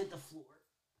it hit the floor.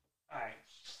 All right,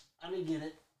 let me get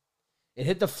it. It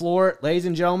hit the floor, ladies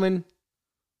and gentlemen.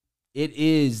 It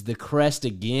is the crest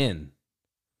again.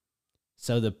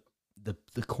 So the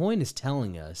coin is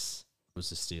telling us it was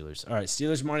the Steelers. All right,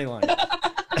 Steelers money line.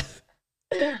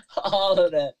 All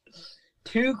of that.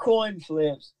 2 coin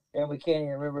flips, and we can't even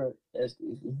remember. That's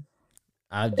easy. It's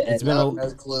I been have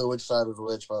no clue which side was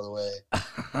which, by the way.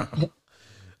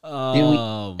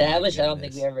 Oh, my Established? I don't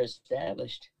think goodness. we ever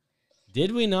established.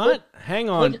 Did we not? Hang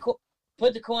on.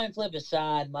 Put the coin flip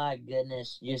aside. My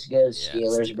goodness, just go Yeah,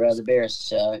 Steelers, bro. The Bears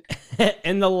suck.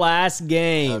 In the last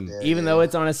game, How dare even you. though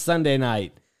it's on a Sunday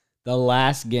night, the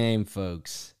last game,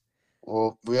 folks.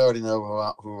 Well, we already know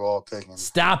who we're all picking.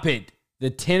 Stop it. The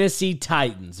Tennessee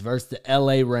Titans versus the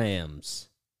LA Rams.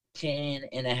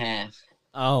 10.5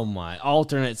 Oh my!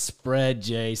 Alternate spread,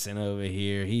 Jason over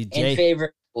here. in favor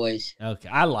of boys. Okay,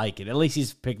 I like it. At least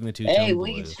he's picking the two-tone Hey, blue.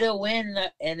 we can still win,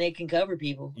 and they can cover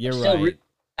people. You're Still right,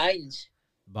 Titans.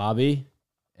 Bobby,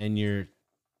 and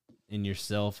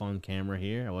yourself on camera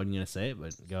here. I wasn't gonna say it,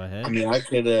 but go ahead. I mean,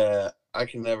 I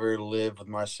can never live with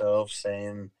myself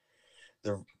saying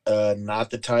the not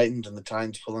the Titans and the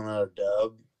Titans pulling out a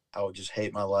dub. I would just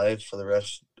hate my life for the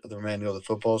rest of the remainder of the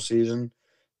football season.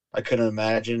 I couldn't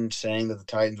imagine saying that the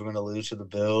Titans were going to lose to the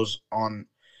Bills and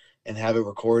have it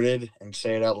recorded and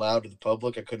say it out loud to the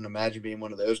public. I couldn't imagine being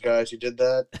one of those guys who did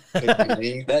that. Couldn't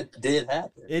be me. That did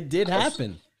happen. It did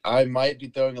happen. I might be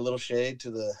throwing a little shade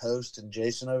to the host and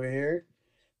Jason over here.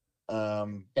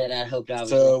 That I hoped I was.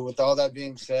 So with all that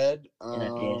being said, And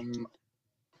I did.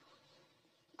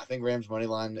 I think Rams money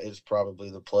line is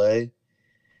probably the play.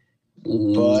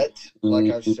 Ooh. But like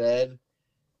I've said,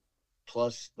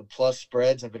 the plus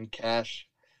spreads have been cash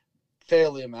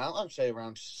fairly amount. I'd say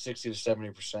around 60 to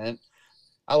 70%.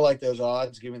 I like those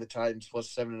odds. Give me the Titans plus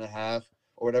 7.5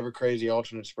 or whatever crazy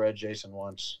alternate spread Jason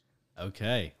wants.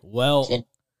 Okay. Well,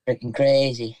 Freaking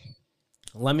crazy.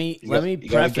 let me You gotta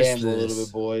preface gamble this. a little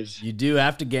bit, boys. You do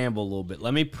have to gamble a little bit.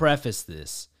 Let me preface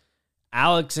this.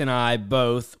 Alex and I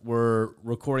both were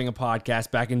recording a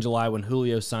podcast back in July when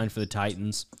Julio signed for the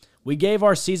Titans. We gave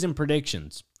our season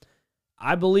predictions.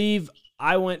 I believe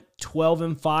I went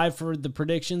 12-5 for the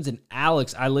predictions, and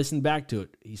Alex, I listened back to it.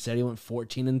 He said he went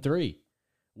 14-3,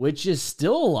 which is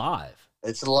still alive.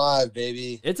 It's alive,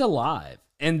 baby. It's alive.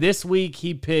 And this week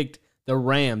he picked the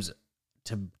Rams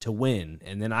to win,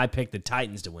 and then I picked the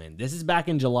Titans to win. This is back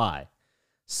in July.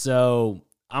 So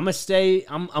I'm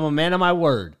a man of my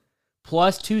word.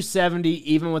 Plus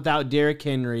 270 even without Derrick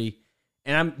Henry.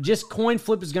 And I'm just coin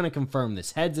flip is going to confirm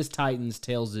this. Heads is Titans,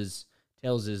 tails is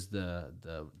the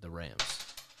Rams.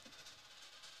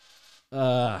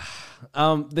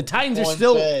 The Titans are Coin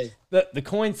still say. the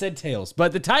coin said tails,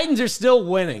 but the Titans are still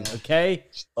winning. Okay.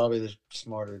 It's probably the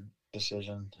smarter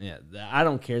decision. Yeah, I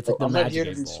don't care. It's like the I'm not Magic here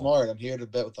to 8 be Ball. smart. I'm here to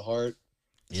bet with the heart.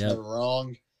 It's Yep. never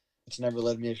wrong. It's never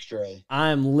led me astray.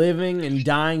 I'm living and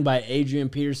dying by Adrian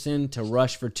Peterson to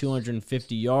rush for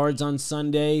 250 yards on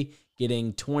Sunday,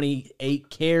 getting 28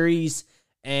 carries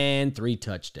and 3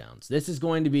 touchdowns. This is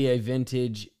going to be a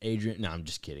vintage Adrian. No, I'm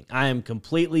just kidding. I am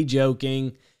completely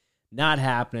joking. Not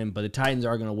happening, but the Titans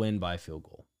are going to win by a field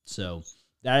goal. So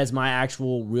that is my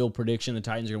actual real prediction. The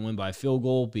Titans are going to win by a field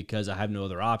goal because I have no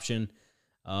other option.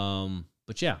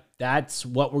 But yeah, that's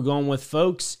what we're going with,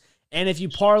 folks. And if you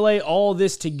parlay all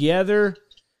this together,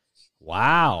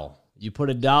 wow, you put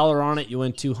 $1 on it, you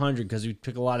win 200 because we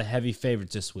took a lot of heavy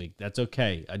favorites this week. That's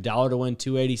okay. $1 to win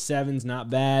 287 is not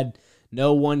bad.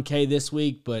 No 1K this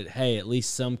week, but hey, at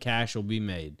least some cash will be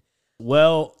made.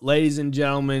 Well, ladies and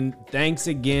gentlemen, thanks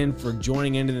again for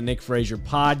joining into the Nick Frazier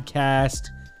podcast.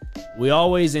 We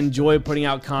always enjoy putting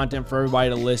out content for everybody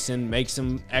to listen, make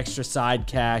some extra side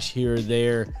cash here or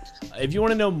there. If you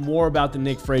want to know more about the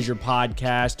Nick Frazier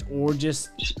podcast or just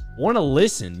want to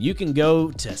listen, you can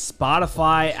go to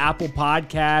Spotify, Apple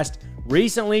Podcast.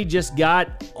 Recently just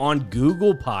got on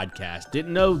Google Podcast.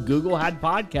 Didn't know Google had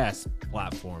podcast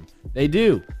platform. They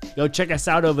do. Go check us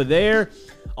out over there.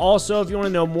 Also, if you want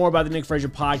to know more about the Nick Frazier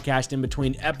podcast in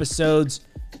between episodes,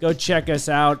 go check us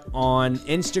out on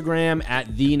Instagram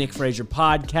at the Nick Frazier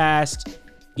Podcast.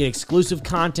 Get exclusive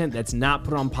content that's not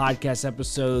put on podcast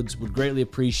episodes. Would greatly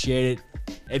appreciate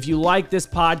it. If you like this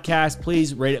podcast,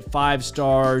 please rate it 5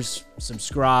 stars,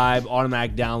 subscribe,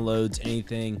 automatic downloads,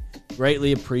 anything.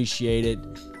 Greatly appreciate it.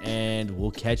 And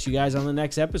we'll catch you guys on the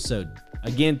next episode.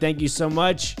 Again, thank you so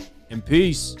much and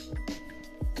peace.